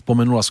začiatku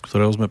spomenul a z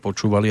ktorého sme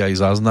počúvali aj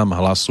záznam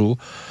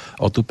hlasu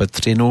Otu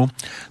Petřinu,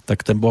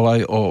 tak ten bol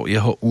aj o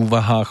jeho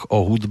úvahách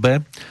o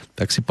hudbe.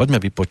 Tak si poďme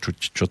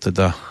vypočuť, čo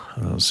teda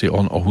si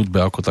on o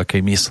hudbe ako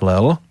takej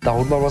myslel. Ta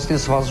hudba vlastně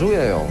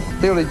svazuje, jo.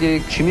 Ty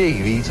lidi, čím je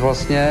jich víc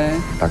vlastně,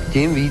 tak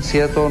tím víc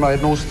je to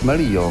najednou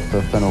stmelý, jo,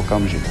 v ten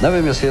okamžik.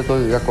 Nevím, jestli je to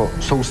jako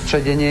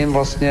soustředěním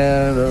vlastně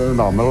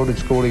na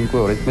melodickou linku,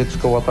 jo,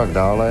 rytmickou a tak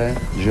dále,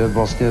 že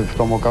vlastně v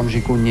tom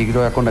okamžiku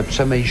nikdo jako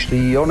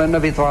nepřemýšlí, jo,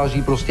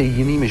 nevytváří prostě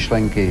jiný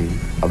myšlenky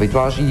a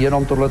vytváří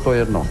jenom tohleto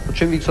jedno.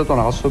 Čím víc se to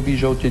násobí,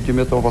 že jo, tím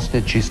je to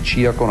vlastně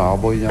čistší jako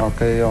náboj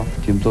nějaký a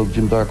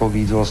tím to jako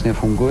víc vlastně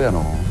funguje,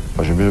 no.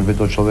 A že by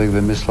to člověk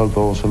vymyslel,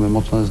 toho se mi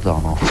moc nezdá,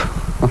 no.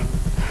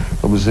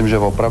 To myslím, že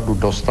opravdu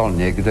dostal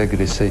někde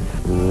kdysi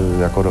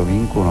jako do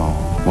vínku,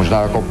 no.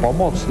 Možná jako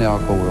pomoc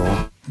nějakou, jo.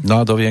 No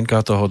a do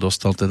vienka toho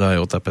dostal teda aj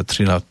Ota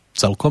Petřina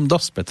celkom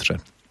dosť, Petře.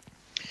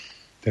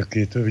 Tak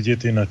je to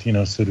vidět i na té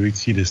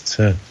následující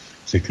desce,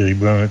 ze který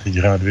budeme teď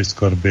hrát 2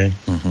 skladby.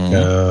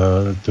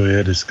 To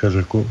je deska z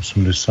roku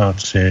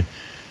 83,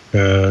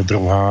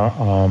 druhá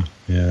a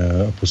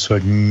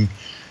poslední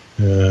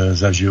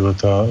za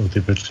života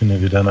Oty Petřiny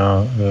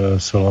vydaná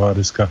solová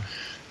deska.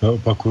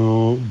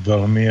 Opakuju,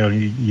 velmi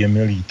je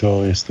mi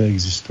líto, jestli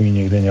existují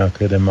někde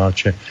nějaké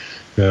demáče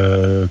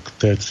k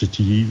té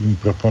třetí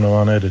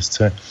proponované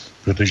desce,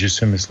 protože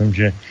si myslím,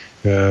 že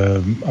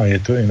a je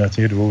to i na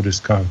těch 2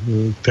 deskách,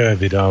 které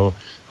vydal,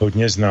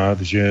 hodně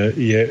znát, že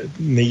je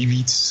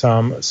nejvíc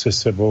sám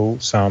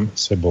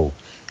sebou.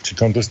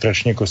 Říkám to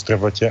strašně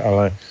kostrbatě,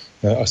 ale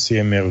asi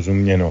je mi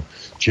rozuměno.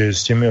 Že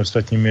s těmi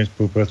ostatními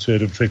spolupracuje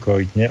dobře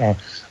kvalitně a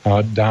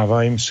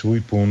dává jim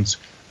svůj punc,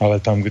 ale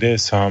tam, kde je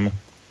sám,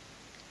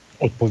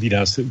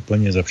 odpovídá se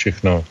úplně za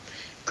všechno,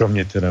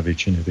 kromě teda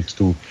většiny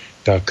textů,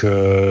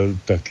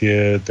 tak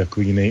je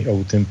takový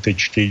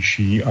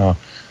nejautentičtější a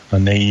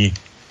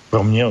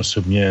pro mě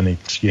osobně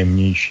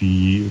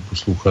nejpříjemnější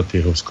poslouchat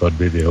jeho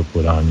skladby v jeho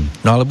podání.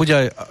 No ale bude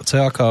aj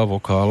CAK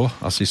vokál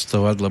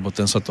asistovať, lebo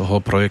ten sa toho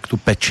projektu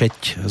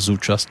Pečeť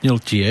zúčastnil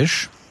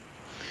tiež.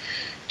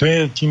 To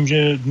je tím,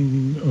 že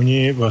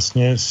oni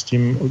vlastně s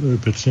tím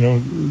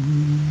Petřinou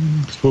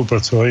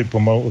spolupracovali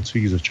pomalu od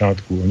svých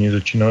začátků. Oni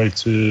začínali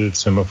v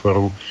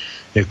Semaforu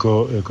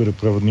jako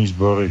doprovodný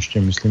sbor.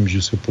 Ještě myslím,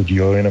 že se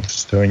podíleli na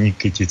představení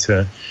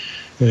Kytice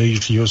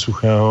Jiřího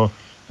Suchého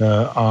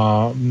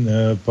a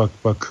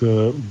pak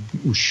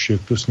už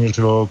jak to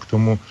směřilo k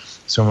tomu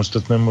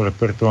samostatnému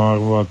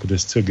repertoáru a k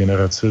desce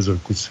Generace z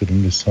roku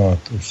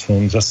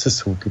 78, zase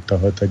jsou to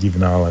ta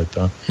divná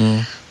léta,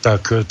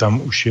 tak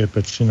tam už je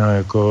Petřina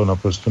jako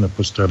naprosto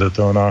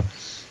nepostradatelná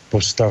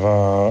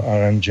postava,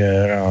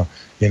 aranžér a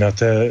i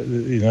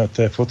na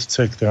té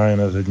fotce, která je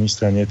na zadní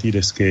straně té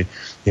desky,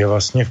 je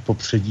vlastně v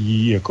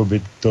popředí, jako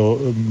by to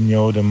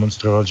mělo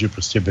demonstrovat, že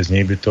prostě bez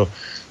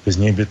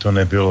něj by to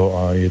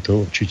nebylo a je to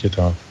určitě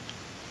tak.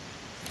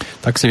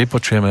 Tak si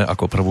vypočujeme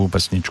ako prvú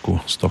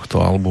pesničku z tohto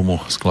albumu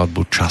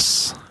skladbu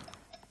Čas.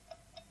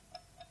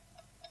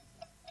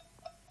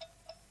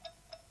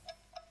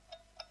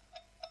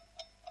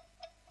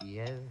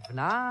 Je v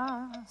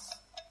nás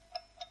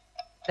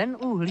ten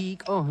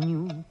uhlík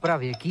ohňů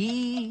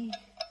pravěkých,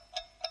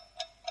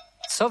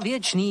 co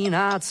věčný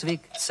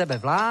nácvik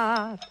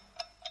sebevlád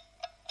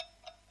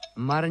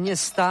marně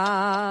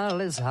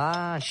stále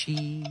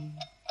zháší.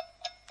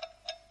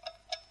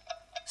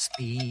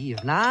 Spí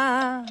v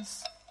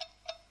nás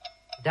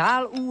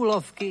dál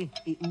úlovky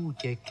i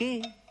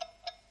útěky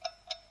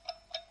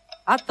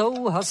a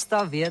touha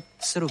stavět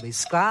sruby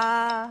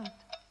sklád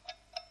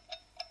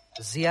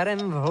s jarem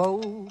v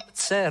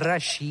hloubce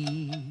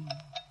raší.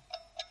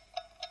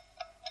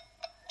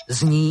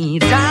 Zní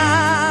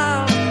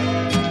dál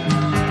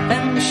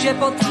ten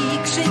šepotý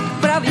křik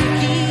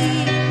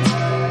pravěký,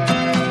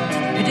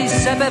 kdy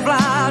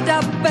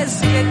sebevláda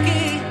bez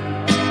věky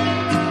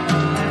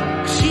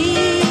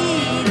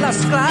křídla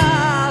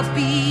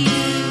sklápí.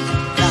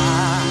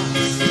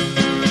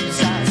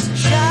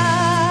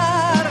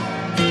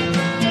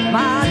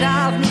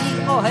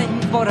 Oheň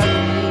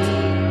poradní,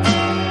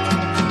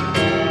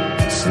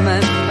 jsme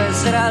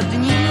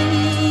bezradní.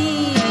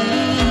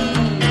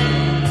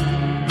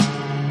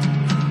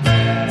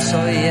 Co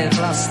je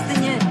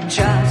vlastně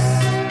čas?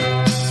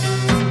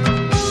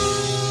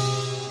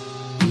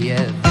 Je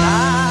v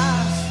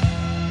nás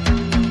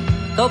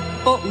to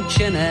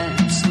poučené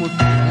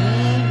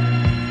smutní,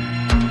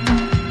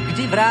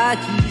 kdy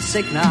vrátí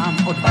se k nám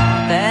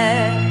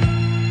odváté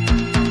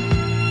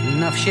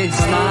na všech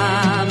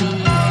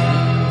známých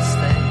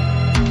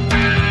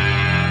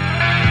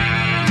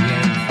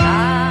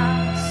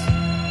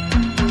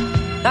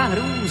ta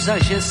hrůza,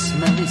 že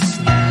jsme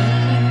listní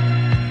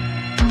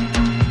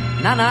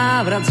na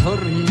návrat z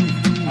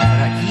horních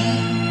hradí,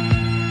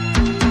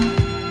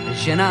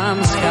 že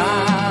nám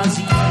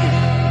schází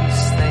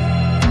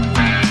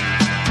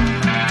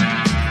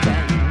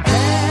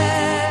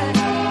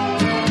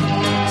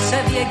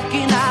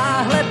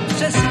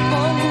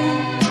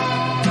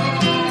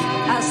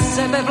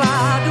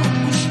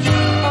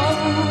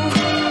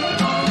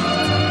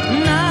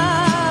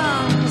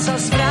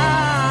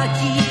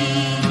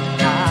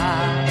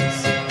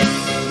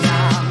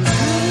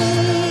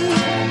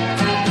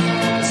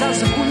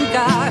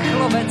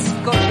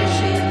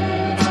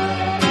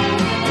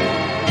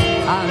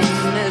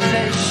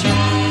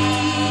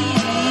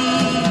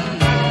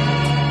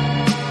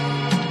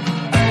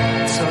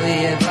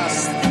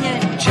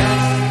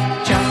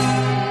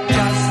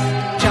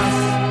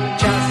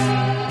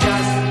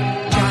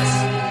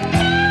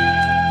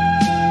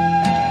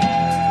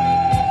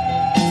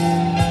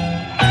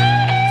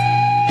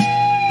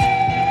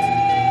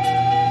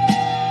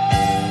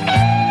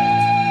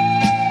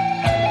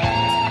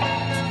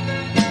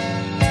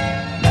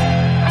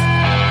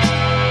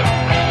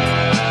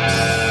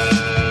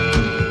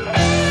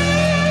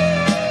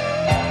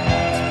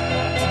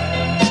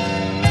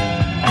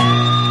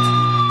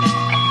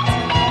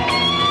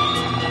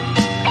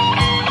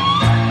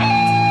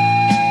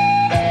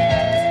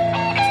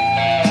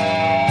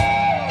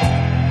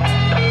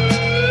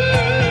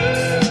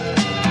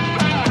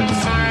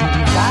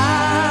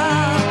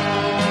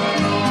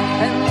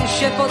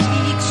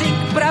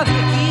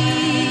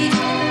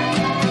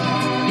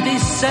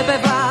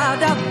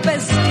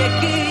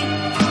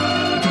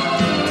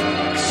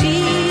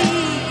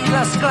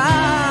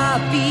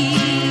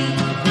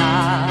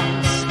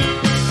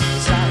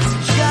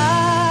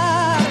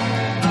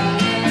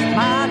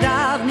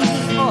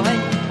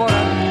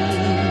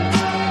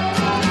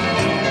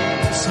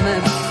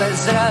jsme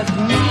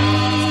bezradní.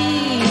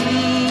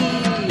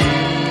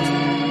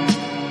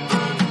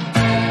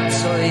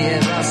 Co je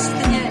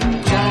vlastně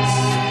čas?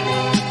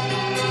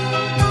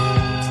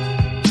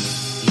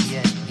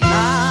 Je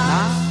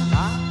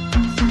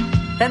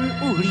ten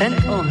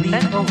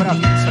uhlík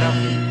ovraví,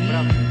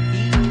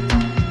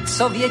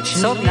 co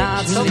věčný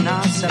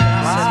náce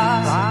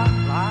vlá,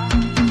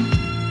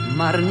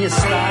 marně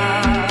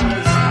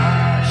stále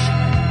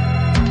znáší.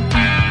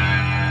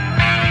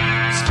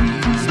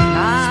 Sklízí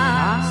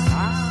nás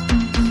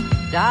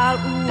dál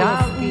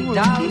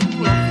úloky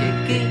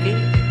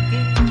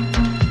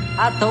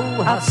a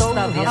touha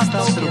stavět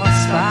svět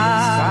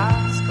sklá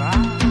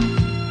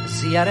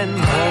s jarem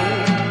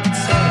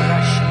hlouce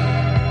raší.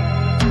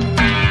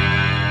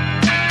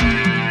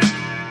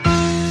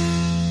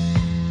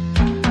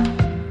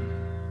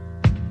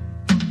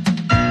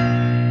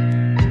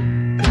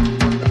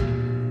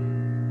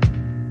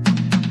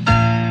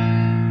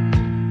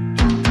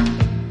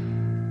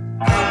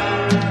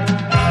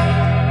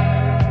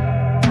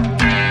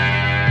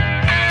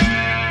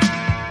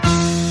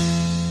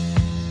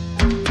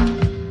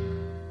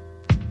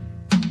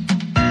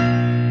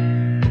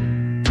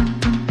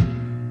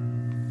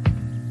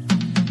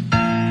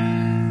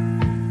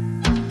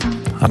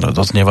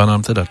 Doznieva nám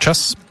teda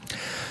čas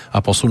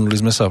a posunuli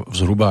sme sa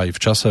zhruba aj v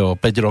čase o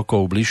 5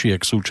 rokov bližšie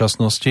k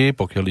súčasnosti,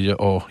 pokiaľ ide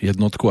o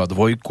jednotku a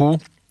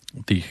dvojku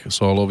tých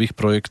solových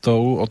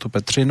projektov Otu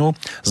Petřinu.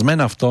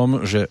 Zmena v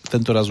tom, že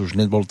tento raz už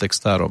nebol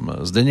textárom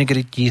Zdeněk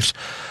Rytíř,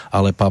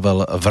 ale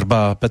Pavel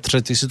Vrba.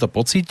 Petře, ty si to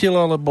pocítil,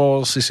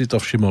 alebo si to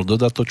všiml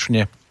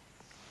dodatočně?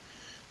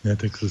 Ne,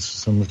 tak to se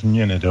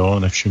samozřejmě nedalo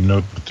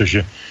nevšimnout,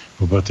 protože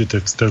oba ty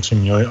textáři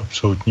měli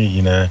absolutně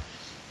jiné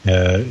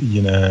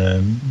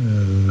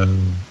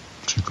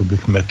řekl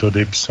bych,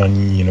 metody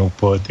psaní, jinou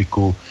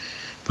poetiku.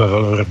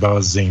 Pavel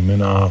Vrba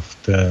zejména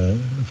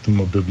v tom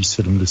období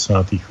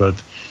 70. let,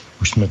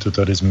 už jsme to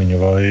tady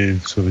zmiňovali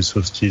v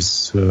souvislosti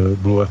s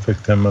Blue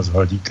Effectem a s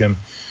Hladíkem,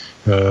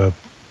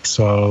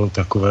 psal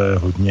takové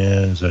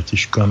hodně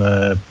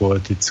zatěžkané,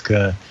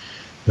 poetické,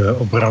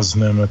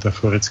 obrazné,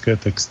 metaforické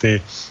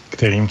texty,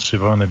 kterým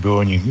třeba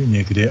nebylo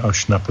někdy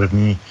až na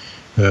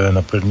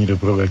první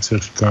dobrou, jak se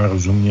říká,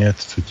 rozumět,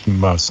 co tím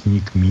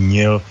básník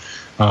mínil.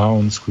 A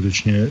on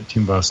skutečně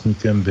tím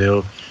básníkem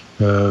byl,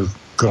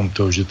 krom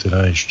toho, že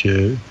teda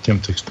ještě těm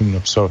textům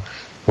napsal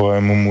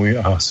poému Můj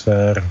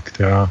Asfér,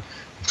 která,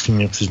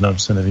 upřímně přiznám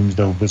se, nevím,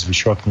 zda vůbec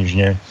vyšla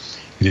knižně,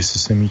 kdysi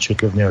jsem ji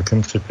četl v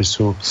nějakém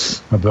přepisu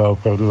a byla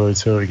opravdu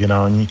velice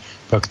originální.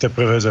 Pak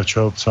teprve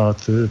začal psát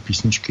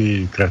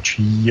písničky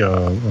kratší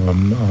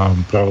a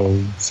pro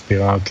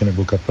zpěváky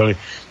nebo kapely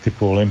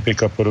typu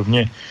Olympik a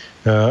podobně.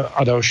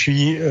 A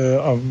další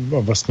a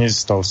vlastně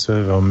stal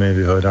se velmi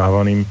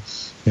vyhledávaným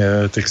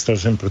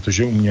textařem,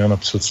 protože uměl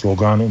napsat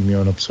slogán,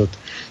 uměl napsat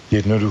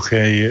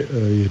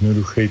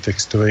jednoduchý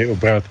textový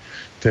obrat,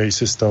 který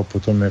se stal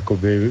potom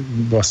jakoby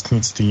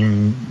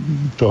vlastnictvím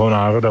toho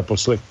národa,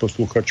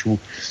 posluchačů.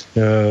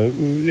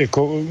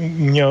 Jako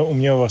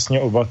uměl vlastně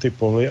oba ty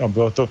poly a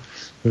byla to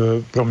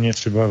pro mě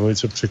třeba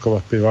velice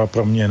překvapivá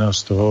proměna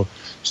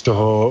z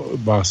toho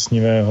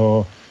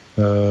básnivého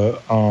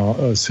a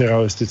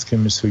surrealisticky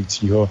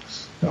myslícího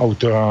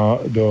autora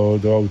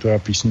do autora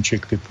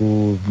písniček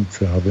typu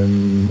třeba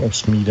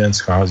 8. den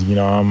schází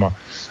nám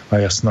a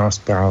jasná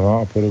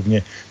zpráva a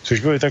podobně. Což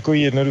byly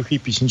takový jednoduchý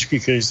písničky,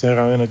 které se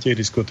hrály na těch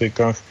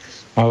diskotékách,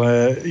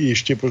 ale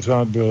ještě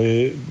pořád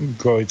byly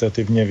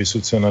kvalitativně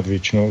vysoce nad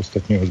většinou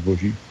ostatního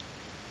zboží.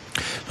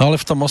 No ale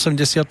v tom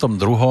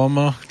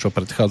 82., čo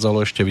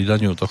predchádzalo ešte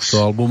vydaniu tohto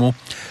albumu,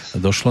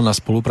 došlo na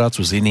spoluprácu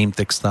s iným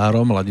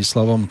textárom,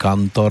 Ladislavom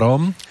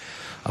Kantorom,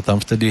 a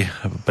tam vtedy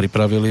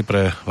pripravili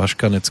pre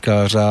Vaška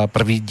Neckářa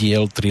prvý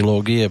diel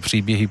trilógie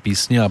Příběhy,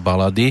 písně a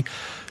balady,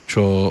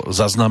 čo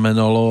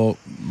zaznamenalo,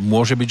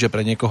 môže byť, že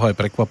pre niekoho aj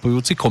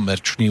prekvapujúci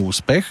komerčný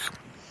úspech.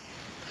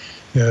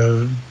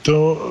 To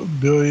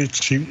byly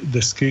 3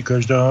 desky,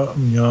 každá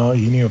měla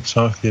jiný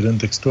obsah, jeden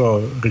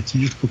textoval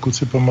Rytíř, pokud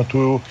si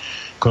pamatuju.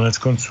 Konec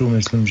konců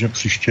myslím, že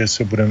příště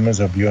se budeme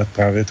zabývat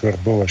právě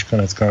tvorbou Vaška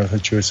Neckáře,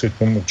 čili se k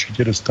tomu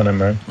určitě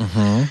dostaneme.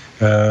 Uh-huh.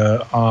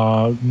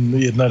 A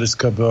jedna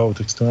deska byla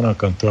otextovaná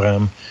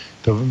Kantorem.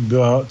 To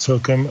byla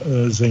celkem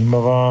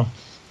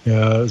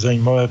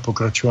zajímavé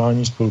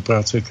pokračování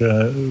spolupráce,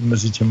 které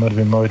mezi těma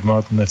dvěma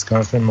lidma,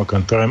 Neckářem a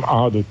Kantorem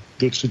a do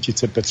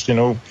třetice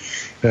Petřinou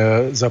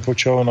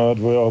započalo na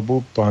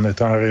dvojalbu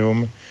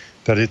Planetarium.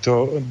 Tady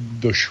to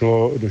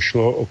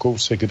došlo o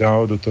kousek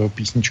dál do toho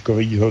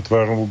písničkového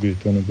tvaru, kdy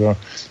to nebyla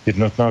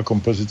jednotná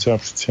kompozice a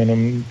přece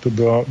jenom to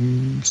byla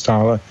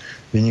stále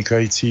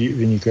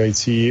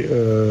vynikající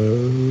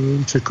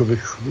řekl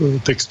bych,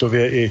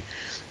 textově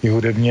i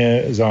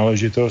hudebně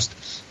záležitost.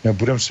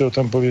 Budeme si o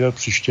tom povídat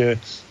příště.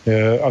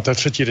 A ta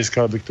třetí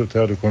deska, abych to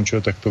teda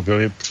dokončil, tak to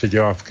byly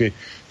předělávky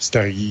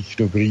starých,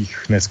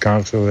 dobrých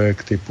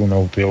Neckářovek typu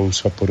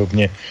Nautilus a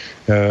podobně.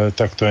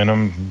 Tak to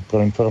jenom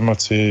pro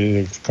informaci,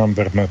 jak říkám,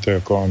 verme to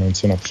jako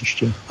anonce na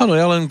příště. Áno,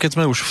 ja len keď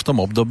sme už v tom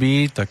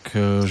období, tak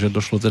že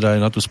došlo teda aj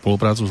na tú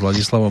spoluprácu s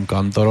Ladislavom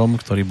Kantorom,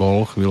 ktorý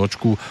bol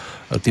chvíľočku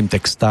tým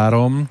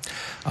textárom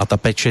a tá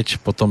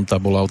pečeť potom tá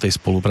bola o tej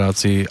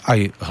spolupráci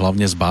aj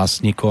hlavne s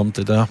básnikom,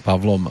 teda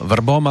Pavlom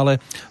Vrbom, ale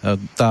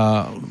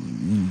tá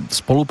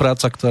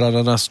spolupráca, ktorá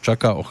na nás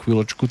čaká o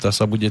chvíľočku, tá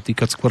sa bude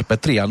týkať skôr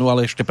Petrianu,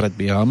 ale ešte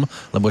predbieham,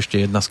 lebo ešte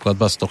jedna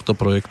skladba z tohto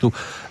projektu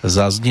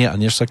zaznie a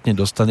než sa k nej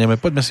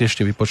dostaneme, poďme si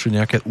ešte vypočuť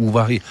nejaké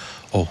úvahy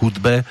o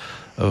hudbe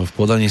v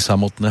podaní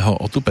samotného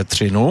Otu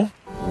Petřinu.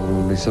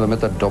 Když si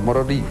vezmete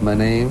domorodý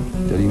kmeny,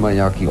 který mají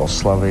nějaký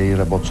oslavy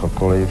nebo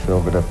cokoliv,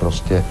 jo, kde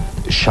prostě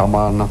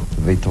šaman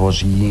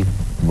vytvoří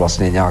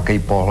vlastně nějaký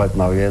pohled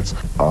na věc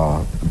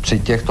a při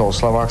těchto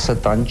oslavách se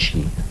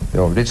tančí.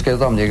 Jo, vždycky je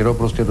tam někdo,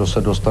 prostě, kdo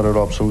se dostane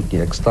do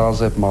absolutní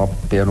extáze, má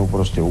pěnu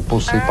prostě u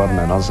pusy,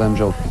 padne na zem,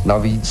 že?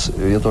 Navíc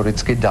je to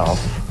vždycky dav,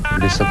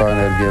 kdy se ta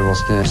energie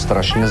vlastně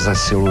strašně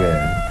zesiluje.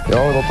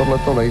 Jo, o tohle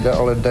to nejde,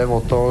 ale jde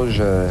o to,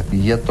 že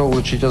je to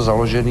určitě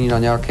založený na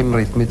nějakém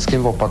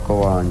rytmickém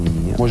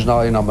opakování,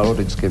 možná i na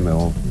melodickém,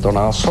 jo. To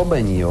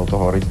násobení, jo,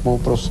 toho rytmu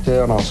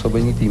prostě a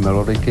násobení té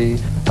melodiky,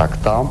 tak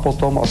tam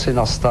potom asi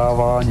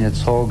nastává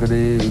něco,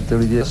 kdy ty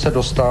lidi se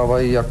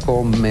dostávají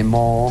jako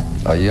mimo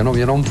a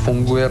jenom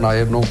funguje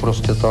najednou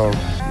prostě ta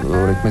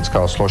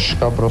rytmická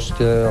složka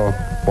prostě a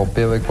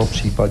popěvek po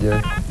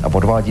případě a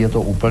podvádí je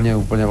to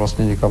úplně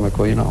vlastně někam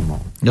jako jinam. No.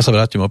 Ja sa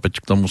vrátim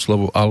opäť k tomu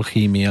slovu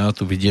alchýmia,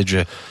 tu vidieť,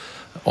 že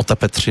Ota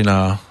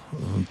Petřina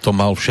to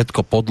mal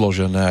všetko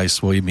podložené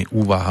aj svojimi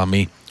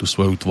úvahami, tú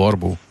svoju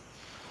tvorbu.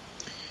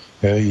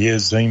 Je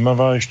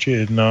zajímavá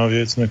ještě jedna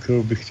věc, na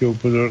kterou bych chtěl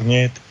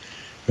upozornit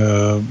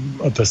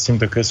a ta s tím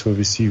také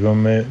souvisí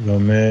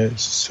velmi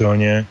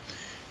silně.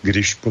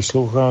 Když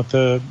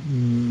posloucháte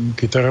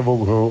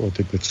kytarovou hru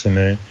Oty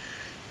Petřiny,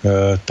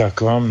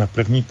 tak vám na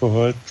první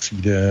pohled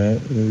přijde,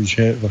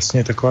 že vlastně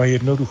je taková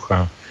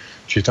jednoduchá.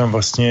 Že tam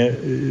vlastně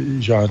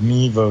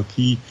žádný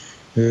velký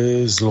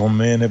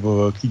zlomy nebo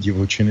velký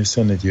divočiny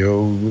se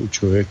nedějou.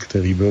 Člověk,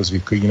 který byl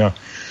zvyklý na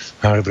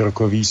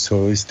hardrockový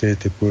solisty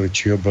typu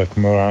Richieho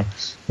Blackmora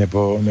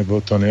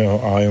nebo Tonyho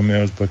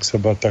Iommiho z Black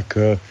Sabbath,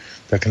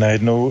 tak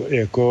najednou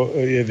jako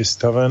je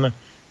vystaven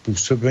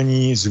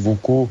působení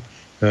zvuku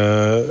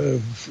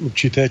v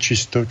určité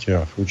čistotě,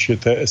 v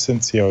určité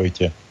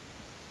esencialitě.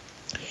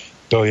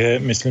 To je,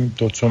 myslím,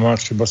 to, co má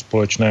třeba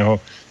společného,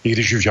 i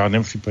když v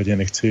žádném případě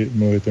nechci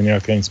mluvit o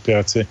nějaké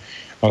inspiraci,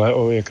 ale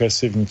o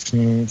jakési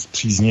vnitřním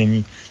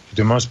zpříznění, že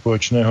to má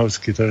společného s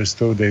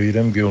kytaristou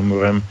Davidem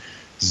Gilmourem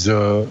z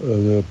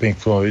Pink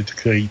Floyd,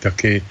 který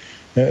taky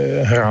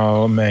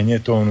hrál méně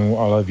tónů,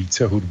 ale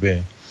více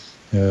hudby,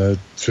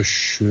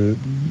 což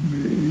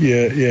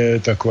je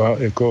taková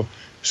jako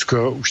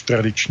skoro už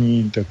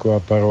tradiční taková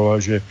parola,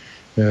 že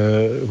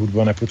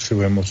hudba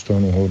nepotřebuje moc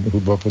tónů,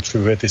 hudba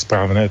potřebuje ty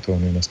správné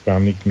tóny na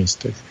správných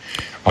místech.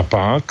 A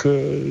pak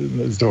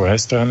z druhé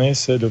strany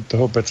se do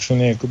toho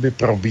Petřiny jakoby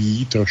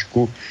probíjí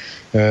trošku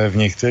v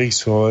některých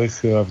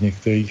solech a v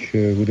některých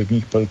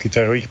hudebních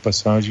kytarových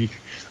pasážích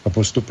a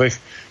postupech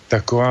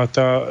taková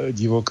ta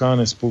divoká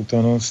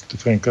nespoutanost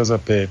Franka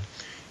Zappy.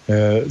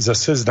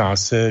 Zase zdá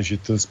se, že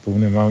to spolu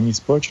nemá nic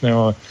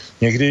společného, ale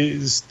někdy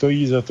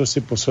stojí za to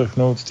si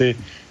poslechnout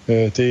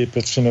ty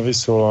Petřinovy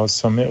sola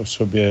sami o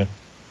sobě,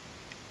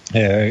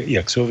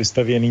 jak jsou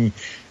vystavěný,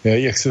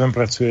 jak se tam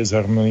pracuje s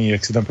harmonií,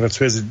 jak se tam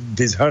pracuje s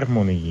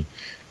disharmonií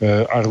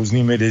a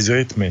různými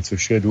disrytmy,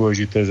 což je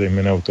důležité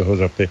zejména u toho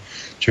Zappy.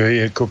 Čili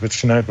jako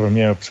Petřina je pro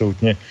mě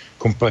absolutně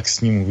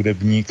komplexní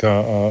hudebník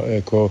a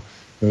jako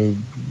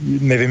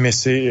nevím,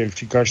 jestli, jak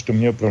říkáš, to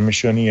měl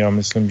promyšlený, já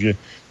myslím, že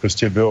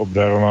prostě byl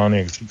obdarován,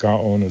 jak říká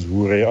on, z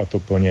hůry a to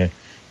plně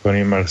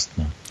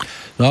mrstno.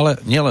 No ale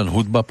nielen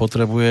hudba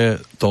potrebuje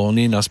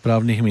tóny na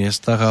správnych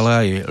miestach, ale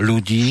aj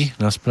ľudí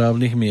na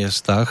správnych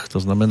miestach, to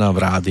znamená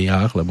v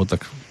rádiách, lebo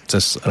tak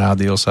cez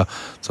rádio sa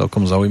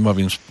celkom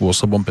zaujímavým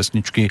spôsobom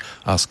pesničky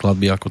a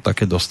skladby ako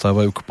také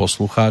dostávajú k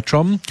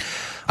poslucháčom.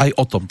 Aj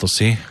o tomto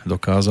si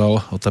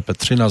dokázal Ota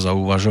Petřina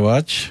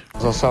zauvažovať.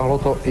 Zasáhlo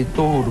to i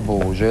tu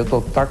hudbu, že je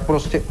to tak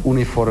prostě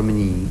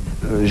uniformní,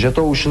 že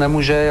to už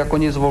nemůže jako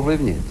nic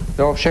ovlivnit.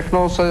 Jo,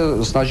 všechno se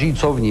snaží,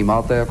 co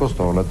vnímáte jako z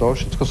tohoto,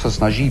 všechno se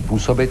snaží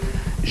působit,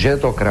 že je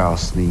to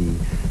krásný,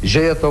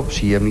 že je to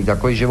příjemný,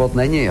 takový život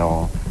není,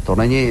 jo. To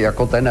není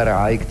jako ten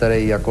ráj,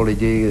 který jako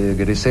lidi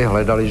kdysi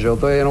hledali, že jo,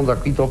 to je jenom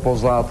takový to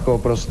pozlátko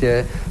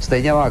prostě.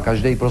 Stejně má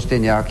každý prostě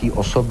nějaký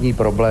osobní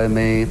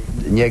problémy,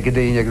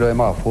 někdy někdo je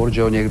má furt,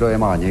 že jo, někdo je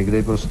má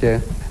někdy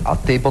prostě. A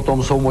ty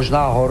potom jsou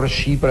možná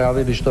horší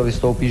právě, když to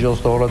vystoupí, že jo,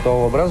 z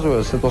tohohletoho obrazu,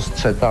 že se to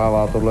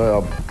střetává tohle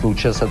a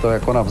tluče se to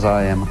jako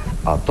navzájem.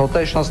 A to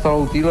tež nastalo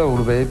u téhle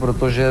hudby,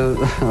 protože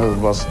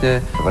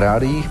vlastně v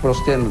rádiích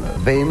prostě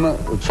vím,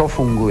 co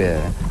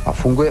funguje a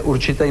funguje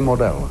určitý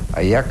model. A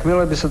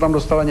jakmile by se tam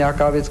dostala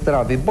nějaká věc,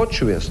 která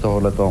vybočuje z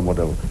tohohletoho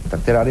modelu,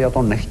 tak ty rádia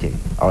to nechtějí.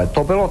 Ale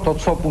to bylo to,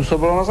 co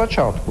působilo na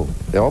začátku,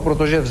 jo,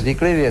 protože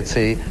vznikly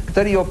věci,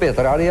 který opět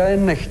rádia je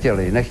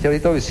nechtěli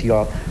to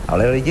vysílat,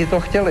 ale lidi to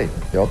chtěli,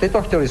 jo, ty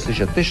to chtěli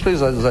slyšet, ty šli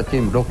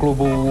zatím do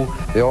klubů,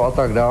 jo, a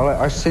tak dále,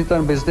 až si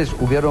ten biznis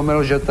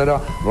uvědomil, že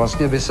teda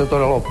vlastně by se to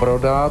dalo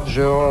prodat,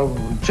 že jo,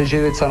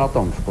 přeživit se na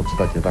tom v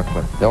podstatě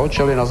takhle, jo,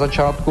 čili na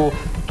začátku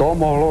to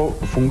mohlo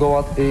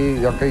fungovat i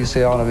jakýsi,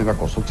 já nevím,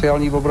 jako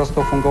sociální obraz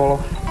to fungovalo,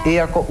 i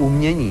jako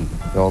umění,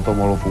 jo, to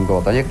mohlo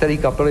fungovat. A některé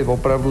kapely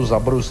opravdu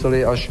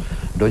zabruslily až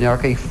do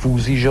nějakých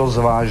fúzí, že s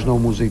vážnou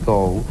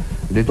muzikou,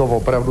 kdy to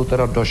opravdu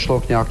teda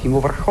došlo k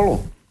nějakému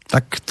vrcholu.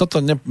 Tak toto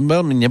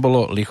veľmi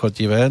nebolo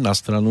lichotivé na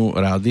stranu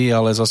rády,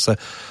 ale zase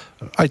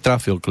aj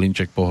trafil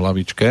klinček po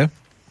hlavičke.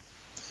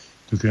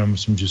 Tak já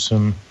myslím, že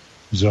jsem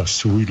za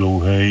svůj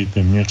dlouhý,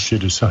 téměř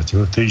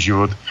 60letý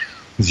život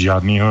z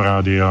žádného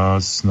rádia,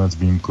 snad s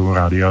výjimkou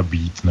rádia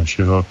Beat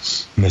našeho,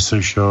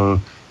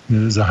 neslyšel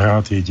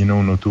zahrát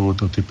jedinou notu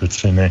od Oty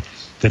Petřiny,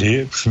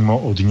 tedy přímo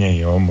od něj,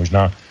 jo.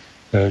 Možná,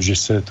 že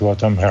se tu a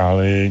tam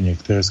hrály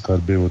některé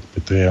skladby od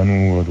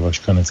Petrianů, od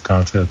Vaška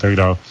Neckáře a tak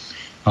dál,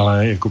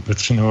 ale jako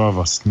Petřinová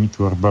vlastní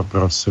tvorba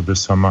pro sebe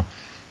sama,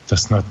 ta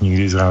snad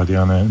nikdy z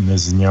rádia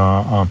nezněla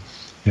a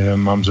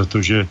mám za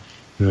to, že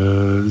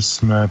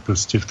jsme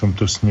prostě v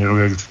tomto směru,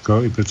 jak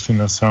říkal i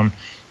Petřina sám,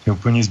 je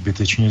úplně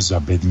zbytečně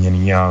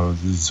zabedněný a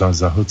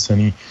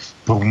zahlcený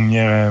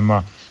průměrem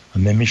a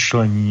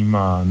nemyšlením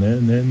a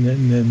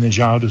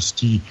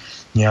nežádostí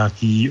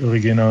nějaký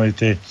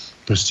originality.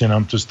 Prostě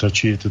nám to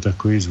stačí, je to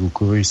takový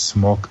zvukový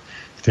smog,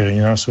 který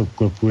nás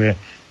obklopuje.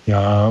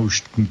 Já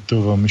už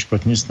to velmi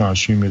špatně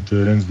snáším, je to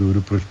jeden z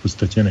důvodů, proč v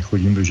podstatě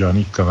nechodím do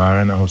žádných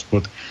kaváren a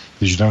hospod,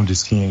 když tam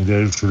vždycky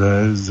někde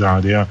z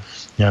rádia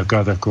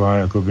nějaká taková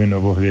jakoby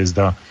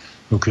novohvězda,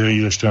 o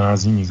který za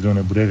 14 dní nikdo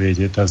nebude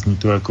vědět a zní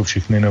to jako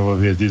všechny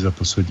novohvězdy za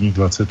posledních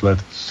 20 let.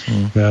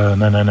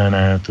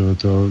 Ne,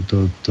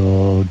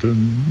 to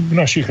v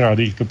našich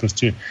rádiích to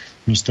prostě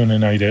místo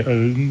nenajde.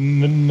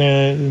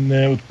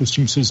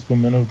 Neodpustím si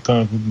vzpomenout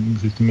ta,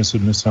 řekněme,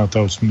 70.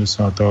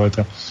 80.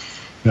 leta.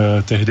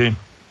 Tehdy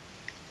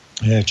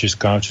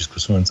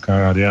československá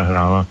rádia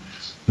hrála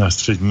na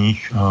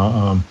středních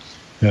a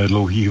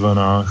dlouhých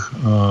vlnách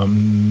a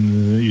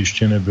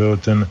ještě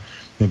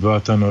nebyla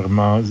ta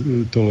norma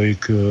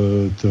tolik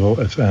toho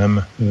FM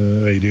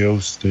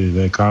radios, ty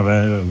VKV,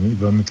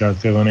 velmi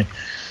krátké vlny.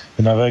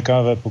 Na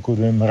VKV, pokud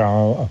vím,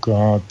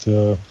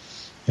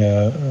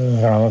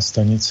 hrála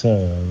stanice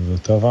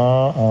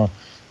Vltava a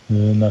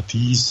na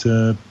tý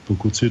se,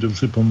 pokud si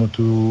dobře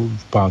pamatuju,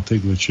 v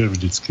pátek večer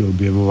vždycky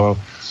objevoval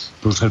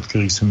pořad,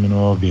 který se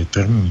jmenoval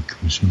Větrník.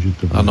 Myslím, že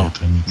to byl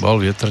Větrník. Byl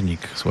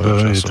Větrník svého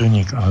času.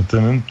 Větrník. A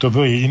to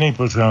byl jediný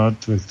pořad,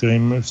 ve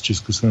kterém z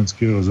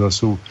československého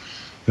rozhlasu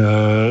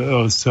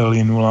se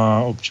linula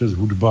občas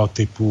hudba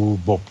typu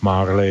Bob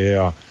Marley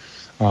a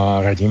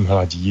Radim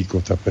Hladík,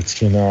 Ota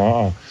Petřina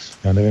a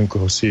já nevím,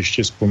 koho si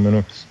ještě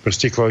vzpomenu.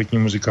 Prostě kvalitní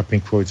muzika,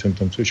 Pink Floyd jsem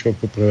tam slyšel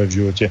poprvé v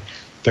životě.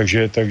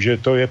 Takže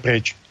to je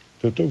pryč.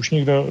 To už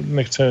nikdo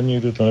nechce,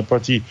 nikdo to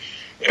neplatí.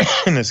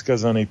 Dneska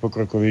za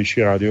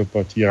nejpokrokovější rádio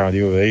platí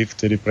Radio Wave,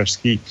 tedy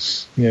pražský,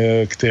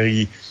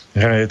 který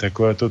hraje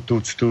takové to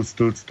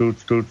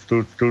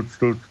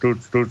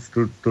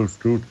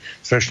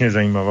strašně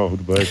zajímavá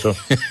hudba je to.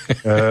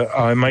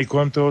 Ale mají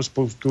kolem toho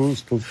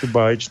spoustu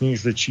báječných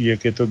řečí,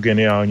 jak je to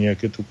geniální,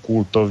 jak je to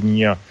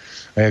kultovní a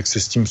jak se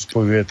s tím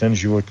spojuje ten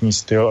životní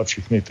styl a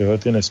všechny tyhle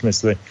ty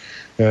nesmysly.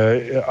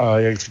 A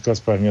jak říkal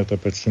správně Ota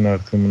Petřina,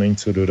 k tomu není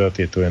co dodat,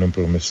 je to jenom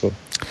průmysl.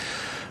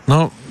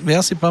 No,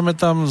 ja si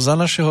pamätám za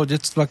našeho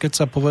detstva,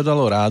 keď sa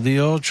povedalo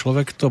rádio,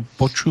 človek to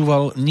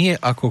počúval nie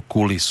ako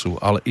kulisu,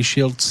 ale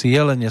išiel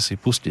cieľene si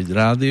pustiť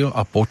rádio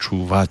a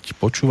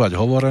počúvať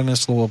hovorené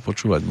slovo,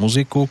 počúvať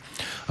muziku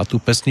a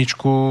tú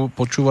pesničku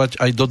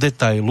počúvať aj do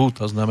detailu,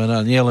 to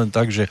znamená nie len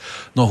tak, že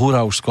no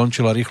hurá, už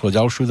skončila, rýchlo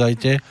ďalšiu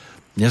dajte.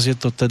 Dnes je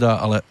to teda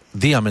ale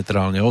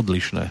diametrálne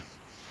odlišné.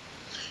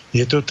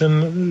 Je to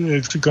ten,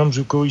 jak říkám,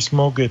 zvukový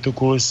smog, je to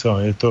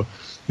kulisa, je to...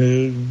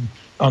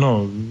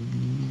 Ano,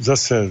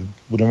 zase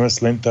budeme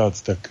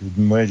slintat, tak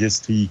moje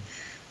dětství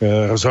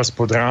rozhlas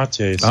po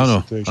drátě, jestli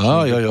ano. si to ještě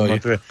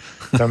pamatuje.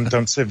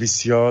 Tam se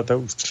vysílala ta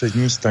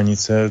ústřední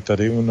stanice,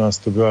 tady u nás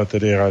to byla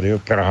tedy Radio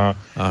Praha.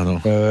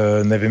 Ano.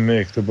 Nevím,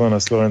 jak to bylo na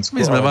Slovensku.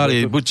 My jsme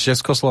mali buď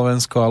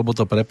Československo, alebo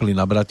to prepli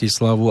na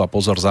Bratislavu a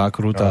pozor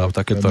zákrut a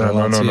takéto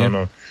relácie.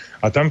 No.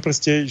 A tam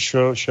prostě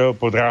šel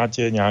po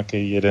drátě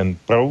nějaký jeden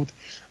proud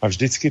a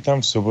vždycky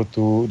tam v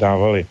sobotu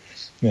dávali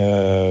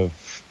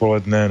v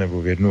poledne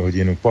nebo v 1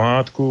 hodinu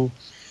pohádku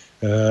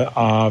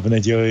a v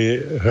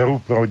neděli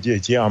hru pro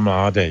děti a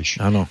mládež.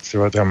 Ano.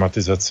 Třeba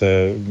dramatizace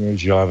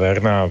Žila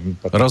Verna.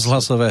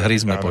 Rozhlasové hry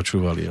jsme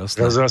počúvali,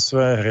 jasné.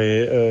 Rozhlasové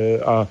hry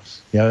a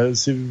já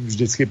si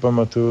vždycky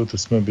pamatuju, to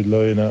jsme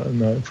bydleli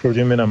v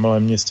Chroděmi na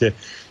malém městě,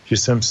 že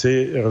jsem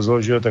si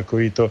rozložil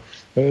takovýto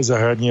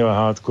zahradní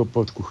lehátko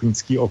pod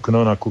kuchyňský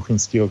okno. Na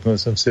kuchyňský okno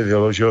jsem si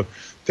vyložil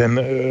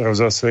ten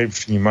rozhlasový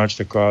přijímač,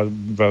 taková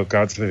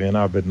velká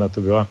dřevěná bedna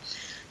to byla,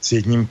 s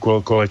jedním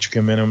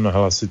kolečkem jenom na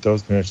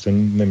hlasitost, protože to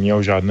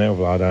nemělo žádné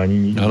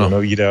ovládání do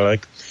nových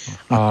délek.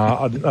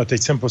 A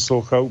teď jsem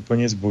poslouchal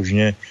úplně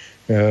zbožně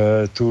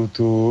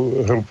tu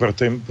hru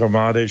pro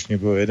mládež, mě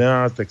bylo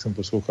 11, tak jsem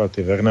poslouchal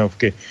ty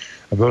Verneovky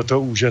a bylo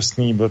to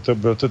úžasný,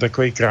 byl to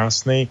takový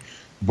krásný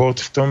bod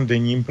v tom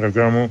denním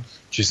programu,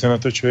 že se na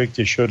to člověk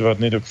těšil 2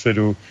 dny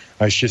dopředu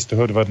a ještě z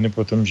toho 2 dny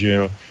potom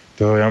žil.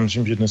 To já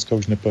myslím, že dneska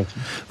už neplatí.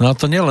 No a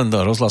to nielen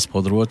rozhlas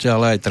Podrôte,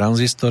 ale aj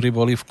tranzistory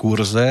boli v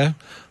kurze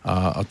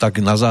a tak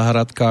na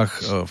záhradkách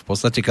v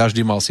podstate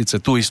každý mal síce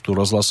tú istú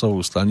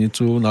rozhlasovú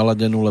stanicu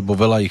naladenú, lebo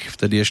veľa ich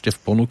vtedy ešte v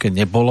ponuke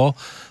nebolo.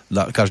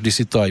 Každý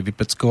si to aj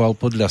vypeckoval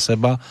podľa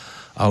seba,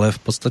 ale v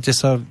podstate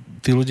sa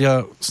tí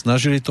ľudia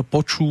snažili to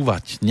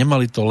počúvať.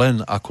 Nemali to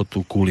len ako tú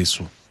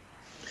kulisu.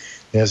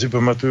 Já si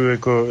pamatuju,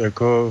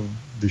 jako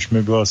když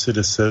mi bylo asi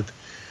 10,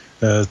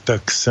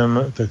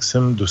 tak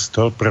jsem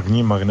dostal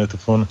první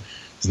magnetofon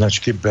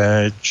značky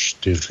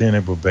B4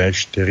 nebo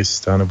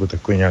B400 nebo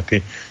takový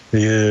nějaký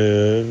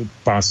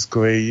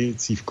páskový,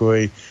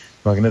 cívkový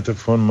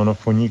magnetofon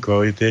monofonní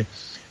kvality,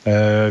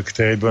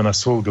 který byl na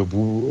svou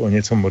dobu o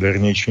něco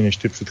modernější než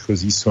ty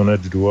předchozí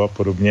Sonet Duo a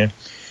podobně.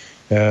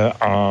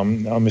 A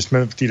my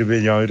jsme v té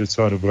době dělali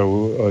docela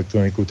dobrou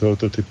elektroniku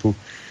tohoto typu.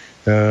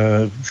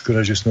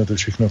 Škoda, že jsme to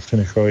všechno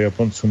přenechali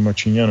Japoncům a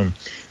Číňanům.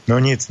 No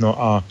nic,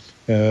 no a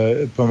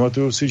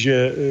pamatuju si,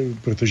 že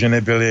protože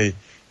nebyly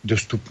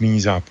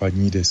dostupné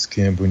západní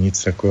desky nebo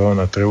nic takového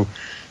na trhu,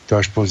 to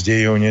až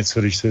později o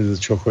něco, když se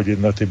začalo chodit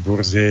na ty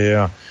burzy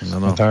a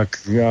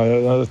tak.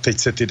 A teď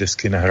se ty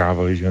desky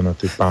nahrávaly, že na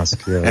ty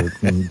pásky a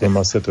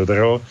doma se to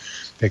dralo.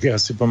 Tak já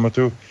si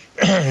pamatuju,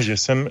 že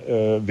jsem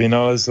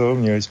vynalezl,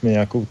 měli jsme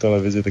nějakou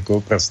televizi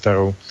takovou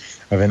prastarou,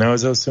 a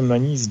vynalezl jsem na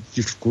ní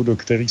zdívku, do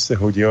které se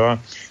hodila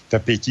ta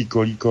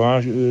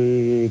 5kolíková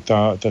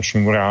ta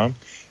šňůra,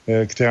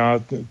 která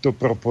to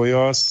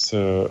propojila s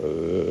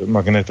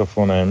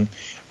magnetofonem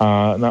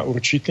a na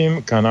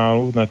určitém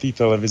kanálu na té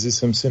televizi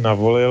jsem si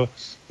navolil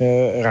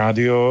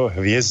rádio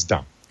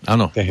Hvězda.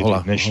 Ano.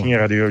 Dnešní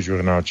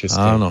radiožurnál český.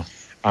 Ano.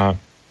 A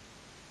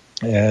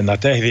na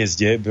té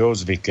Hvězdě bylo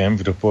zvykem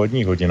v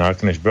dopoledních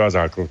hodinách, než byla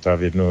zákruta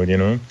v 1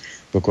 hodinu,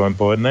 kolem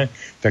poledne,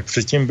 tak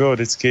předtím bylo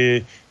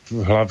vždycky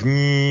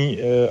hlavní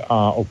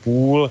a o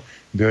půl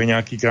byly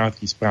nějaký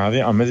krátký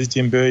zprávy a mezi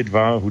tím byly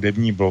 2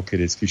 hudební bloky,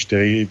 vždycky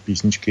 4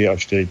 písničky a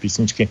 4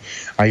 písničky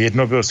a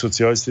jedno byl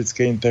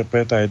socialistický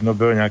interpret a jedno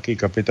byl nějaký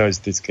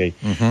kapitalistický.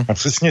 A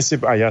přesně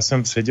a já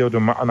jsem seděl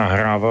doma a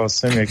nahrával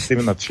jsem, jak ty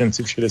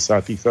nadšenci v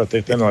 60.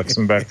 letech ten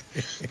Luxemburg,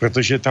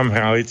 protože tam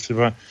hráli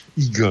třeba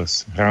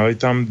Eagles, hráli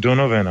tam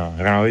Donovena,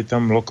 hráli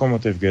tam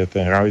Lokomotiv GT,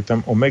 hráli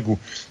tam Omegu.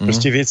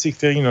 Prostě věci,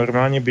 které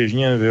normálně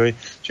běžně nebyly,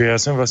 že já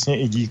jsem vlastně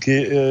i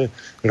díky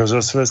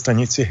rozhlasové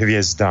stanici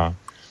Hvězda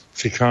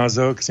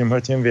přicházel k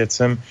těm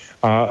věcem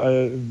a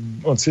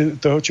on si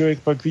toho člověk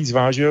pak víc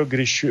vážil,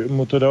 když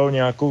mu to dalo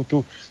nějakou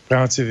tu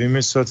práci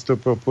vymyslet, to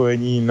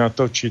propojení,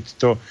 natočit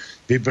to,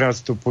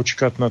 vybrat to,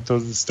 počkat na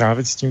to,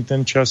 strávit s tím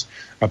ten čas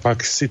a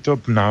pak si to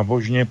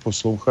nábožně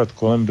poslouchat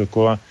kolem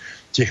dokola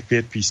těch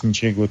 5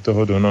 písniček od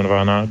toho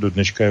Donovana do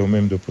dneška je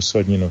umím do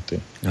poslední noty.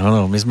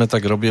 Áno, my sme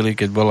tak robili,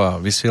 keď bola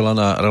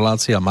vysielaná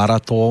relácia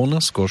Maratón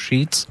z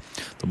Košíc.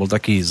 To bol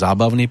taký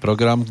zábavný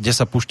program, kde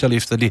sa púšťali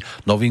vtedy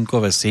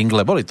novinkové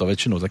single. Boli to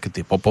väčšinou také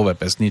tie popové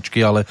pesničky,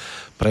 ale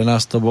pre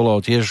nás to bolo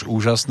tiež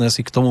úžasné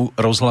si k tomu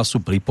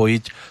rozhlasu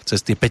pripojiť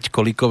cez tie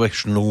 5kolíkové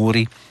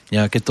šnúry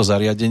nejaké to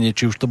zariadenie,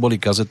 či už to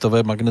boli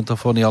kazetové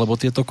magnetofóny alebo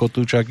tieto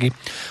kotúčaky.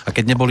 A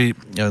keď neboli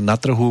na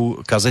trhu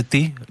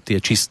kazety,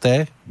 tie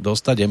čisté,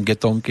 dostať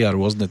MG-tonky a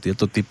rôzne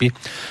tieto typy,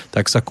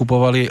 tak sa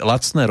kupovali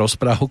lacné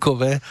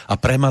rozprávkové a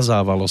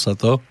premazávalo sa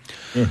to.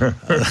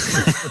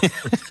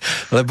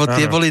 Lebo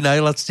tie boli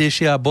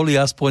najlacnejšie a boli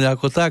aspoň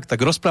ako tak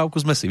rozprávku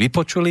sme si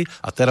vypočuli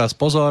a teraz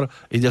pozor,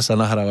 ide sa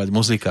nahrávať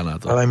muzika na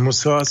to. Ale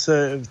musela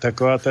sa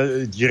taková tá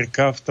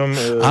dírka v tom...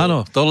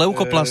 Áno, to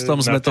leukoplastom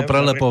sme to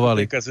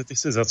prelepovali. Kazety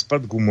se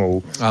zacpat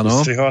gumou.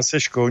 Ano. Střihla se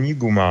školní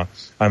guma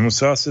a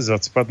musela se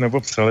zacpat nebo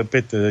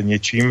přelepit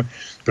něčím,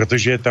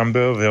 protože tam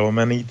byl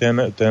vylomený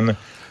ten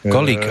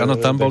kolík, áno,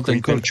 tam bol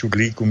ten kolík.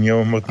 Čudlík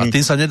umělohmotný. A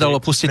tým sa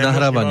nedalo pustiť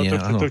nahrávanie.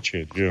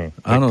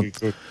 Áno.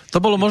 To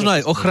bolo možno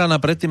aj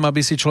ochrana pred tým,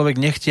 aby si človek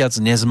nechtiac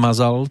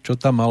nezmazal, čo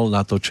tam mal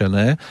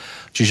natočené.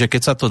 Čiže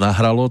keď sa to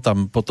nahralo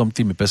tam potom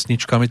tými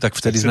pesničkami, tak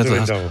vtedy sme to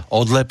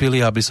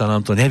odlepili, aby sa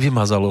nám to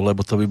nevymazalo,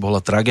 lebo to by bola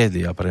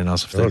tragédia pre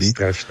nás vtedy.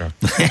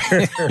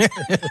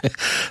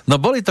 No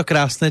boli to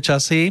krásne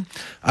časy,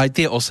 aj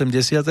tie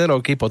 80.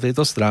 roky po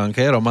tejto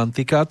stránke,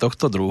 romantika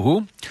tohto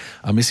druhu.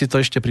 A my si to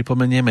ešte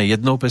pripomenieme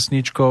jednou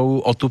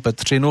pesničkou Otu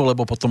Petřinu,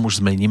 lebo potom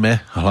už zmeníme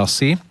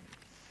hlasy.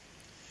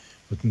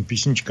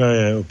 Písnička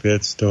je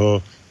opět z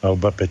toho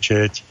alba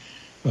Pečeť,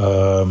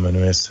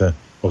 jmenuje se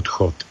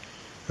Odchod.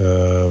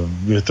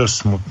 Je to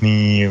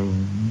smutný,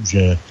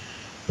 že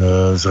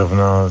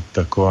zrovna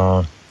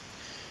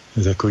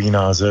takový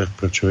název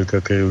pro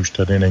člověka, který už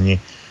tady není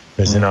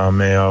mezi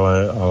námi,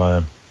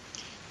 ale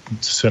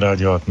co se dá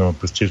dělat, no,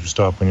 prostě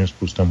zůstává po něm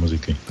spousta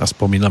muziky. A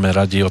vzpomínáme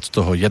radi od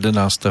toho 11.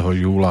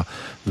 júla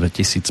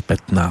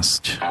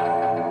 2015.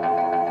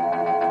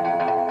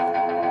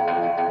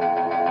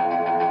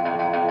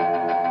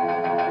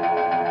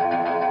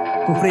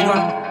 Kufry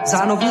 2.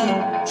 zánovní,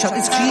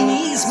 šaty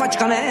skříní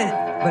zmačkané,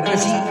 ve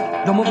dveřích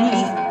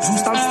domovních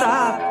zůstal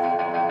stát.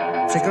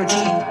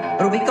 Překročí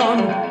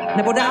Rubikon,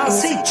 nebo dá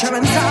si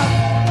čelem vzát.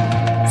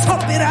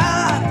 Co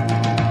pirát,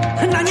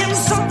 na něm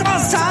sotva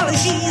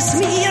záleží,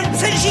 smí jen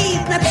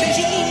přežít,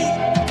 nepřežít.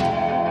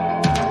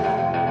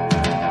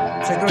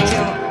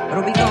 Překročil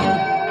Rubikon,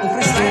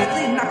 kufry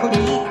slétly na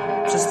chodník,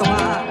 přesto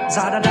má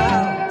záda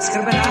dál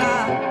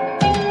skrbená.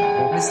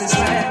 Myslí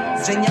své,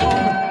 zřejmě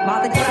on má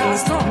teď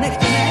prázdno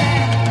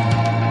nechtěné.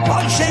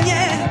 Pojď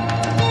ženě,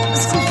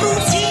 z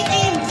kufrů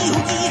cítím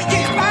tíhutích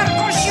těch pár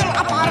košil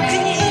a pár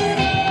knih.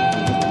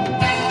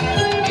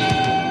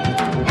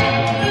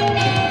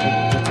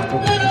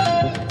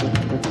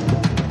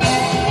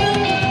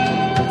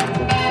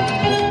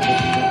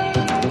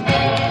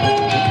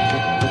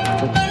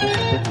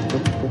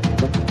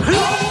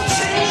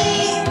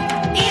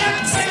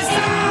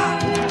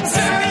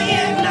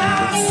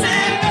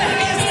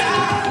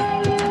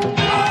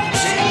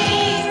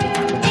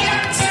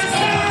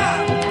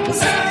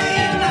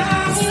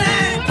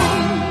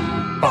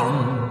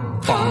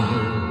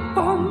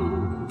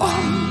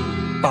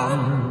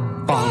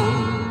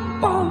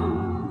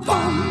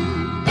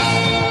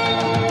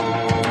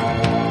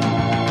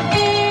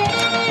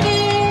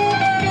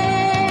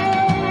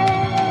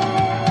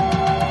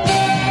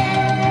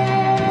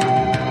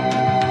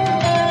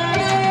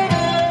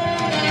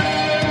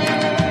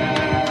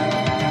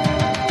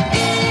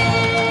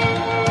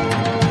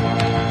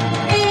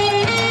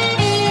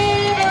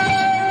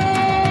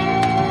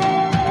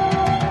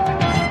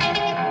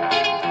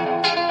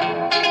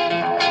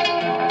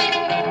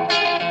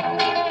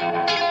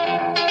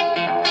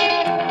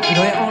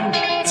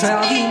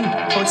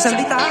 Jsem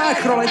vytáhl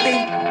rolety,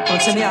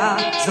 proč jsem já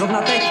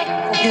zrovna teď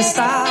v okně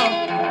stál.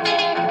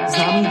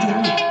 Známý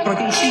dům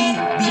protější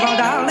býval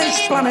dál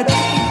než planety.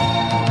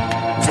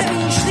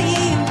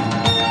 Přemýšlím,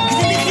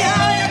 kdybych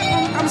já, jak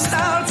on tam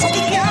stál, co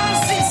bych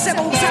já si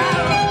sebou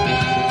vzal.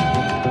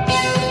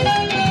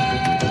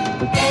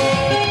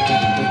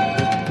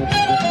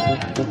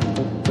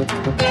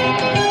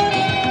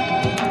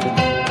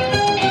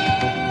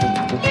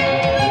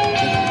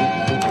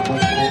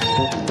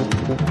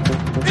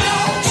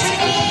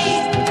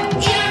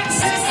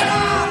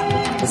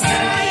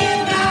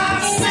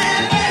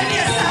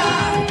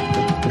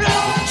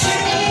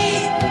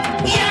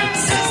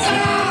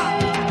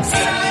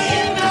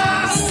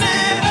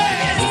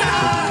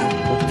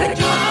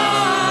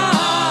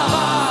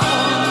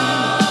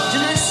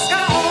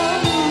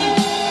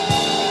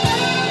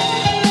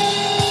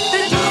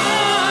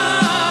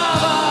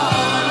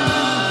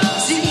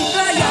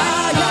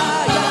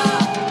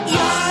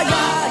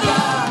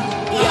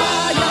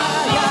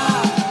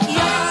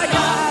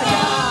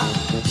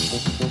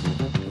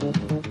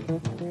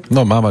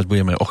 No, mávať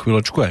budeme o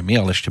chvíľočku aj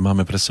my, ale ešte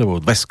máme pre sebou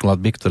dve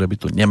skladby, ktoré by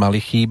tu nemali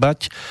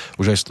chýbať.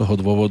 Už aj z toho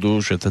dôvodu,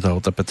 že teda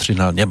Ota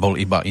Petřina nebol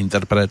iba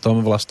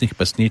interpretom vlastných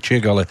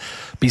pesníčiek, ale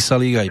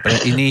písali ich aj pre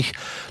iných.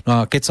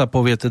 No a keď sa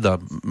povie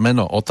teda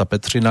meno Ota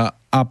Petřina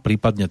a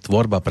prípadne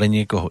tvorba pre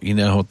niekoho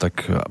iného,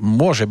 tak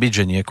môže byť,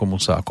 že niekomu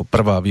sa ako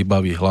prvá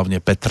vybaví hlavne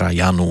Petra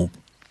Janu.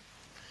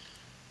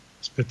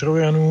 S Petrou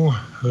Janu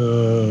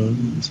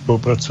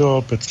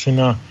spolupracoval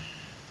Petřina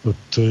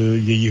od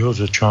jejího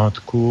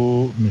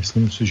začátku.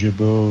 Myslím si, že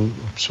byl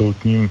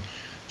absolutním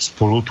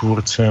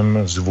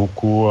spolutvůrcem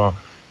zvuku a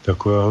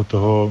takového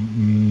toho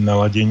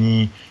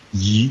naladění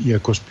jí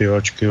jako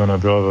zpěvačky. Ona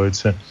byla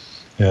velice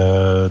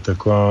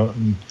taková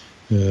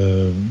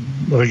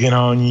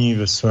originální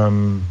ve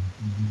svém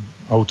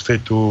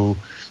outfitu,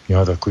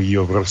 měla takový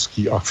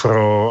obrovský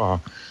afro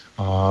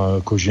a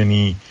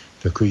kožený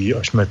takový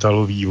až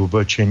metalový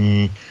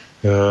oblečení.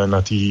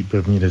 Na té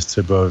první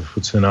desce byla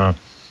vyfocená,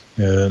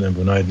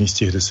 nebo na jedné z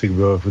těch desek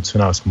byla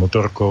vyfocená s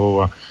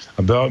motorkou a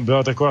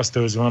byla taková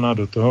stylizovaná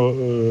do toho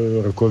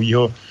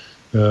rockového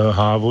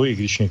hávu, i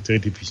když některé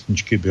ty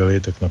písničky byly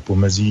tak na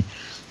pomezí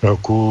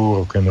rocku,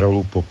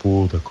 rock'n'rollu,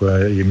 popu,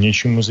 takové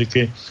jemnější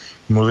muziky.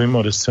 Mluvím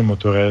o desce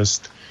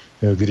Motorest.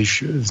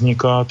 Když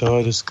vznikla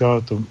tahle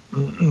deska, to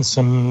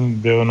jsem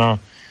byl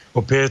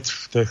opět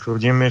v té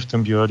Chrudimi, v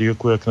tom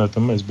divadýlku, jak na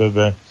tom SBB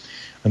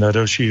a na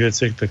dalších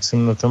věcech, tak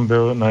jsem na tom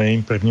byl na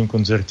jejím prvním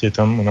koncertě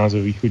tam u nás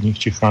ve východních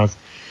Čechách.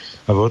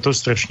 A bylo to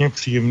strašně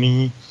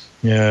příjemný,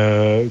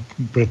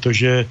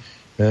 protože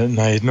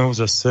najednou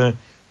zase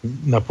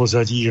na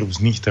pozadí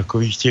různých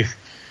takových těch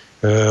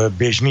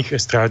běžných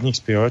estrádních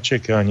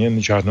zpěvaček, já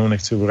žádnou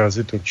nechci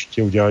urazit,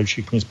 určitě udělají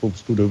všichni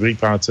spoustu dobrý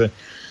práce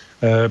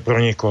pro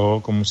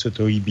někoho, komu se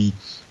to líbí,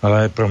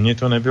 ale pro mě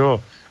to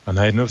nebylo. A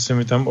najednou se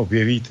mi tam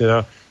objeví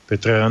teda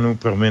Petra Janu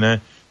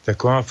promine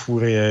taková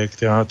furie,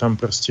 která tam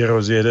prostě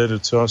rozjede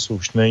docela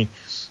slušnej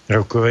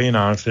rockovej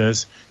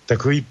nářez.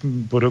 Takový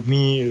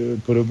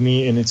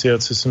podobný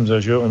iniciace jsem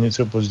zažil o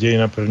něco později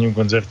na prvním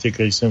koncertě,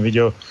 který jsem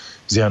viděl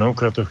s Janou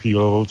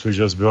Kratochvílovou, což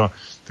zase byla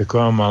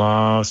taková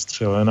malá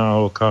střelená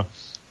holka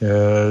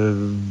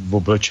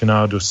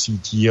oblečená do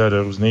sítí a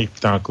do různých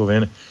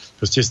ptákovin.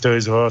 prostě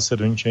stylizovala se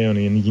do ničeho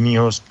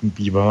jinýho,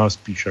 zpívala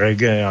spíš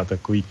reggae a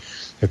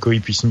takový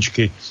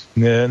písničky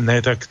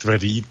ne tak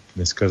tvrdý,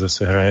 dneska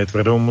zase hraje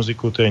tvrdou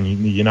muziku, to je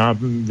jiná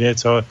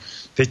věc, ale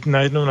teď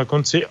najednou na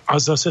konci, a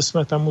zase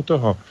jsme tam u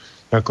toho,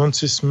 na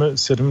konci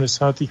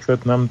 70.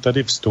 let nám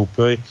tady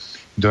vstoupily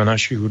do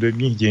našich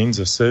hudebních dějin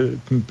zase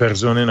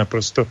persony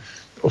naprosto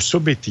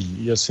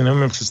osobitý. Já si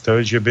nemůžu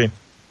představit, že by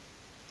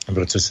v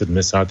roce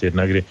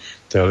 71, kdy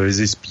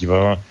televizi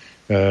zpívala,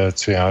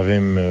 co já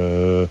vím,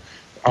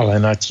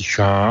 Alena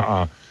Tichá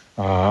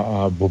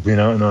a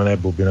Bobina, no ne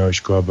Bobina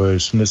Vešková, bylo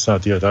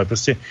 80. let, ale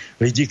prostě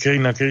lidi,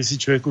 na který si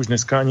člověk už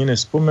dneska ani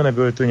nespomene,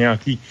 byly to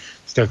nějaký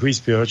takový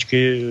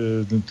zpěvačky,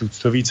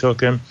 tuctový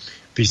celkem,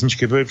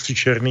 písničky byly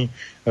příšerný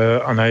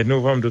a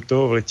najednou vám do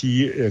toho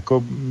vletí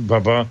jako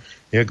baba,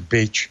 jak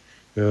bič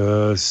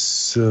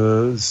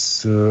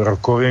s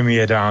rockovým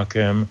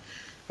jedákem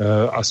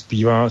a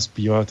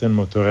zpívá ten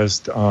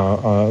Motorest a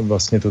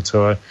vlastně to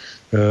celé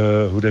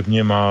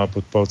hudebně má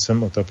pod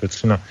palcem Ota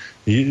Petřina.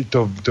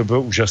 To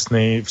byl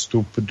úžasný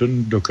vstup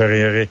do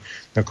kariéry,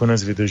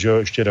 nakonec vydržel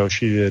ještě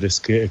další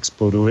desky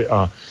Exploduj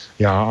a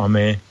Já a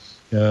my,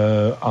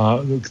 a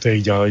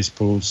který dělali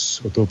spolu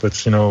s Otou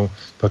Petřinou,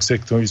 pak se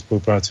k tomu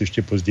spolupráci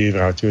ještě později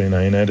vrátili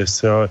na jiné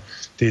desce, ale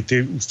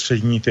ty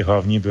ústřední, ty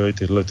hlavní byly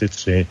tyhle ty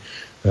tři.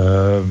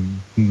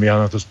 Já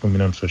na to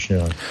vzpomínám strašně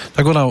rád.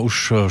 Tak ona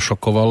už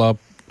šokovala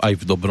aj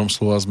v dobrom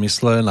slova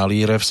zmysle na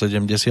Líre v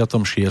 76.,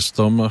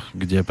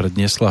 kde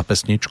predniesla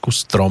pesničku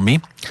Stromy.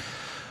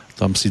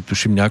 Tam si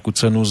tuším nejakú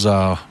cenu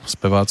za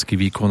spevácky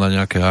výkon a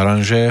nejaké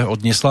aranže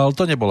odniesla, ale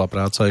to nebola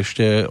práca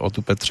ešte o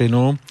tú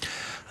Petřinu.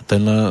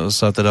 Ten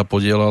sa teda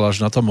podielal až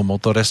na tom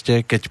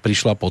Motoreste, keď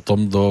prišla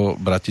potom do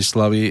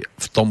Bratislavy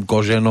v tom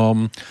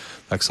koženom,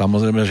 tak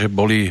samozrejme, že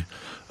boli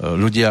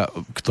ľudia,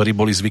 ktorí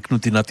boli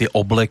zvyknutí na tie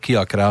obleky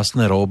a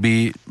krásne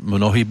róby,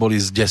 mnohí boli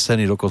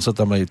zdesení, dokonca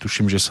tam aj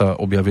tuším, že sa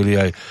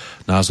objavili aj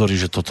názory,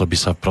 že toto by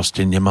sa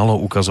proste nemalo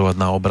ukazovať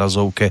na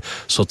obrazovke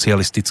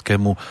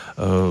socialistickému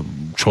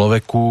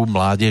človeku,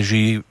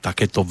 mládeži,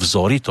 takéto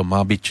vzory, to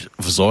má byť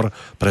vzor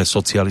pre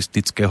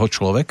socialistického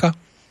človeka?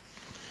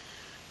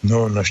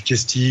 No,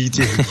 naštěstí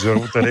těch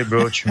vzorů tady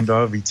bylo čím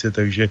dál více,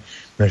 takže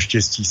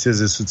naštěstí se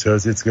ze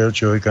socialistického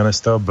člověka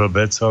nestal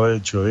blbec,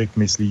 ale člověk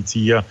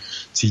myslící a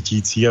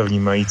cítící a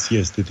vnímající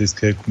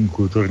estetické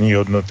kulturní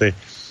hodnoty.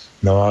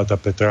 No a ta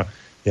Petra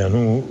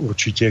Janu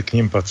určitě k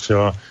ním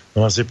patřila.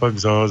 Ona si pak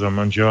vzala za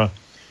manžela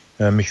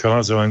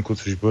Michala Zelenku,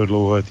 což byl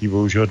dlouholetý,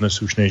 bohužel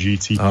dnes už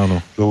nežijící,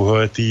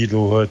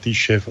 dlouholetý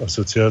šéf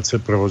asociace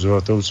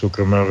provozovatelů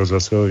soukromého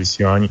rozhlasového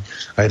vysílání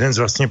a jeden z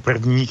vlastně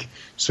prvních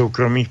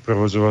soukromých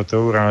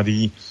provozovatelů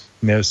rádií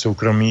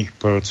soukromých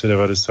po roce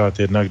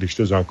 91, když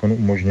to zákon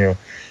umožnil.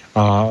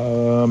 A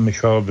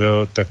Michal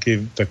byl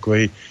taky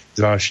takový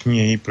zvláštní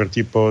její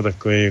protipol,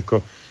 takový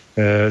jako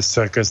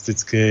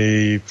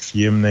sarkastický,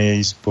 příjemný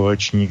její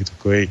společník,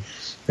 takový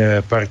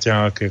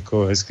parťák,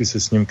 jako hezky se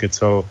s ním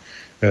kecalo,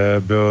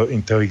 byl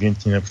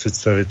inteligentní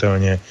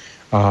nepředstavitelně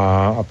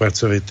a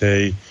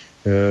pracovitý.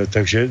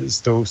 Takže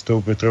s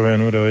tou Petrou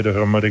Janu dali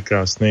dohromady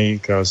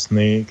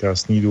krásný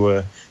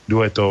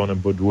dueto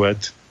nebo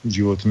duet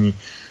životní.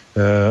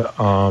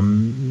 A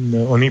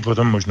on ji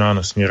potom možná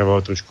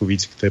nasměroval trošku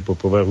víc k té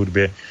popové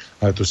hudbě,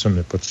 ale to sem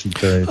nepatří.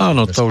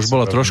 Áno, to už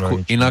bola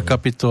trošku iná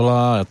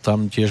kapitola,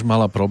 tam tiež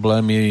mala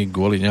problémy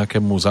kvôli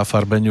nejakému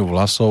zafarbeniu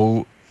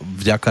vlasov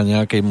vďaka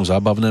nejakému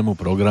zábavnému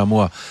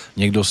programu a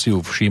niekto si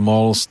ju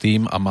všimol s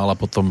tým a mala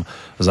potom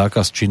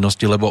zákaz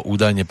činnosti, lebo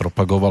údajne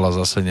propagovala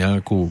zase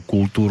nejakú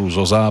kultúru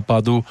zo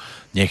západu,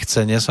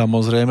 nechcene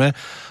samozrejme,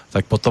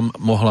 tak potom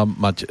mohla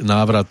mať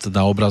návrat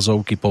na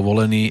obrazovky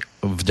povolený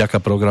vďaka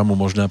programu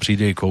Možná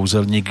príde jej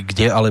kouzelník,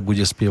 kde ale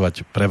bude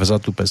spievať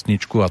prevzatú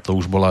pesničku a to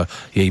už bola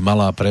jej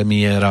malá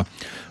premiéra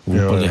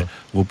v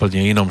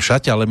úplne inom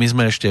šate, ale my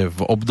sme ešte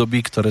v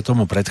období, ktoré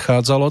tomu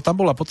predchádzalo.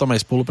 Tam bola potom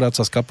aj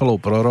spolupráca s kapelou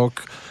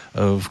Prorok,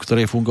 v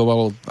ktorej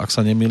fungoval, ak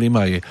sa nemýlim,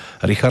 aj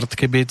Richard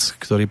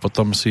Kebic, ktorý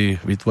potom si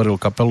vytvoril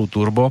kapelu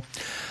Turbo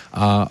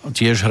a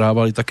tiež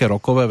hrávali také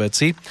rockové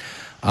veci.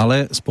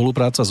 Ale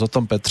spolupráca s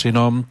Otom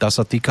Petřinom, tá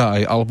sa týka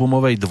aj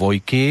albumovej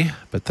dvojky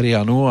Petry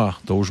Janu a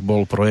to už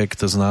bol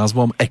projekt s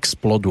názvom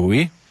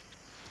Exploduj.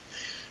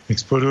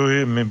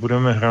 Exploduj, my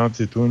budeme hrát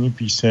titulní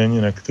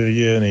píseň, na který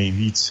je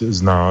nejvíc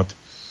znát.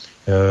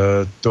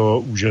 To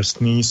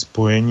úžasné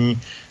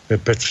spojení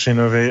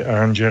Petřinovy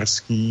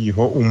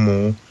aranžerského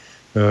umu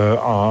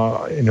a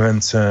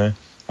invence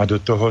a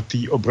do toho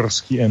té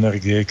obrovské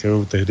energie,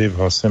 kterou tehdy v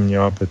hlase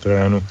měla Petra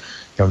Janu.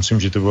 Ja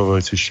myslím, že to bolo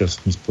veľmi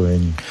šťastné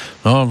spojení.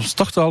 No, z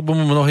tohto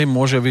albumu mnohým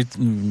môže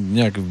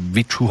nejak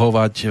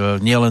vyčuhovať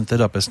nielen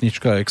teda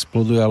pesnička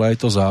Exploduje, ale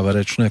aj to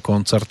záverečné,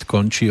 koncert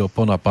končí,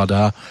 opona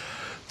padá.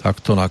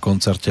 Tak to na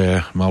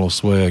koncerte malo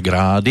svoje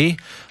grády,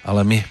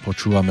 ale my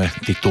počúvame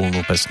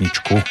titulnú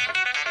pesničku.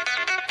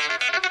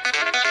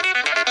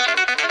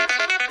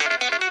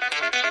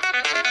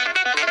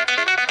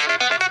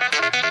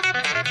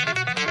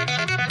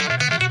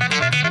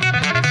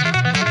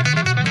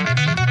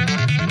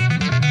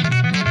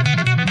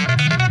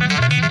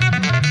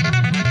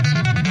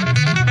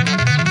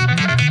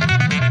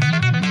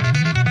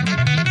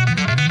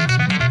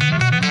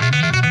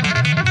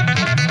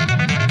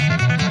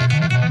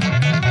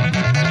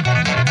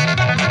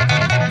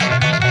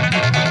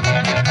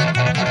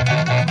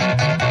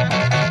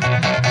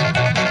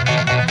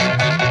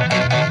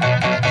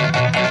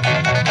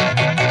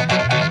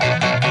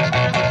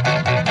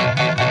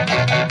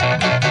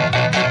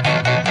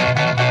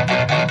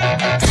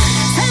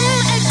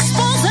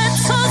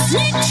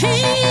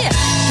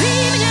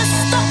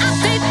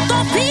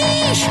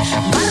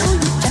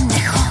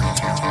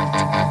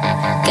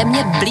 ke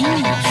mně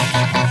blíž.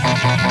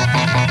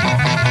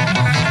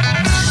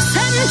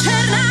 Jsem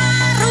černá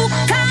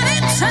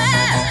rukavice,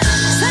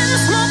 jsem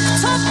smok,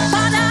 co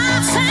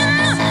padá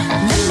sem.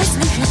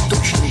 Nemyslíš, že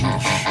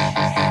tušíš,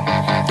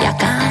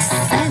 jaká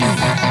jsem.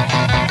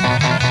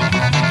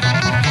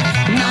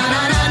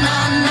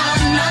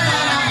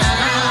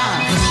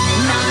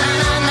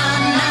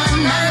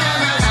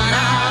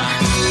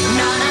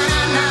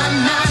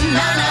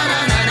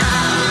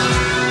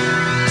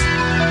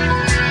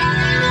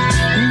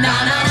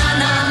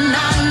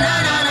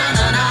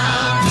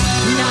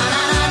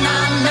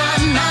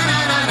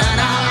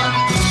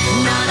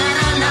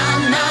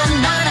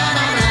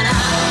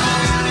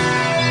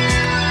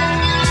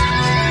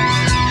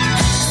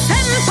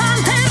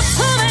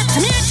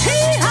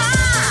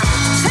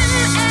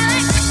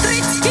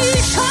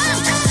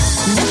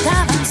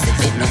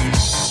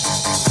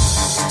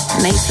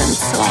 Nejsem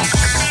cvak.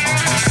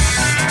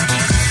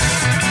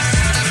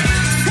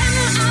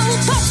 Jsem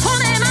auto, co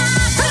nemá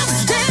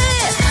brzdy,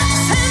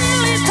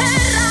 jsem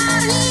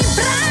literární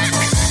brak.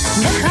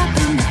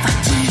 Nechápu,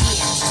 nevadí,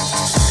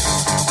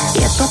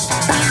 je to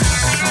tak.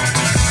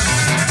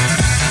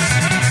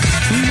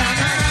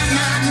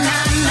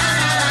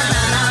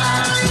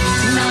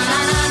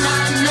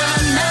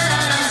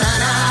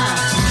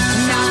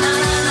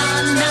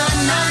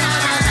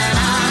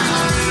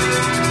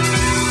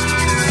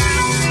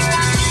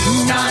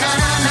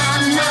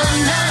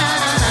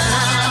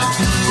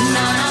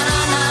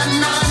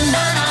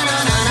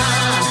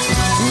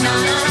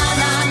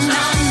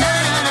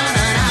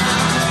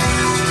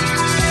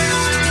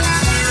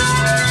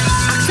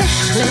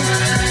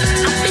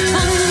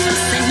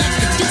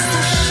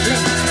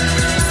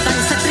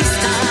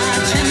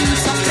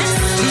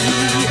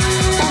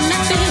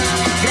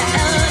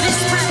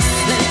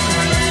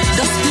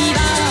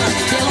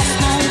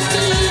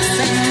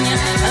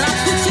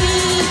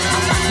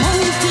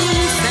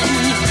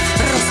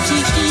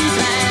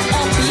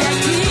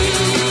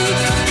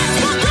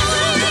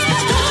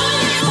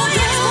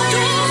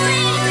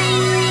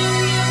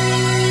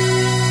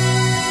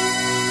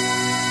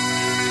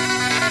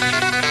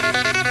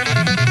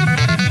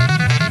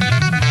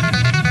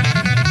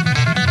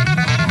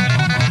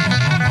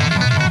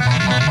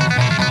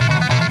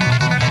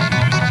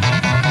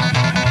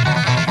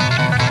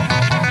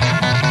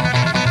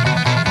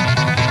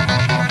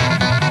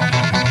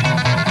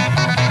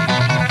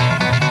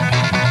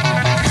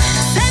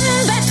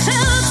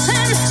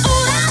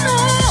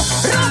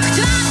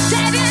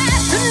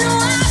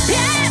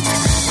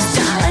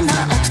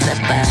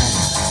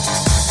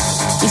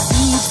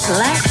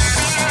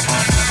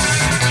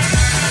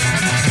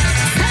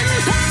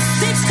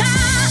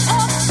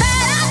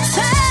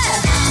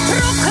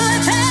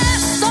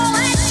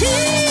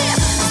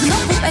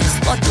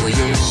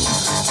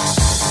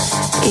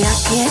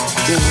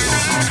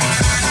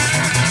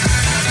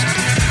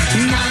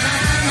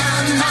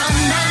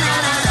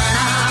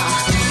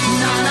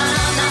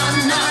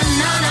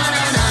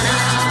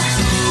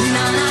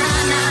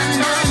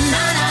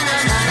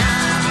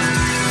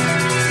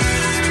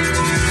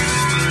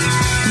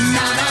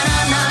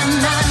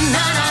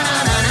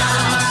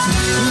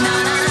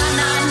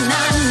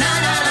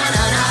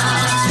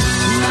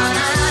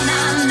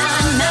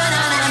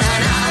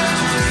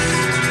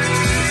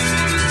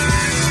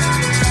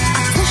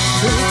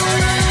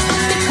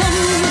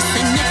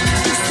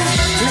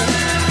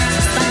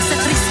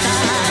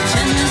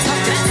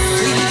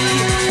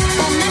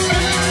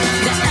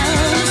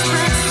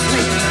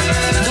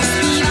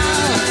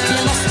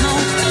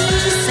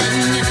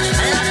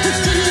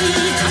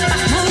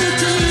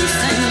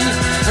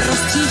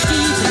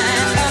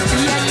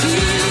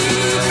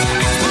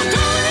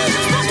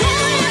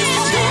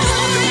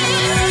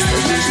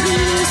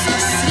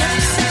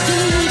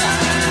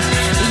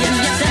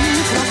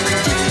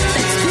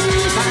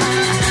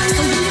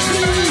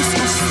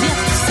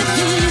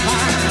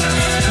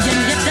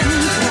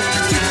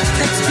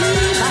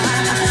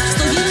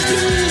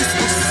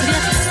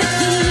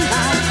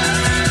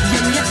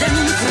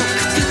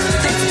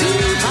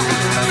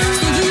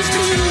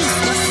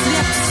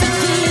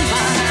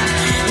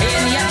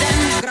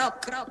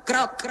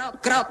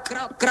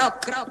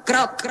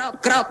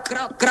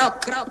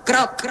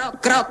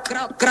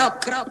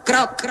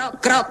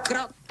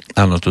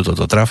 Áno, tuto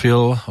to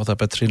trafil Ota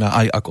Petřina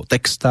aj ako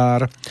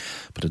textár,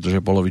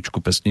 pretože polovičku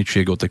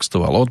pesničiek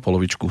otextoval on,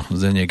 polovičku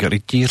Zdeněk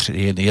Rytíř.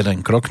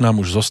 Jeden krok nám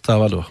už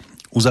zostáva do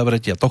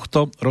uzavretia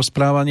tohto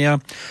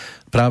rozprávania.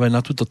 Práve na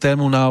túto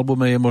tému na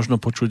albume je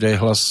možno počuť aj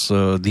hlas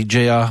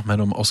DJ-a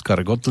menom Oskar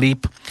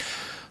Gottlieb.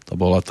 To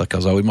bola taká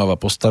zaujímavá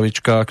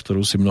postavička,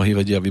 ktorú si mnohí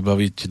vedia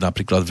vybaviť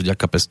napríklad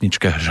vďaka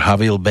pesničke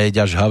Žhavil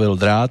Béďa, žhavil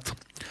drát.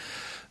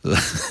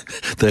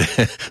 To je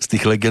z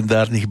tých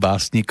legendárnych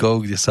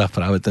básnikov, kde sa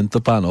práve tento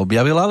pán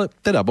objavil, ale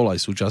teda bol aj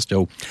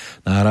súčasťou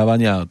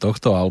nahrávania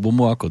tohto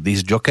albumu ako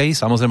disc jockey,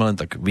 samozrejme len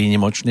tak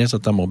výnimočne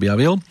sa tam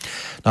objavil.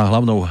 A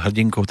hlavnou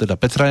hrdinkou teda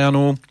Petra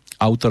Janu,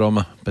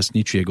 autorom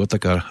pesničiek Ota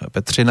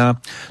Petřina,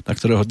 na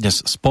ktorého dnes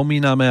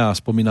spomíname a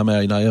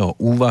spomíname aj na jeho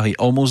úvahy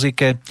o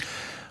muzike.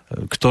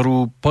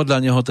 ktorú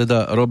podľa neho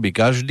teda robí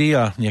každý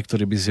a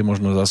niektorí by si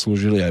možno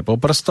zaslúžili aj po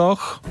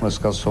prstoch.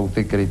 Dneska jsou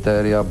ty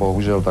kritéria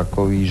bohužel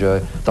takový,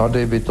 že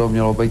tady by to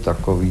mělo být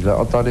takovýhle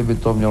a tady by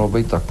to mělo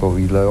být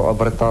takovýhle, jo, a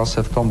vrtá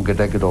se v tom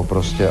kde kdo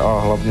prostě a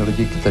hlavně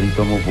lidi, kteří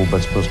tomu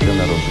vůbec prostě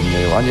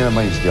nerozumějí, ani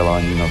nemají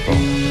vzdělání na to.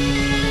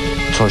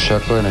 Což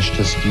jako je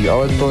neštěstí,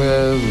 ale to je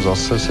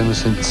zase si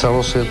myslím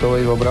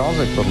celosvětový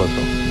obrázek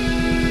tohleto.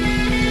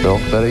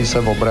 Jo, který se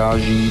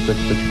obráží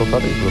teďko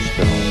tady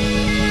prostě, no.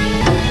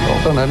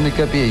 Ten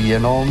handicap je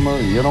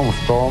jenom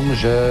v tom,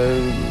 že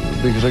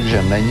bych řekl,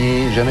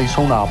 že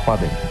nejsou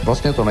nápady.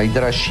 Vlastně to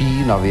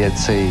nejdražší na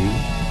věci,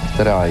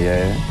 která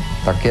je,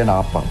 tak je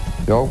nápad,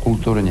 jo,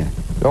 kulturně.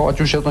 Jo,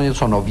 ať už je to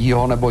něco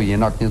novýho nebo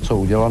jinak něco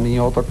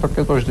udělaného, tak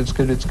je to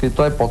vždycky,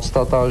 to je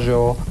podstata, že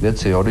jo,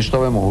 věci, jo. Když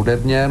to vemu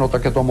hudebně, no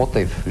tak je to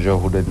motiv, že jo,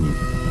 hudební,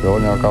 jo,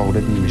 nějaká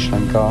hudební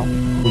myšlenka.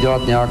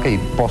 Udělat nějaký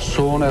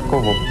posun, jako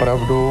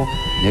opravdu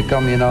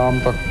někam jinam,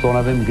 tak to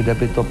nevím, kde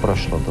by to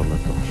prošlo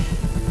tohleto.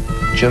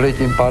 Čili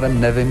tím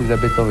pádem nevím, kde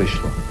by to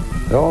vyšlo.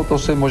 Jo, to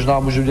si možná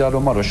můžu dělat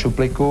doma do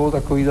šuplíku,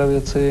 takovýhle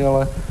věci,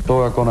 ale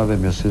to jako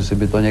nevím, jestli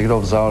by to někdo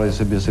vzal,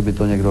 jestli by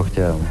to někdo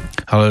chtěl.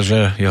 Ale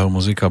že jeho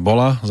muzika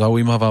bola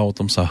zaujímavá, o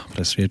tom sa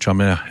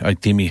presviečame aj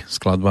tými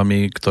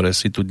skladbami, ktoré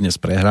si tu dnes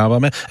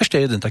prehrávame. Ešte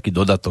jeden taký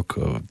dodatok,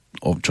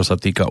 čo sa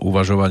týka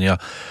uvažovania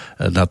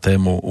na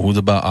tému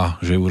hudba a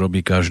že ju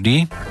robí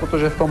každý.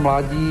 Protože v tom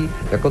mládí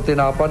jako ty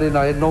nápady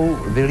najednou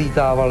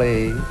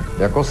vylítávaly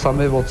jako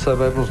sami od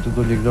sebe, prostě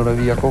to nikdo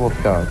neví jako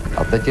odkud.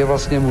 A teď je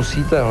vlastně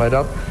musíte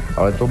hledat,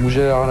 ale to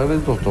může, já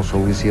nevím, to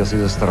souvisí asi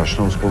se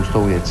strašnou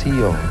spoustou věcí,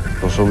 jo.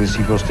 To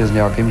souvisí prostě s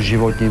nějakým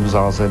životním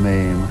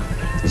zázemím,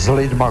 s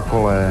lidma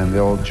kolem,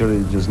 jo,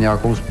 čili s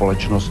nějakou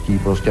společností,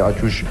 prostě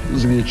ať už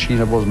z větší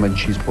nebo z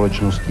menší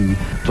společností.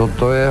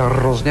 To je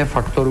hrozně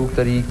faktorů,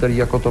 který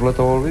jako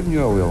tohleto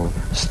ovlivňujou, jo.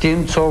 S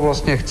tím, co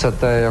vlastně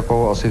chcete,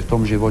 jako asi v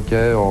tom životě,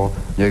 jo.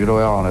 Někdo,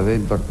 já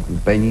nevím, tak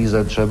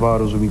peníze třeba,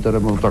 rozumíte,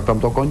 nebo tak tam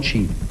to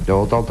končí,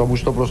 jo, tam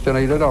už to prostě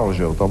nejde dál,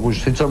 že jo. Tam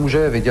už sice může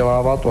je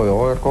vydělávat, to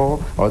jo, jako,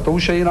 ale to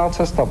už je jiná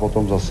cesta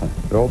potom zase,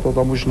 jo, to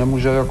tam už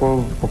nemůže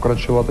jako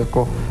pokračovat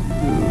jako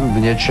v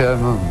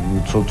něčem,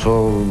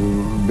 co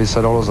by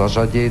se dalo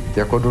zařadit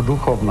jako do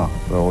duchovna,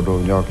 jo,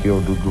 do nějakého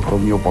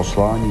duchovního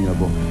poslání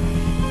nebo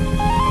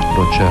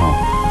do čeho.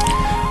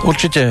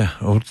 Určite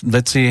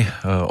veci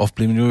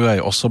ovplyvňujú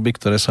aj osoby,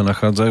 ktoré sa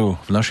nachádzajú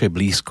v našej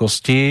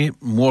blízkosti.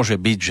 Môže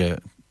byť,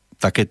 že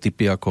také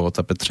typy ako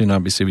Ota Petřina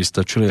by si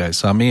vystačili aj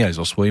sami, aj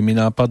so svojimi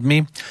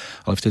nápadmi,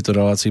 ale v tejto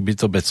relácii by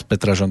to bez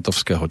Petra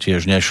Žantovského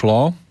tiež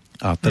nešlo.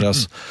 A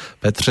teraz,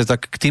 Petře,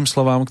 tak k tým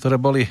slovám, ktoré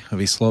boli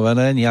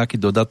vyslovené,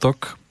 nejaký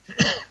dodatok?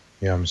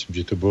 Já myslím,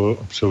 že to bylo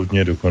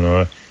absolutně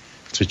dokonale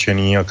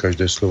řečený a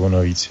každé slovo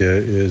navíc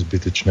je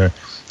zbytečné.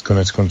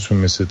 Konec konců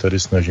my se tady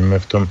snažíme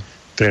v tom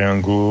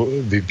Trianglu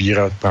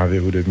vybírat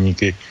právě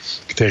hudebníky,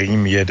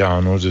 kterým je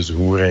dáno ze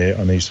zhůry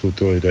a nejsou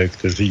to lidé,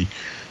 kteří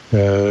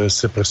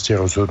se prostě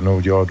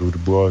rozhodnou dělat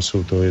hudbu, ale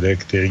jsou to lidé,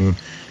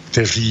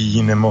 kteří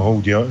ji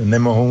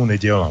nemohou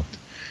nedělat.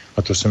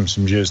 A to si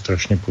myslím, že je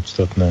strašně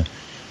podstatné.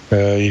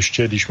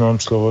 Ještě, když mám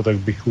slovo, tak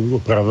bych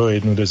opravil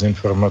jednu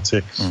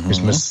dezinformaci. My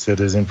jsme se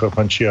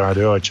dezinformační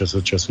rádio a čas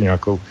od času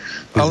nějakou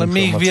dezinformaci. Ale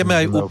my ich vieme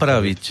aj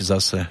upraviť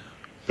zase.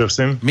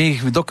 Prosím? My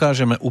ich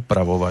dokážeme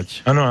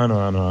upravovať.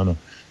 Ano.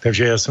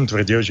 Takže já jsem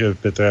tvrdil, že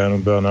Petra Janu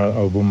byla na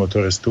albu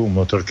Motoristů, u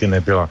Motorky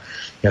nebyla.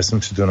 Já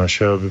jsem si to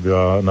našel, by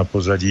byla na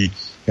pozadí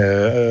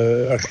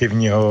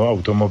archivního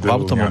automobilu. V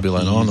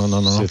automobile,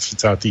 no. Ze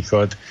 30.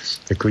 let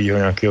takovýho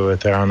nějakého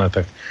veterána,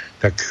 tak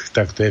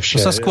to je vše.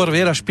 To sa skôr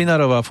Viera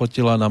Špinarová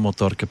fotila na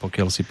motorke,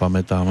 pokiaľ si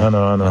pamätám.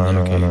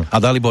 Áno. A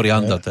Dalibor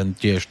Janda, ten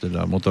tiež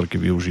teda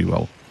motorky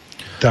využíval.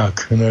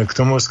 Tak, no, k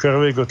tomu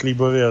Oskarovi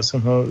Gottliebovi, já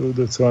jsem ho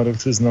docela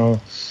dobře znal.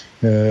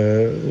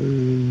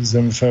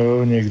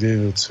 Zemřel někdy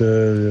v roce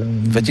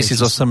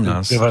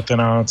 2018.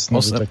 19.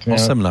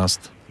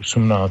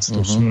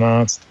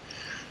 18.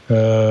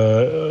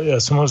 Já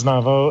jsem ho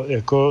znával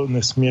jako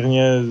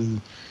nesmírně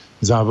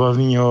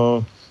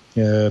zábavného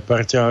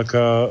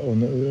parťáka,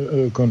 on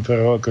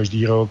konferoval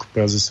každý rok, v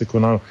Praze se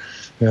konal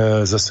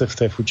zase v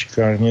té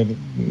fučikárně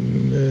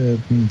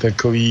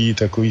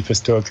takový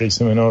festival, který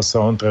se jmenoval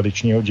Salon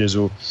tradičního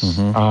jazzu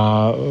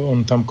a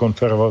on tam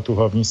konferoval tu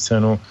hlavní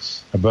scénu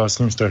a byla s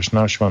ním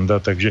strašná švanda,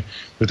 takže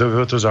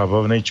byl to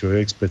zábavný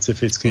člověk,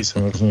 specifický,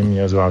 samozřejmě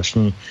měl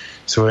zvláštní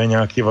svoje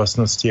nějaké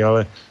vlastnosti,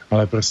 ale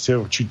prostě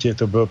určitě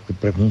to byl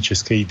první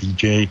český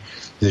DJ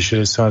ze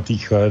 60.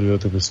 let, byl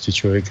to prostě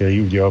člověk,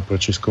 který udělal pro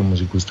českou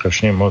muziku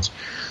strašně moc,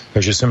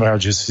 takže jsem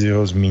rád, že si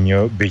ho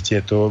zmínil, byť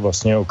je to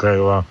vlastně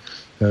okrajová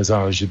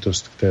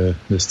záležitost k té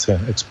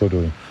desce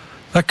Exploduje.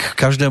 Tak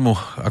každému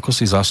ako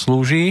si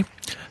zaslúži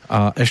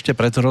a ešte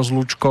pred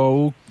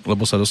rozlúčkou,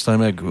 lebo sa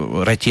dostaneme k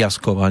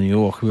reťazkovaniu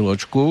o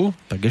chvíľočku,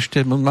 tak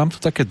ešte mám tu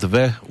také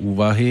dve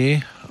úvahy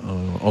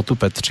o tú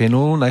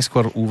Petřinu.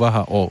 Najskôr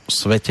úvaha o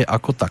svete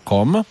ako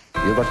takom.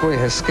 Je takový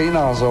hezký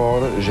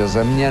názor, že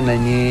země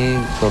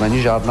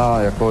není žádná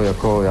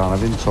jako já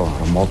nevím co,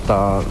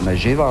 hmota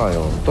neživá,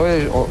 jo. To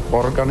je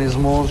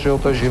organismus, že jo,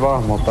 to je živá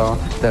hmota,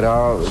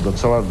 která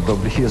docela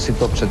dobrý je si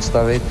to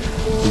představit.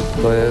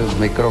 To je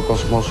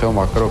mikrokosmos, jo,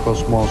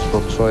 makrokosmos,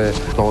 to, co je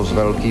toho z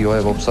velkého,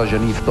 je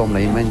obsažený v tom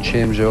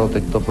nejmenším, že jo,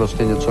 teď to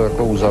prostě něco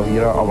jako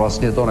uzavírá a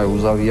vlastně to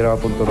neuzavírá,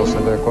 to do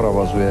sebe jako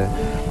navazuje,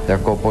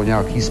 jako po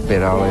nějaký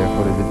spirále,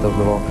 jako kdyby to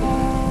bylo.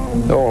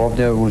 Jo,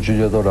 hlavně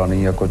určitě to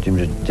daný jako tím,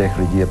 že těch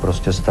lidí je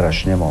prostě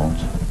strašně moc.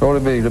 No,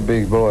 kdyby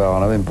jich bylo, já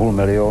nevím,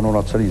 500 000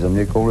 na celý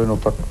zeměkouli, no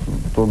tak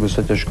to by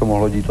se těžko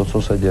mohlo dít to,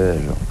 co se děje,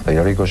 že? A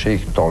jelikož je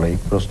jich tolik,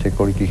 prostě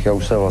kolik jich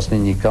už se vlastně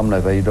nikam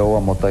nevejdou a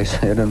motají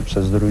se jeden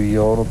přes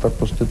druhýho, no tak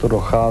prostě to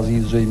dochází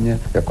zřejmě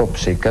jako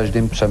při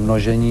každém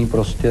přemnožení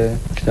prostě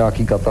k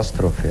nějaký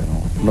katastrofě,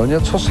 no. No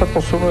něco se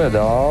posunuje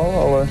dál,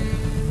 ale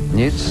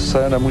nic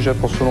se nemůže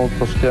posunout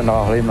prostě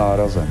náhlým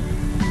nárazem.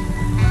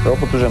 Jo,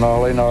 protože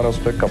náhlej náraz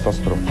to je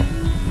katastrofa.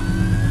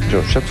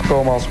 Že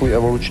všecko má svůj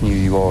evoluční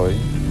vývoj,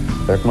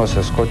 jakmile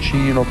se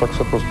skočí, no tak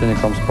se prostě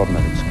někam spadne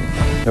vždycky.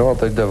 Jo, a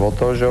teď jde o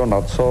to, že jo,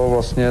 na co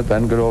vlastně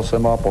ten, kdo se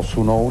má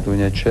posunout v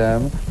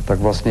něčem, tak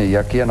vlastně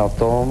jak je na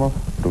tom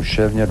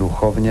duševně,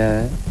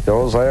 duchovně,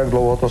 jo, za jak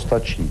dlouho to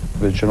stačí.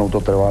 Většinou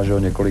to trvá, že jo,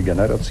 několik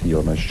generací,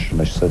 jo,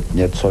 než se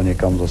něco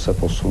někam zase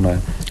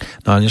posune.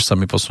 No a než sa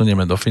my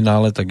posunieme do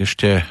finále, tak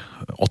ešte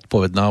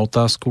odpoveď na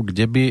otázku,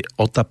 kde by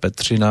Ota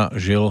Petřina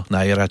žil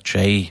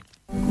najradšej?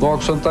 No,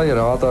 jak jsem tady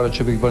rád, a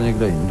radši bych byl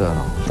někde jinde,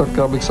 no. Tak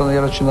já bych se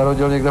nejradši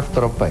narodil někde v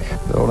tropech.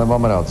 Jo,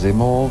 nemám rád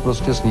zimu,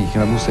 prostě sníh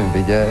nemusím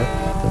vidět,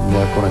 ten mě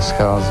jako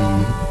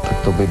neschází,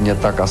 tak to by mě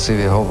tak asi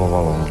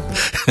vyhovovalo.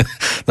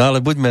 No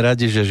ale buďme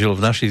radi, že žil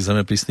v našich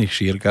zemepisných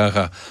šírkách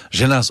a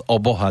že nás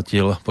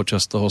obohatil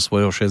počas toho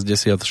svojho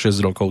 66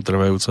 rokov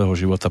trvajúceho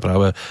života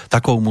práve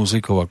takou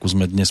muzikou, akú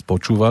sme dnes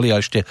počúvali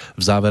a ešte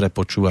v závere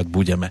počúvať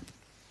budeme.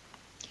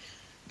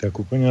 Tak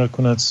úplně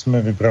nakonec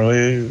jsme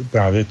vybrali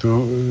právě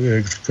tu,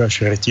 jak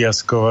říkáš,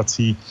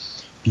 retiaskovací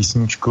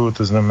písničku,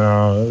 to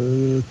znamená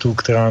tu,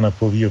 která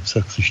napoví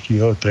obsah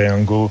příštího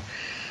Triangelu.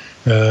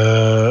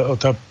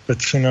 Ota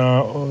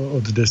Petřina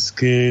od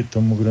desky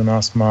Tomu, kdo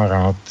nás má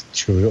rád,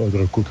 čili od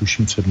roku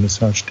tuším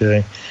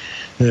 74,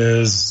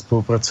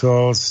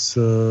 spolupracoval s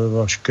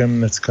Vaškem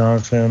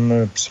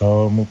Neckářem,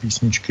 psal mu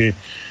písničky,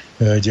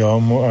 dělal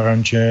mu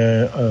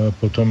aranže,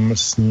 potom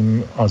s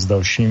ním a s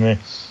dalšími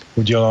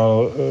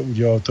udělal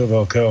to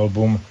velké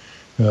album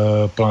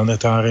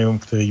Planetárium,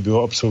 který byl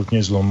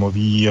absolutně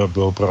zlomový a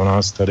byl pro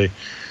nás tady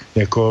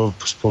jako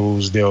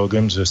spolu s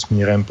Dialogem s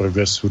vesmírem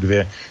Progressu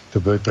 2. To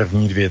byly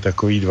první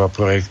dva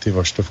projekty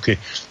Vaštovky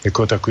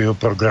jako takového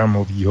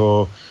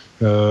programového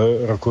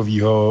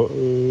rokového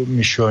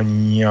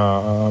myšlení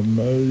a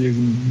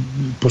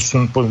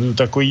posun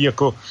takový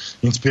jako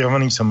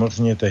inspirovaný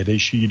samozřejmě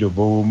tehdejší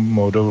dobou,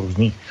 módou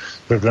různých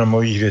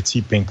programových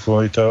věcí, Pink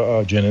Floyd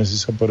a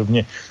Genesis a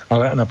podobně,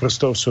 ale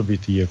naprosto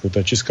osobitý, jako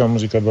ta česká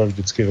muzika byla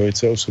vždycky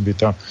velice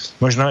osobitá,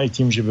 možná i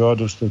tím, že byla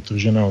dost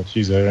odtržená od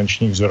těch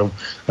zahraničních vzorů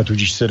a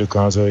tudíž se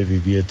dokázaly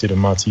vyvíjet ty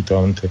domácí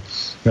talenty.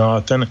 No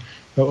a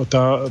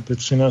Ota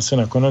Petřina se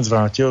nakonec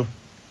vrátil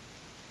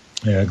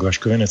k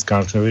Vaškovi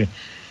Neckářovi.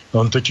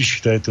 On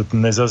totiž, to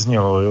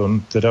nezaznělo, on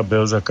teda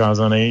byl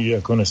zakázaný,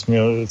 jako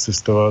nesměl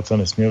cestovat a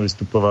nesměl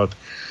vystupovat,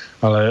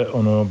 ale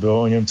ono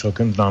bylo o něm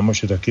celkem známo,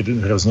 že taky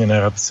hrozně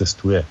nerad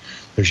cestuje.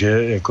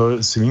 Takže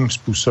jako svým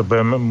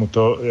způsobem mu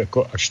to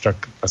jako až tak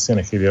asi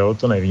nechybělo,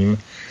 to nevím.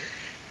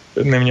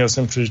 Neměl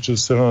jsem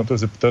příležitost se ho na to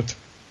zeptat.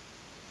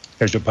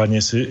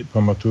 Každopádně si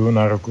pamatuju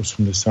na rok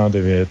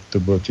 89, to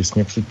bylo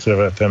těsně před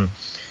převratem,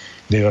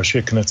 kdy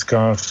Vašek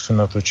Neckář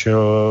natočil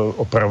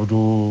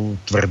opravdu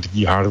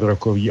tvrdý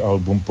hardrockový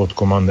album Pod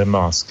komandem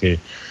lásky.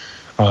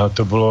 A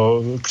to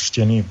bylo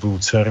křtěný v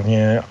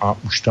Průcerně a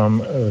už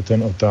tam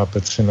ten Ota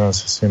Petřina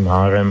se svým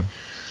hárem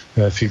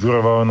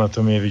figuroval na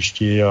tom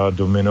jevišti a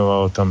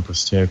dominoval tam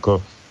prostě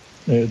jako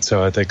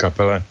celé té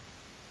kapele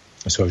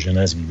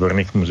složené z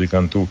výborných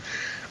muzikantů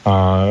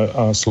a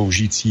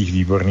sloužících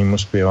výbornému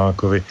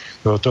zpěvákovi.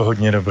 Bylo to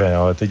hodně dobré,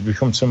 ale teď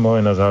bychom se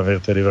mohli na závěr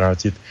tedy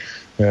vrátit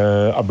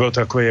a bylo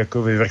takové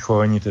jako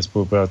vyvrcholení té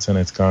spolupráce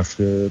Neckář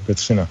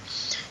Petřina.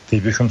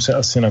 Teď bychom se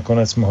asi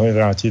nakonec mohli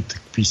vrátit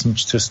k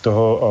písničce z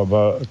toho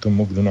alba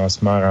Tomu, kdo nás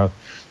má rád.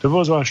 To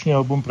bylo zvláštní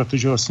album,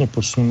 protože vlastně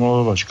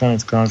posunulo Vaška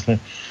Neckáře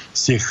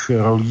z těch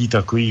rolí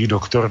takových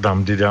doktor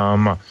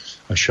Damdidám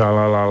a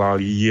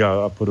šalalalálí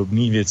a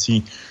podobných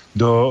věcí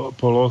do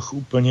poloh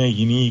úplně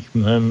jiných,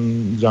 mnohem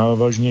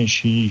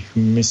závažnějších,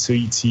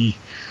 myslících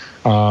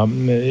a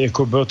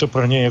jako bylo to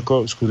pro ně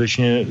jako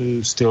skutečně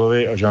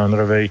stylový a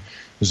žánrový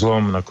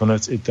zlom.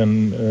 Nakonec i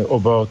ten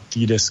obal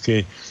té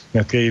desky,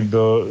 jaký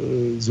byl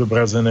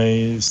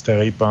zobrazený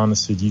starý pán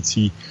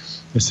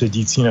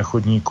sedící na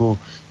chodníku,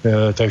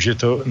 takže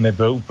to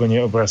nebyl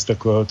úplně obraz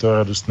takového toho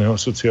radostného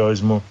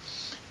socialismu.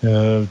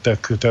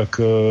 Tak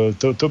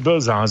to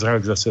byl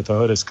zázrak, zase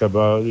tahle deska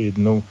byla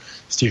jednou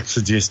z těch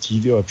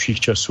předzvěstí lepších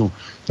časů.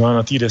 No a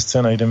na té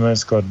desce najdeme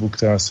skladbu,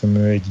 která se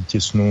jmenuje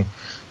Dítě snů,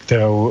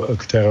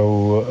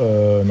 kterou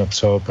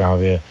napsal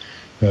právě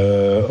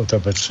Ota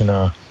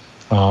Petřina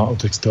a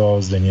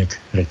otextoval Zdeněk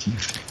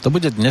Retíř. To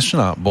bude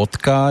dnešná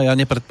bodka. Ja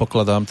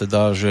nepredpokladám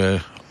teda,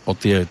 že o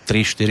tie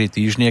 3-4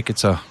 týždne, keď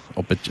sa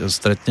opäť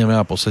stretneme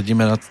a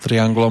posedíme nad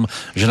Trianglom,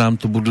 že nám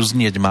tu budú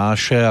znieť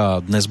máše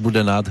a dnes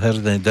bude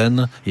nádherný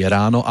den, je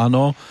ráno,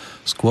 áno.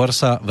 Skôr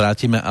sa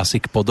vrátime asi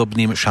k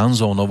podobným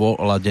šanzónovo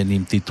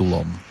ladeným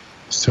titulom.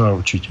 Zcela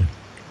určite.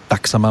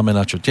 Tak sa máme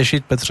na čo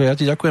tešiť. Petře, ja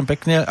ti ďakujem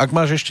pekne. Ak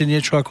máš ešte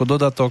niečo ako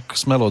dodatok,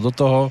 smelo do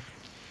toho.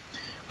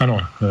 Ano,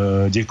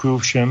 děkuju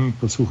všem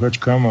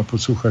posluchačkám a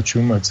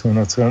posluchačům, ať jsou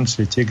na celém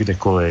světě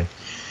kdekoliv,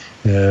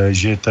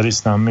 že tady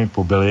s námi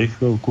pobyli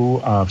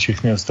chvilku a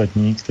všechny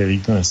ostatní, kteří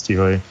to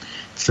nestihli,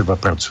 třeba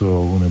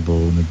pracujou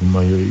nebo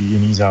mají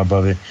jiný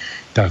zábavy,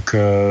 tak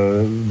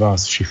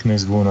vás všechny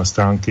zvu na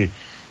stránky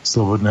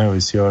Slobodného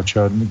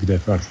vysílača, kde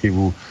v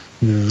archivu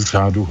v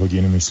řádu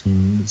hodin,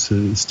 myslím, se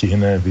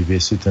stihne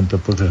vyvěsit tento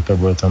pořad a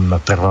bude tam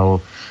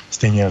natrvalo,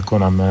 stejně jako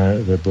na mé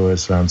webové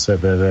stránce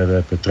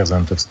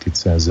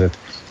www.petražantovsky.cz,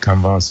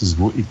 kam vás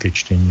zvu i ke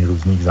čtení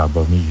různých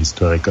zábavných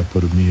historek a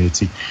podobných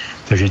věcí.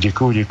 Takže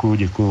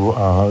děkuju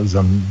a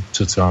za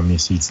cca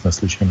měsíc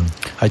naslyšenou.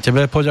 Aj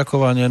tebe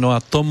poďakovanie, no a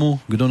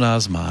tomu, kdo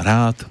nás má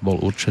rád, bol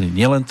určený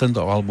nielen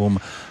tento album,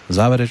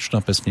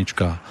 záverečná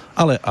pesnička,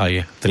 ale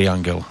aj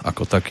Triangel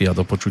ako taký, a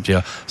do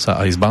počutia sa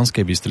aj z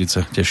Banskej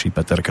Bystrice teší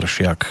Peter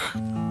Kršiak.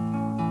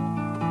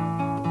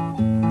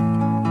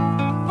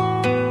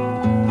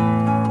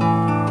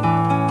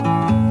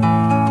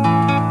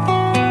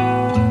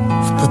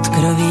 V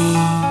podkroví,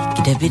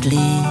 kde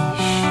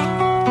bydlíš,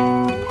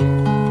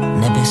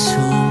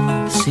 nebesům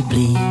si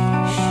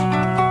blíž,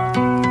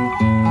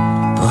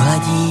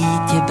 pohladí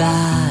tě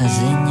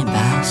bázeň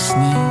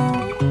básní,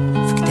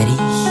 v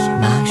kterých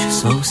máš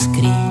svou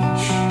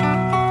skrýš.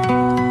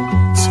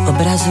 Z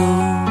obrazu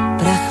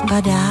prach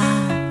padá,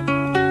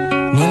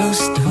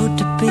 milost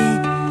hudby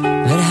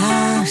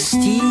vrhá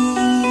stín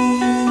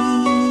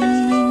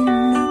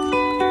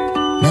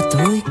na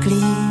tvůj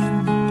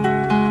klín,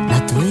 na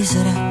tvůj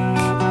zrak,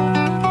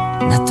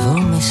 na tvou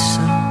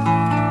mysl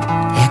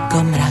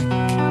jako mrak.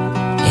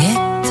 Je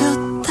to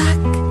tak,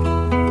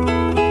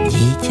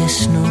 dítě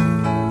snů,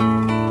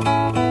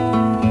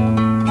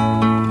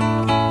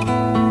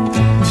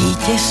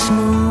 dítě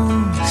snů,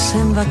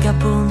 jsem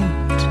vagabund,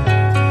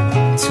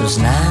 co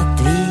zná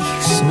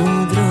tvých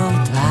snů druhou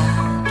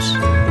tvář.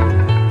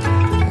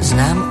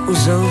 Znám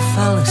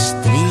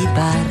uzoufalství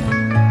bar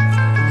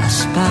a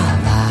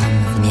spávám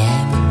v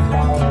něm.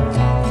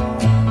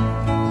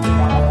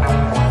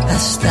 A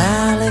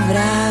stále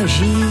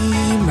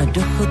vrážím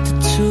do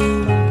chodců,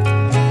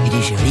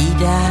 když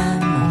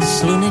hlídám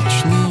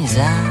sluneční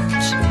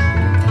zář.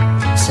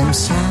 Jsem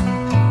sám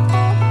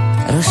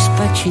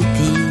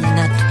rozpačitý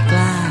nad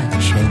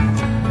pláčem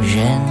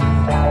žen.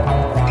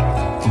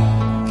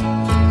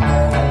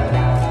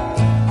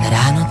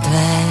 Ráno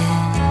tvé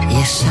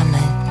je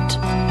samet,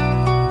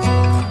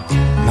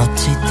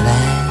 noci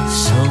tvé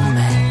jsou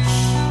mech.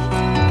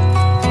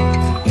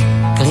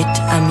 Klid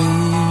a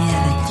mír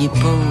ti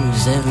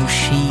pouze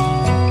ruší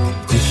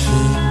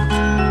tichý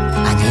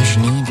a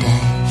něžný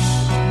dech.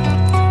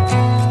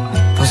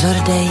 Pozor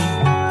dej,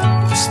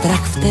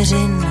 strach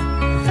vteřin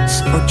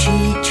z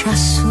očí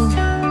času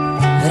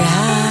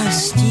vrhá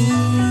stín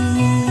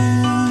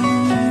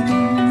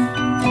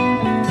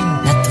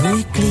na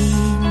tvůj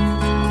klín,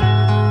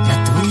 na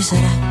tvůj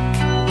zrak,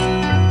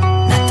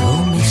 na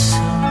tvou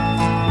mysl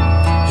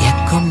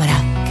jako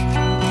mrak.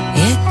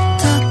 Je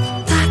to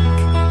tak,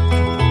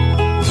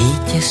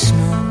 dítě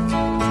snů.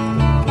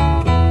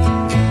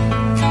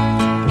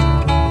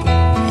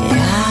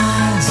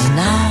 Já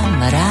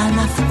znám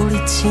rána v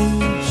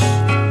ulicích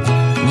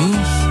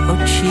mých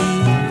očí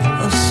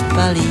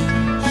ospalých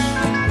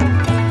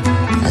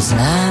a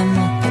znám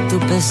tu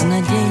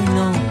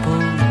beznadějnou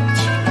pouť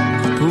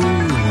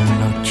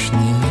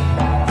půlnoční.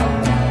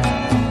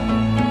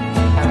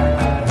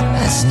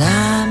 A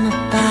znám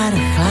pár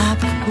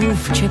chlápků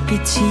v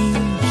čepicích,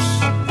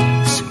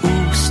 z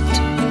úst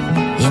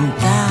jim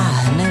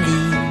táhne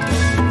líh,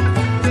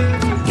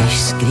 když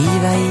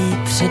skrývají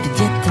před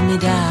dětmi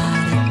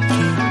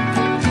dárky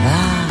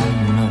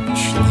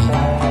vánoční.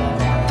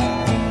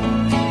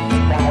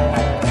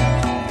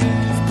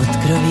 V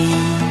podkroví,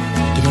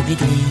 kde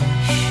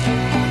bydlíš,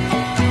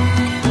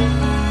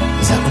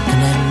 za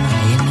oknem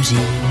jen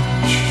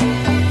říš.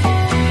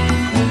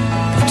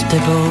 Pod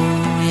tebou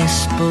je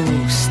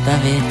spousta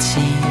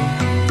věcí,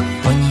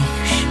 o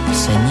nichž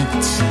se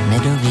nic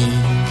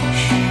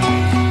nedovíš.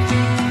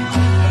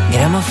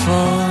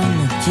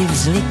 Gramofon ti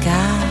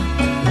vzliká,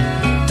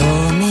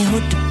 tóny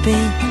hudby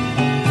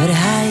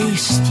vrhají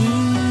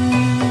stín